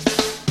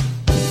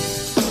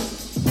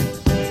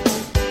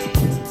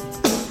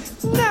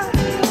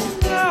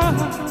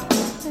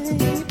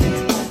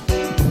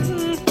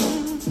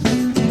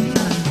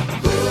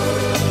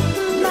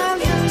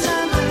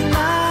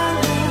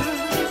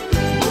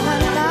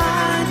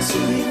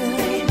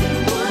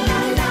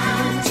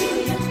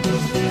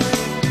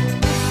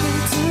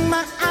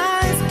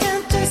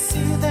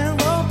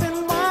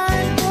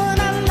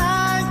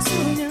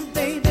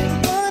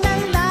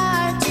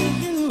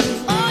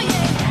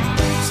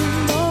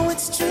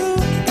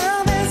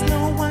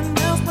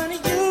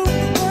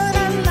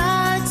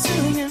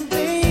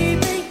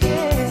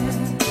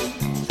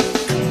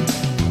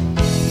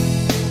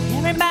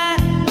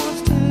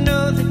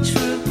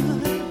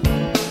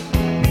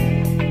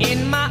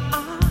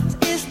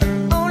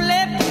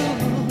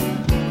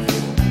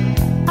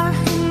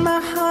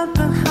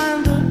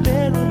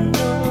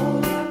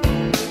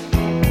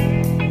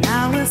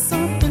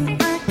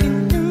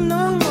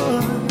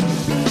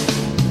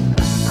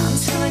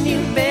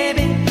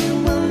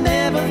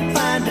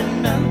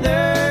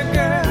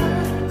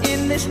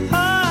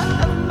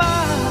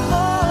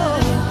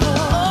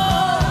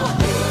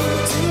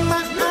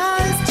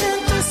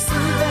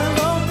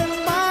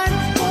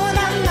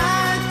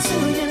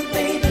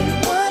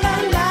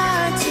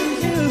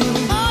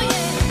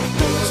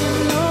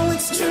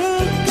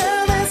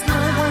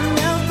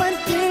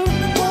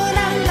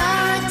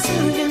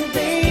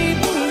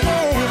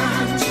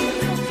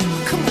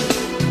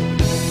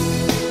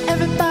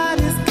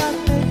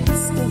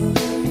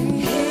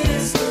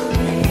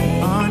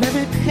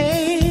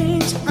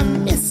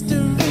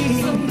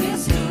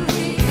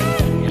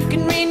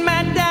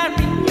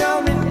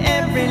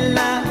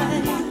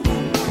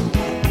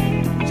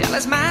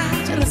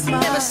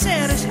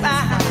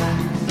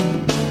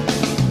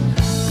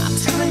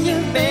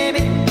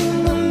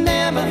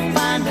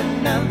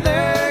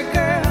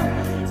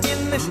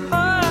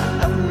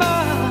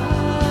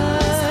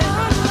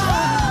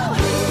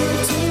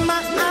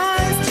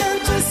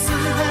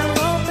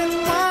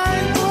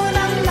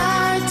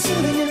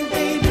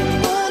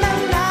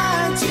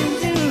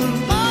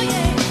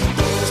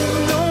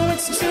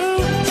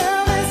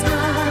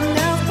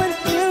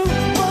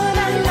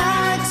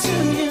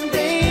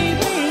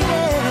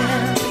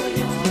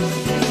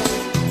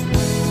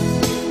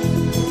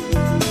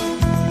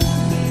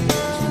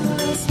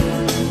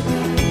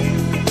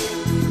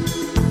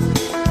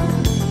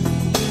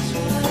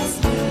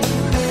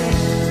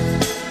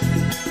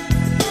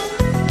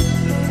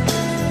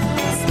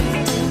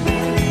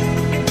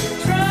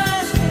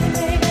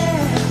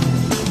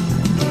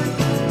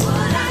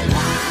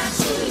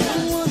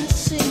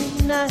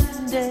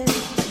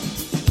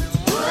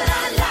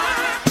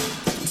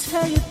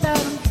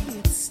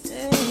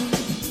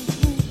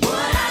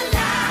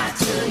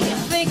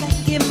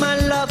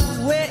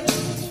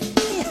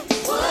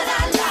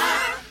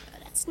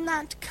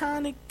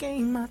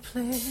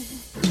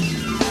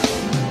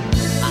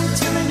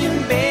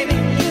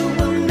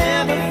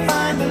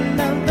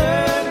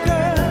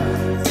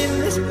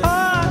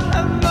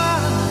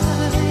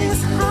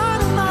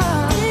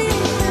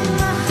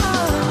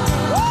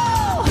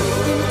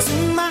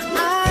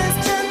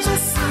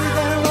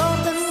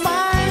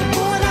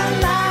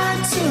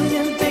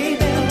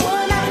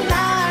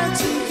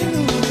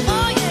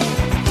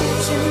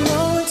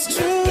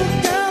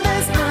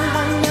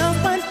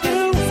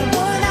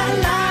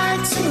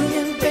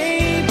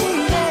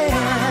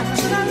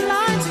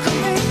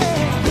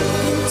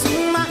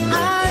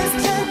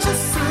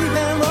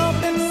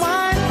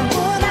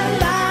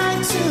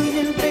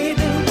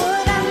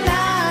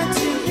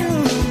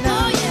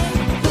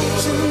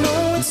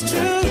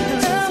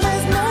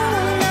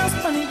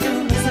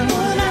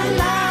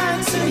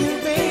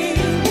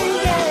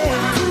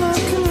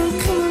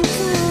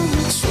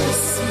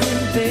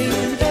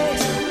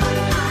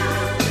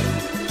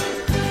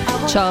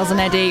 Charles and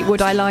Eddie,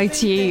 Would I Lie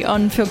to You,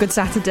 on Feel Good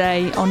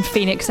Saturday on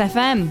Phoenix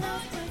FM.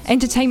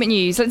 Entertainment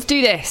news, let's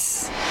do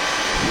this.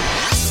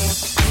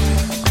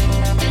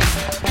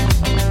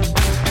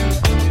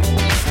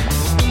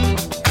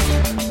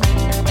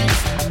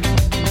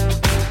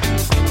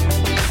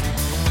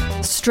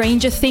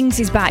 Stranger Things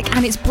is back,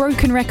 and it's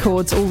broken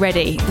records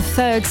already. The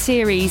third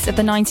series of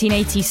the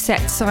 1980s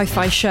set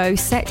sci-fi show,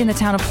 set in the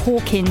town of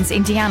Hawkins,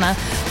 Indiana,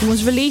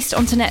 was released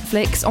onto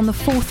Netflix on the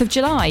 4th of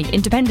July,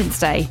 Independence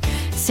Day.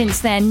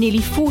 Since then,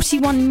 nearly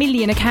 41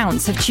 million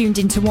accounts have tuned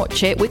in to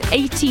watch it, with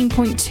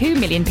 18.2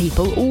 million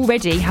people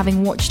already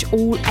having watched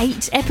all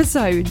 8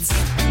 episodes.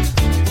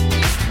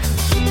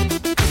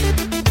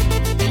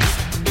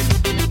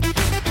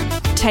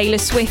 Taylor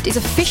Swift is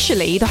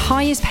officially the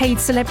highest paid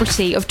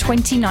celebrity of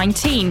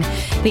 2019.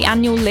 The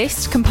annual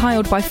list,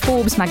 compiled by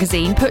Forbes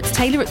magazine, puts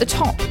Taylor at the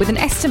top with an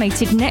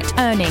estimated net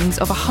earnings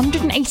of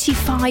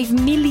 $185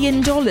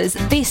 million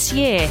this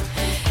year.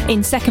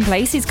 In second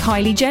place is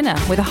Kylie Jenner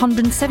with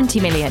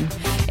 $170 million.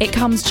 It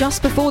comes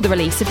just before the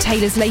release of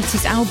Taylor's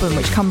latest album,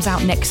 which comes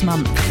out next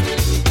month.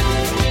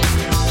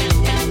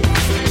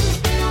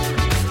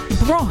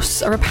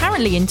 Bros are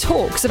apparently in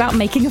talks about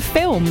making a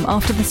film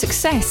after the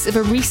success of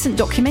a recent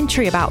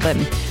documentary about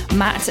them.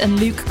 Matt and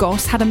Luke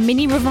Goss had a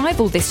mini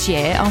revival this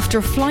year after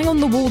a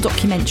fly-on-the-wall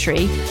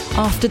documentary,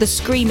 After the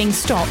Screaming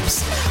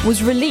Stops,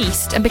 was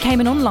released and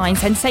became an online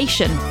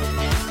sensation.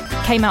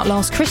 Came out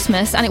last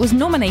Christmas and it was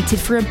nominated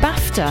for a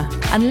BAFTA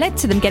and led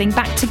to them getting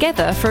back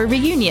together for a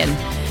reunion.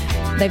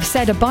 They've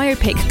said a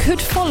biopic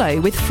could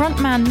follow, with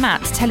frontman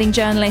Matt telling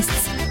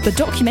journalists the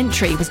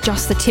documentary was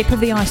just the tip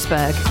of the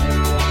iceberg.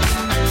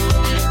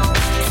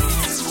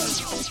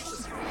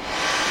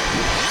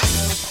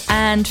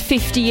 And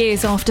 50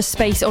 years after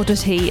Space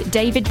Oddity,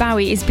 David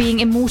Bowie is being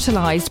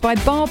immortalised by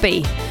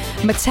Barbie.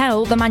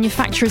 Mattel, the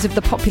manufacturers of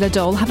the popular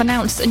doll, have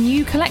announced a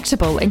new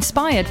collectible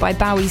inspired by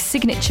Bowie's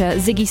signature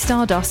Ziggy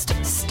Stardust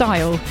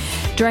style.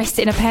 Dressed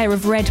in a pair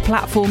of red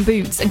platform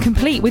boots and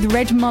complete with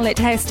red mullet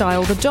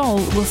hairstyle, the doll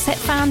will set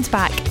fans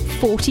back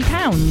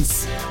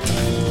 £40.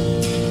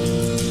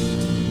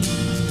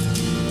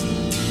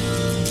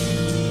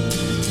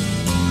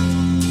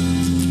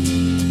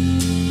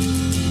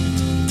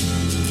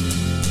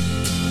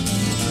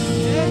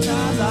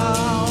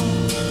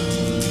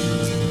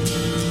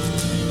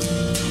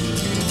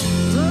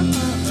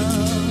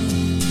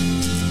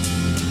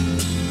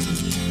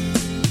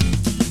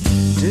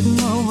 Didn't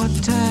know what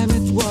time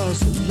it was,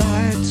 the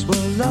lights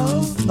were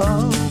low.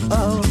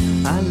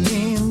 I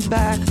leaned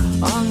back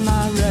on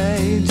my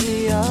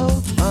radio.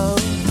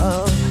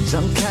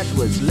 Some cat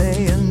was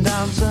laying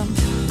down some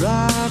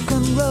rock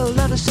and roll,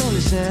 that is all he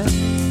said.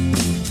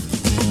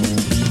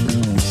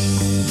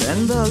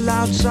 Then the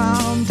loud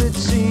sound, it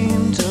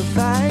seemed to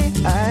fade.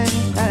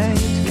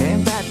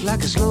 Came back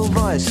like a slow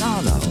voice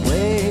on a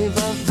wave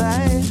of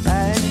fade.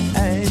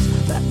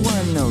 That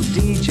weren't no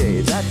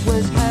DJ, that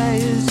was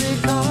hazy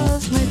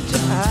cosmic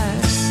jive.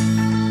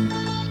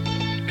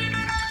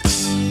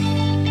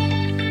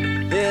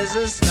 There's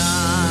a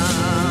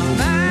starman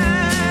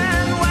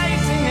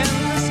waiting in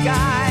the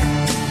sky.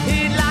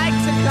 He'd like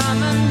to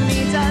come and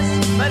meet us,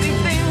 but he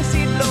thinks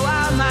he'd blow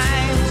our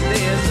minds.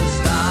 There's a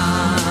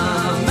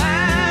starman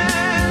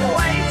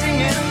waiting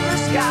in the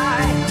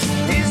sky.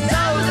 He's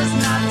told us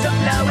not to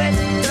blow it,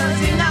 'cause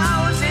he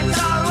knows it's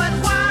all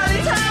worthwhile. He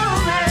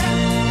told me,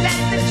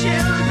 let the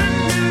children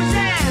lose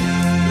it,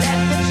 let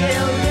the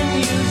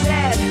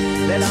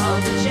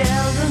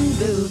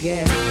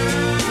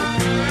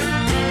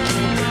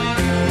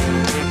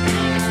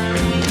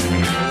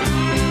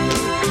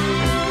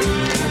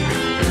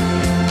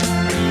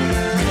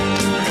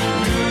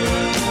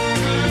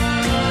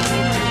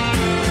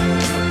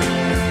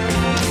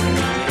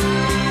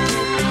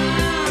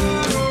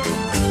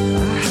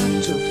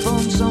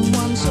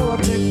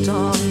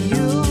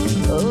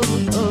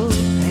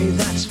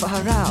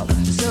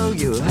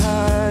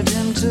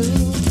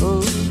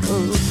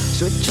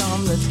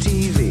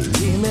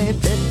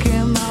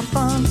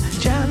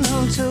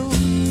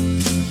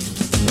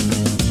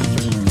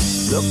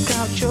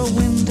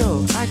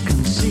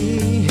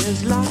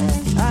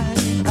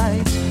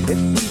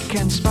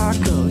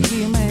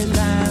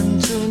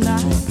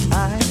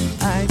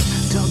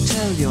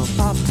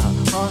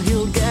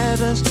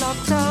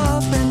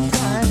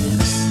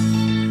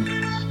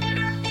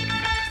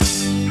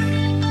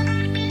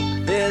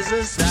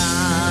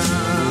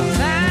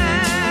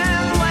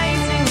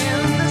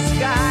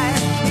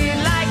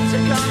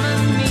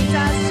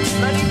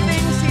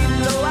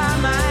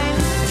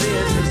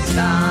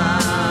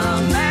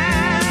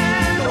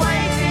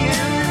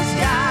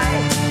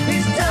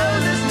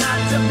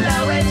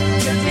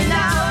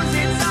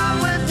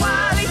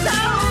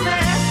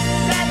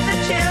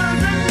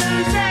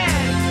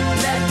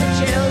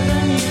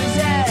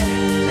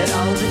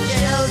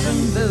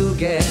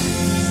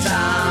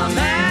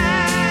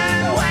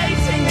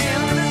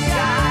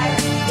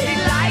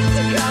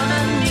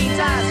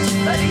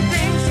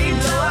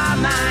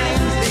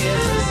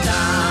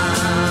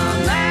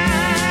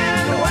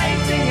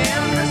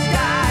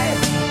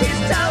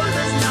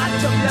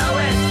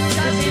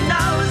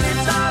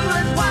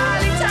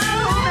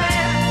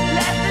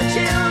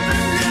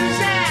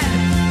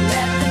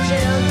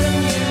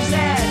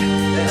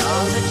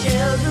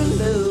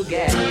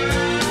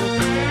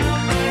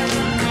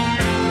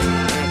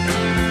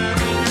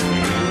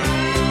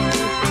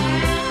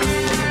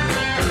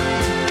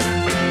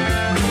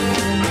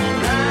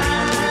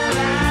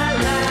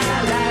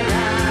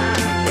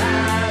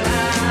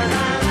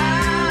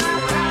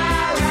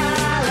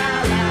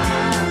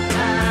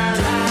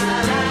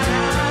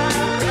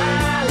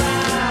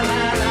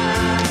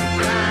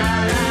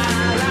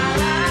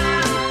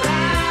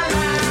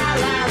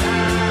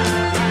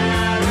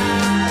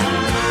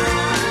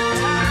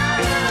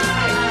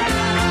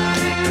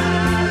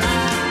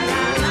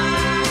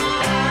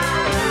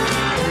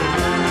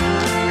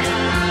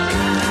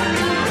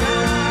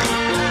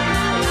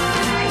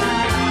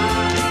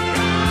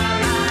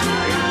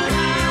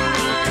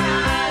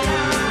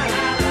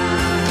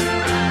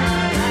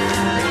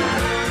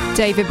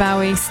David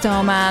Bowie,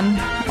 Starman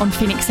on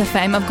Phoenix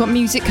FM. I've got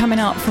music coming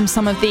up from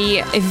some of the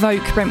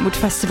Evoke Brentwood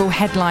Festival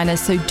headliners,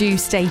 so do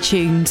stay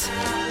tuned.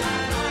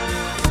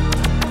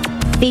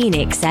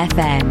 Phoenix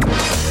FM.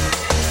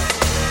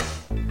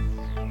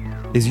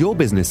 Is your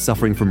business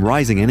suffering from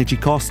rising energy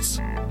costs?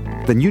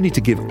 Then you need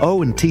to give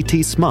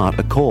O&TT Smart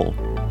a call.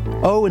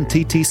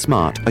 O&TT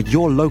Smart are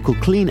your local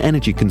clean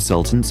energy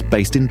consultants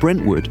based in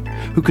Brentwood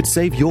who could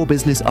save your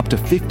business up to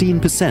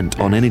 15%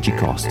 on energy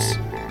costs.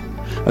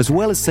 As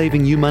well as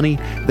saving you money,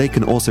 they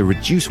can also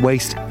reduce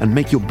waste and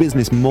make your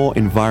business more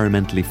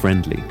environmentally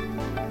friendly.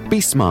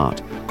 Be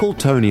smart. Call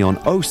Tony on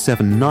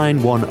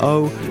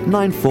 07910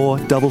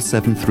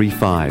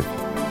 947735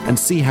 and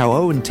see how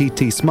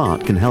O&TT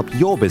Smart can help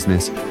your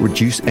business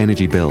reduce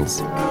energy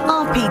bills.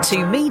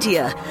 RP2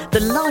 Media,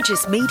 the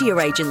largest media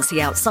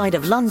agency outside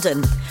of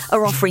London,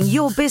 are offering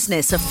your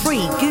business a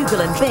free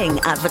Google and Bing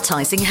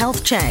advertising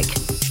health check.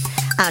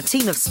 Our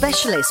team of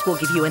specialists will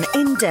give you an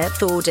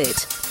in-depth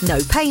audit. No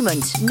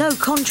payment, no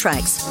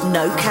contracts,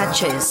 no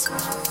catches.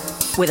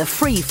 With a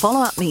free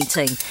follow-up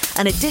meeting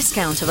and a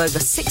discount of over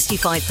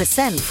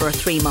 65% for a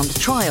 3-month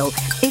trial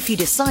if you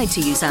decide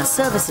to use our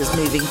services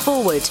moving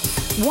forward,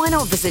 why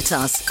not visit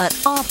us at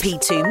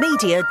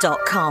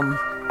rp2media.com.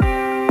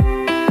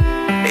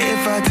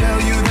 If I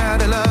tell you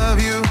that I love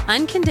you,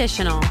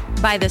 Unconditional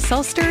by the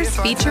Soulsters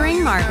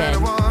featuring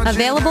Marvin.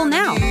 Available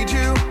now.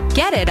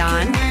 Get it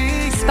on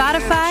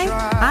Spotify,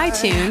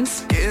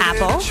 iTunes,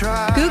 Apple,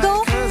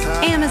 Google,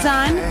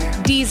 Amazon,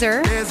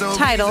 Deezer,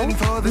 Tidal,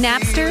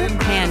 Napster,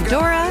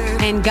 Pandora,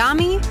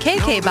 Ngami,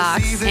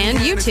 KKBox, and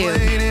YouTube.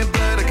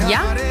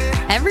 Yeah,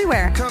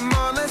 everywhere. come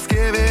on, let's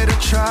give it a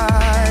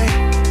try.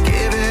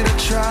 Give it a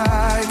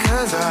try,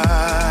 'cause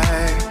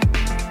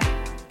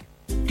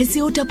Has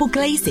your double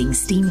glazing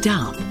steamed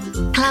up?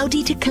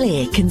 Cloudy to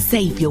Clear can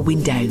save your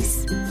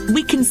windows.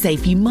 We can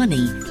save you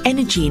money,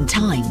 energy and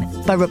time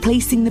by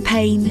replacing the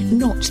pane,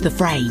 not the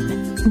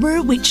frame. We're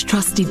a Which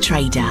trusted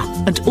trader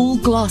and all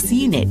glass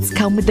units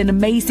come with an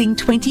amazing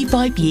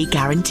 25-year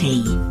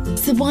guarantee.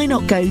 So why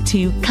not go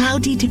to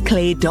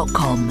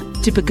cloudytoclear.com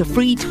to book a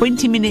free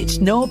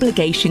 20-minute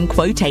no-obligation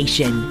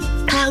quotation.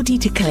 Cloudy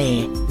to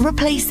Clear,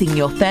 replacing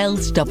your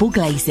failed double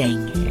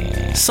glazing.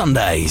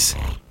 Sundays,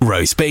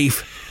 roast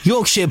beef,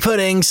 Yorkshire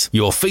puddings,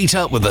 your feet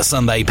up with the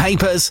Sunday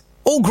papers.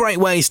 All great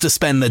ways to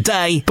spend the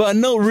day, but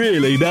not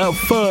really that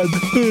fun.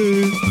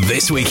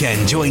 This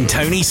weekend, join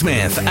Tony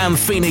Smith and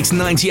Phoenix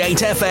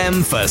 98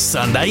 FM for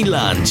Sunday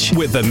Lunch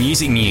with the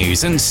music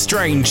news and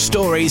strange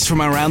stories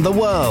from around the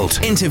world,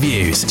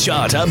 interviews,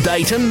 chart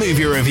update and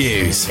movie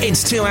reviews.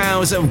 It's 2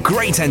 hours of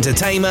great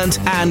entertainment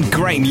and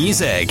great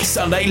music.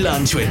 Sunday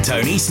Lunch with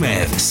Tony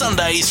Smith.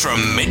 Sundays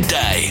from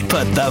midday.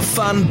 Put the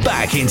fun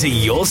back into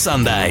your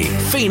Sunday.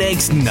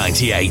 Phoenix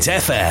 98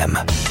 FM.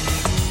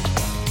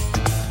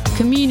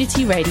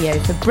 Community radio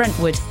for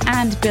Brentwood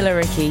and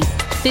Billericay.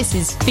 This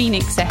is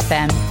Phoenix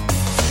FM.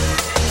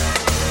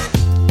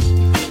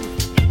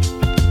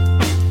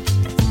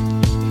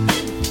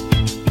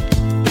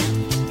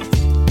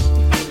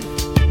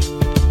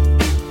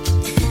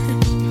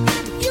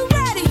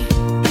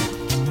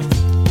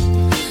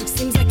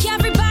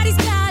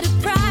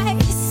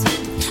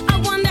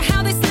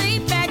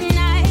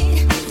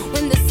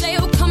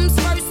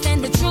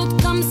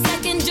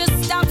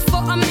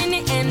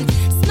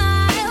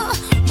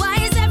 Why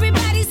is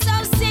everybody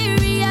so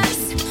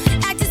serious?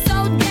 Acting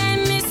so damn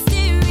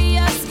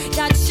mysterious.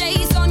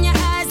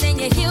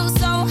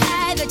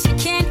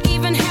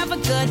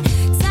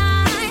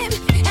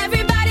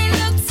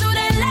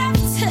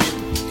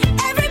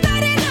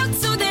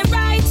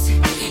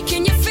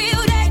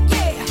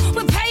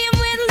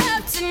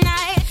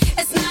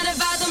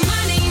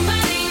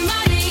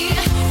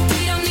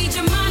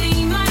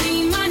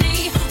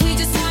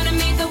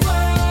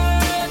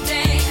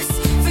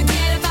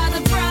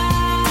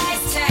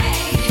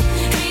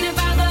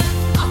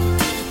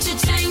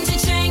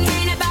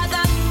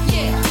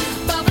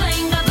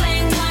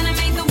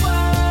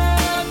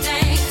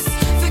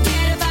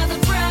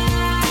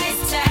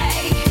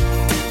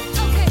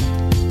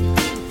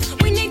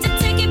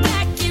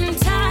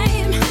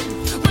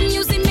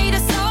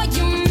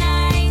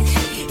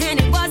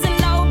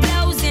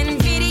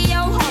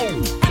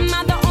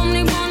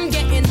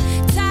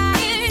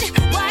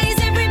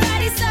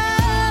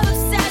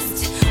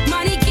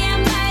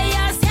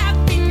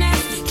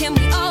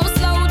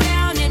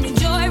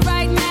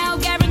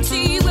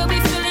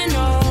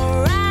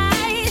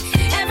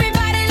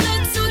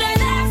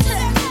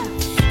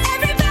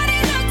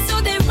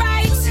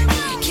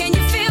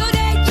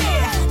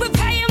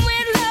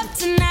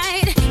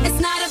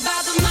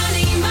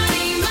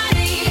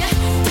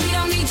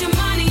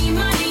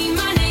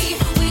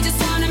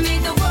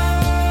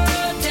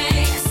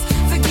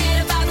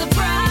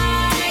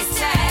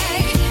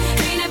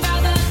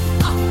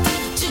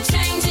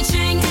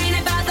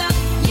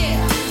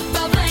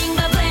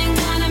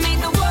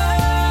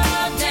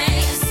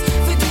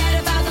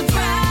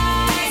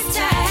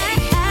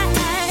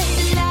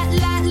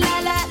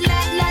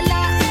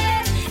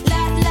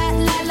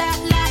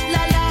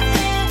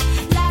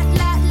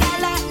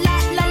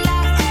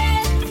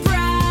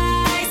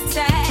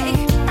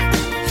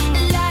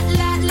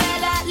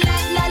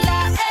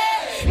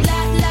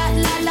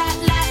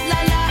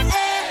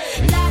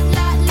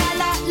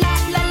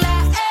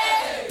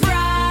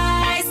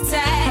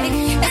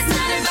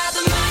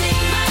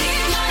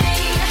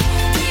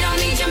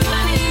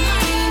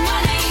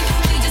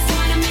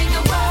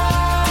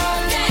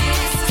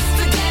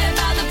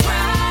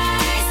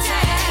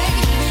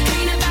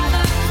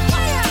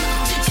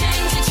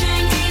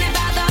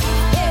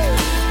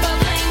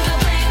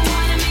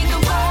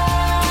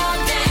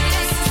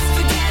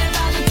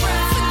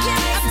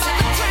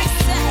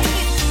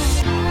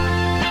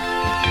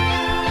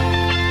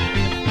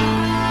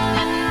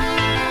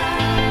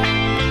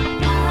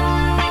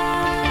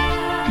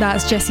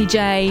 That's Jessie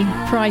J,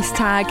 Price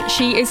Tag.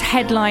 She is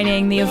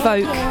headlining the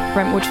Evoke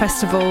Brentwood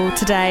Festival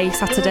today,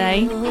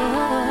 Saturday.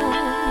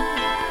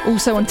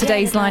 Also on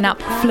today's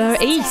lineup, Fleur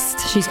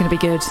East. She's going to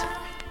be good.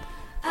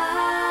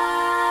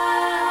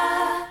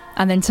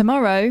 And then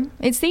tomorrow,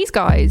 it's these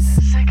guys.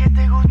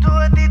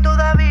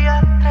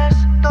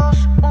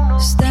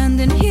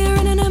 Standing here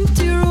in an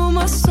empty room,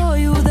 I saw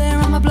you there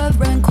and my blood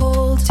ran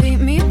cold. Take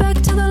me back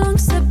to the long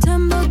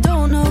September,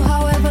 don't know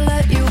how I ever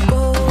let you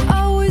go.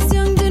 I was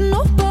young, didn't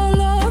know about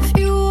love.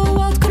 You were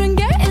wild, couldn't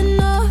get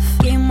enough.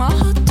 Gave my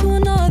heart to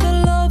another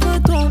lover,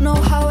 don't know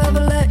how I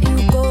ever let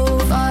you go.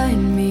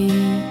 Find me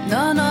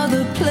none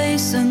other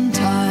place and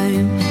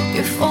time.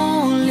 If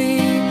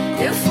only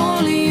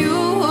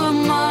you were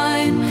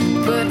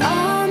mine. But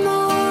I'm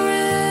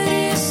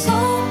already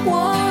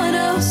someone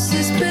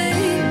else's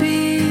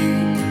baby.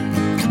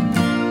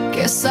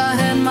 Guess I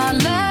had my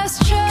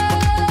last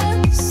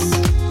chance,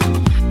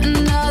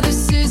 and now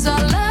this is our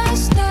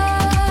last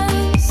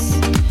dance.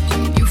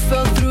 You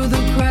fell through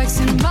the cracks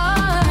in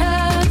my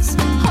hands.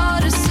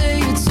 Hard to say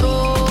it's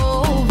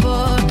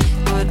over,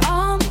 but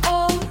I'm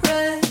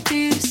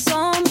already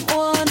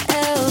someone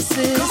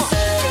else's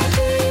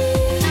baby.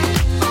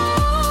 Oh,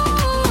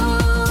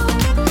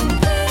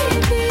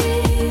 baby.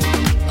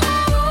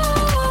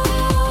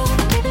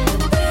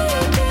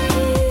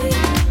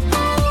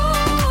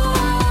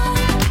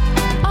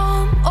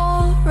 I'm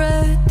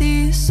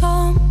already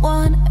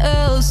someone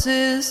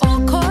else's.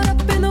 All caught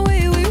up in the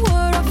way we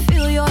were. I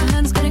feel your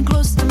hands getting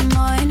close to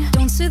mine.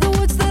 Don't say the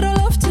words that I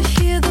love to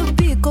hear. The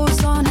beat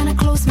goes on and I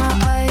close my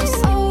eyes.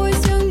 I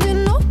was young,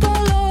 didn't know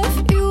about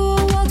love. You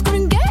were wild,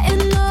 couldn't get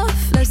enough.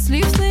 Let's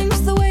leave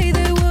things the way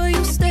they were.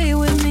 You stay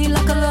with me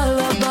like a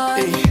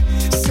lullaby.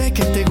 Sé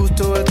que te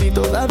gustó a ti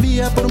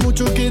todavía por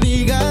mucho que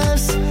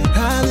digas.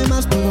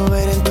 Además puedo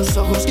ver en tus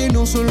ojos que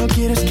no solo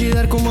quieres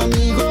quedar como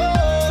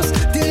amigos.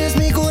 Tienes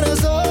mi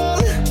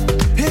corazón,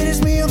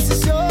 eres mi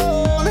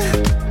obsesión.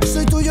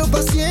 Soy tuyo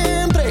para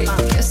siempre.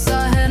 Guess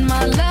I had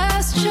my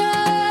last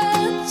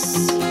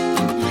chance,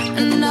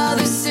 and now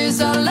this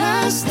is our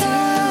last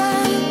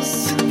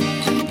dance.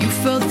 You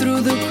fell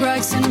through the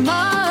cracks in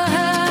my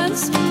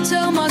hands.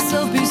 Tell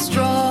myself be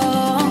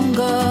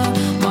stronger.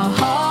 My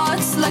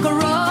heart's like a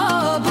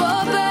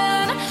rubber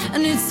band,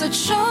 and it's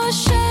such a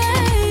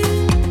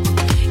shame.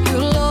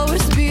 You'll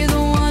always be the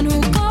one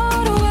who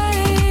got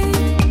away.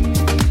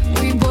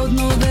 We both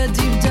know that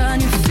deep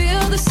down you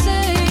feel the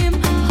same.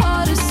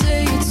 Hard to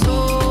say it's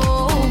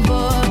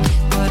over,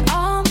 but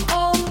I'm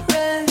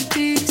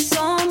already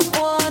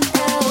someone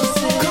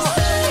else's.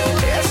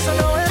 Eso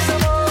no es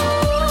amor,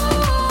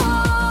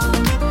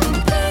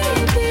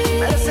 Baby,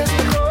 mereces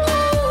mejor.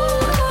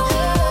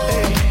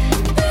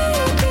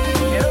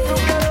 Quiero tu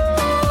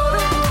calor.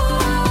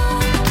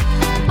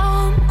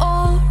 I'm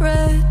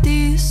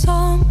already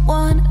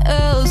someone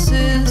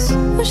else's.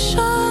 Wish I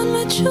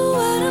met you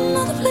at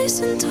another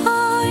place and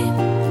time.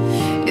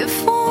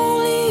 If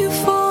only you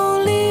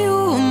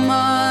were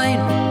mine.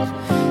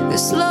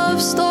 This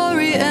love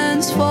story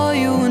ends for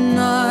you and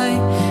I.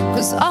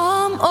 'Cause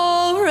I'm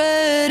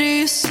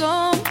already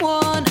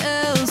someone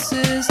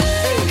else's.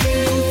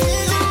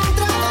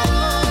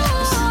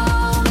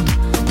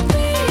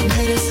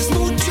 Mereces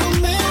mucho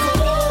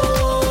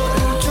mejor,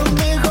 mucho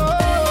mejor.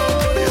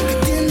 Lo que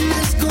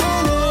tienes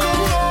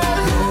conmigo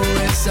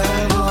no es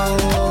amor.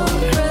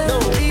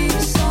 Already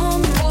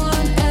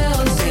someone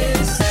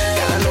else's.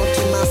 Cada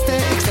noche más te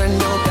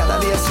extraño, cada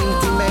día sin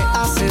ti me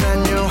hace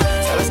daño.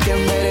 Sabes que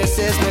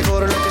mereces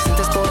mejor, lo que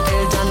sientes por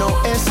él ya no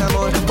es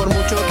amor. Por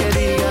mucho que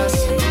digas,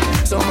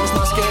 somos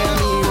más que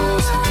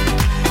amigos.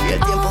 Y el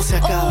tiempo se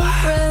acaba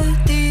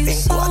Already en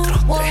 4,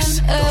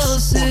 3,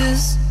 2,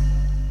 1.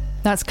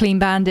 That's Clean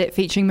Bandit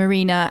featuring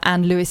Marina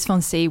and Luis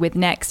Fonsi with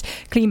Next.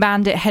 Clean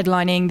Bandit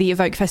headlining the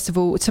Evoke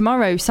Festival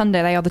tomorrow,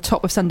 Sunday. They are the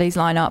top of Sunday's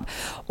lineup.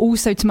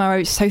 Also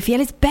tomorrow, Sophie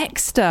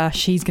Ellis-Bextor.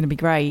 She's going to be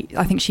great.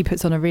 I think she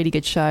puts on a really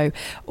good show.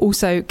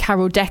 Also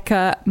Carol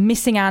Decker,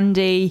 Missing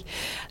Andy,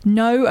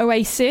 No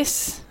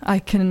Oasis. I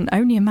can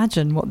only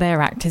imagine what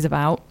their act is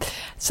about.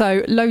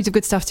 So loads of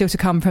good stuff still to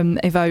come from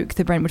Evoke,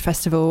 the Brentwood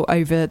Festival,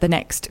 over the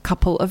next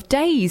couple of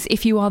days.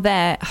 If you are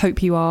there,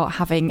 hope you are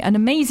having an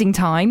amazing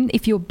time.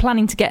 If you're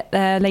planning to get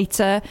there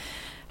later,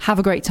 have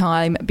a great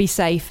time, be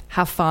safe,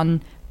 have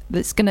fun.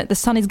 The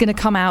sun is going to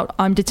come out.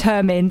 I'm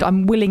determined.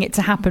 I'm willing it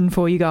to happen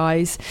for you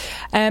guys.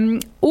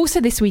 Also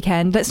this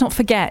weekend, let's not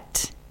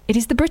forget, it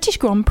is the British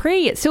Grand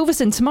Prix at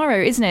Silverstone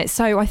tomorrow, isn't it?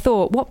 So I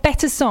thought, what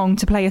better song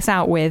to play us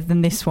out with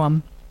than this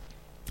one?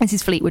 This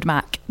is Fleetwood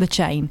Mac, The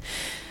Chain.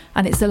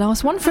 And it's the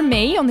last one from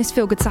me on this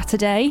Feel Good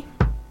Saturday.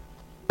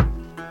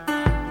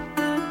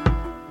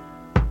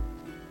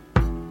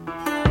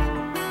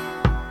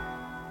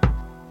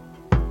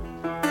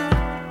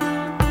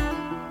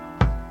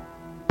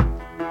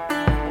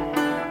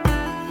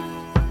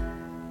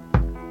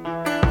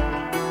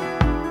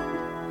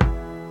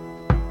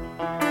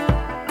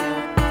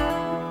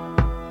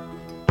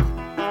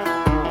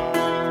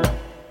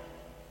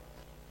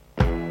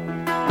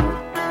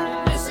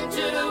 Listen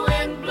to the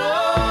wind blow,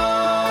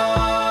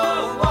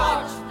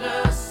 watch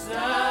the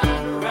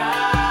sun rise.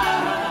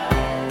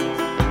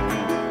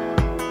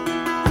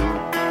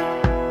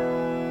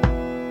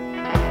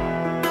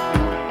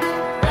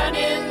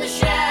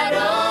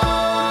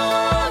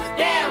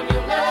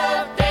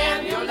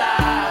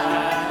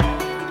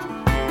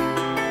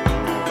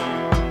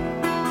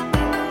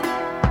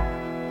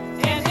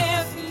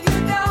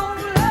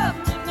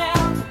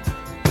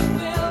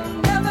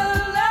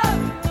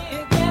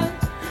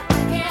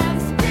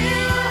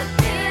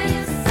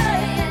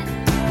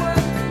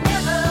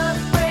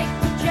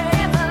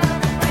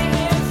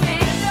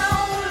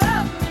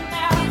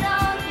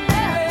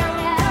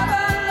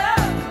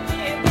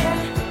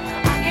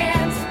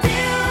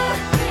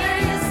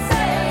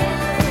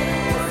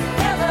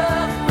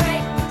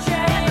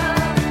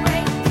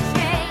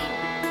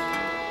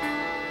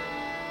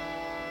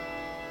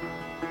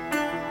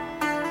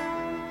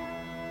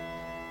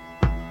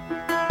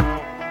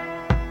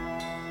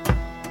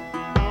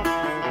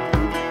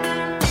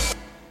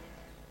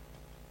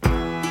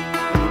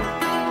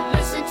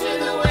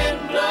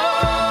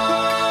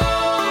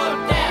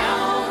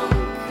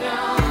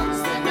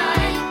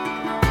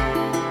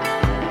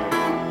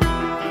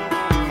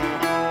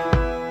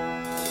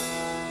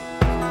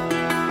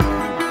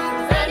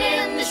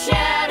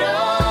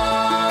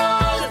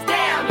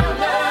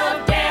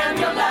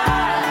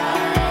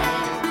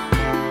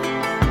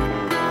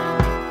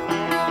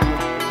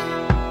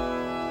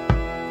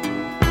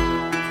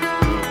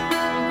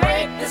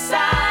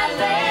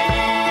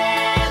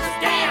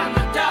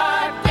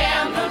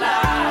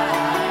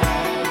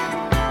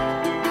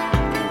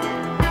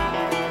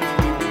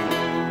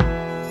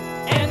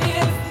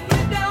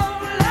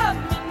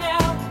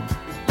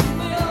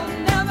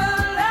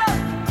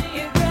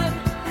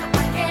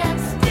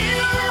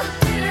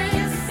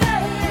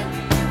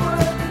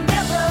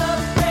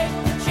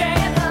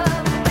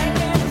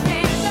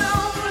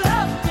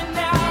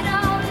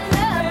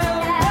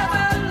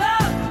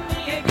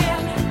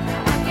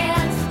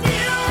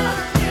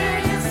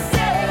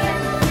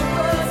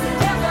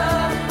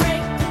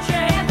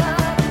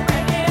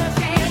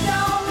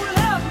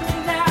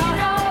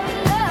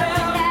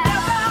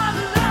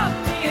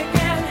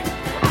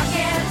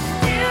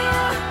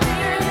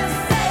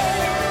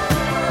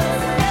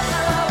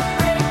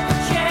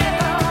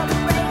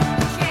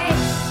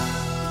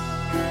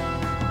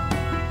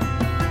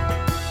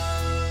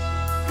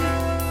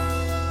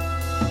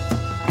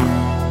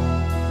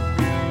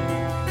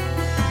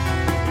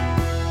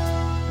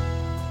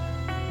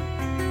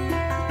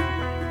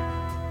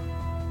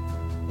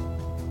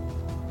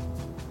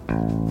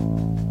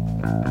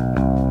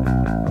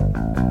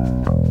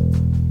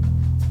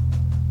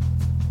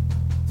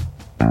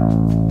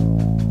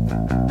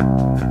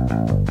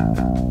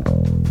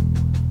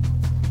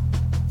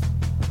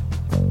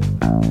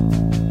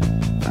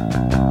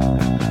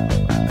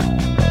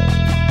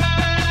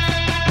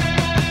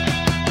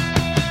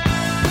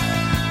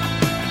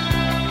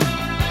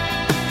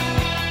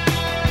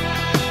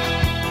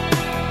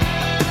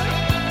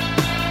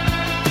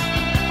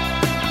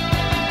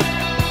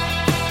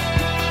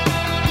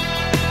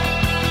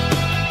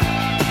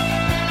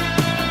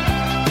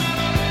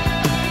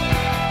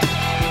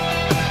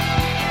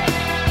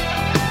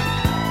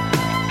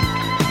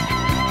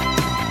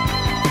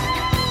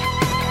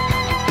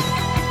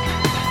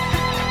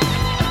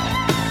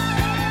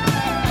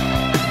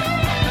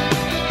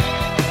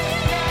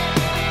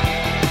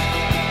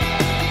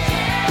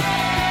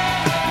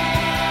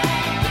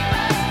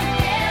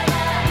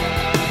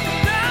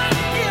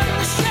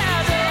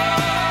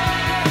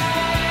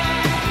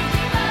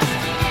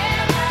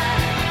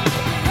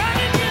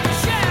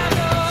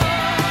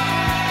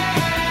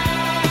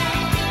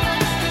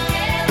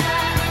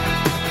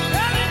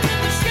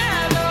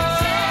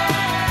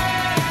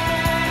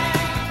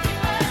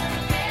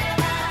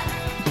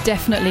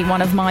 Definitely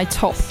one of my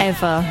top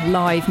ever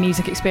live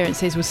music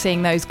experiences was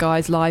seeing those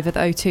guys live at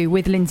the O2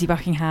 with Lindsey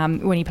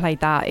Buckingham. When he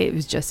played that, it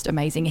was just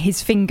amazing.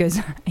 His fingers,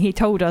 he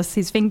told us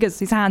his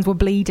hands were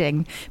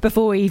bleeding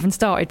before he even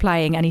started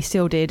playing, and he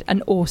still did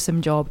an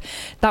awesome job.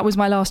 That was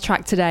my last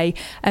track today.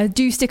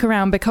 Do stick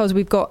around because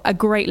we've got a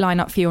great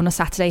lineup for you on a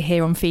Saturday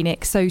here on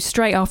Phoenix. So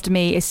straight after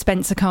me is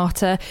Spencer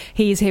Carter.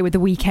 He is here with the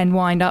weekend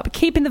wind up,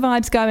 keeping the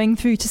vibes going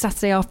through to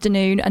Saturday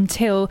afternoon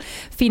until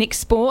Phoenix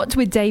Sport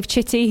with Dave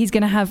Chitty. He's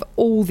going to have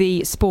all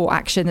the sport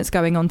action that's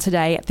going on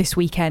today this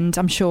weekend,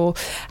 I'm sure.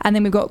 And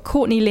then we've got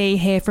Courtney Lee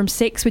here from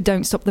 6 with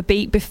Don't Stop the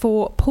Beat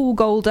before Paul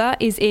Golder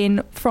is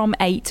in from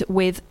 8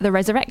 with The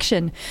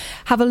Resurrection.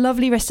 Have a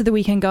lovely rest of the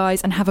weekend,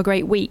 guys, and have a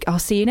great week. I'll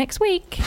see you next week.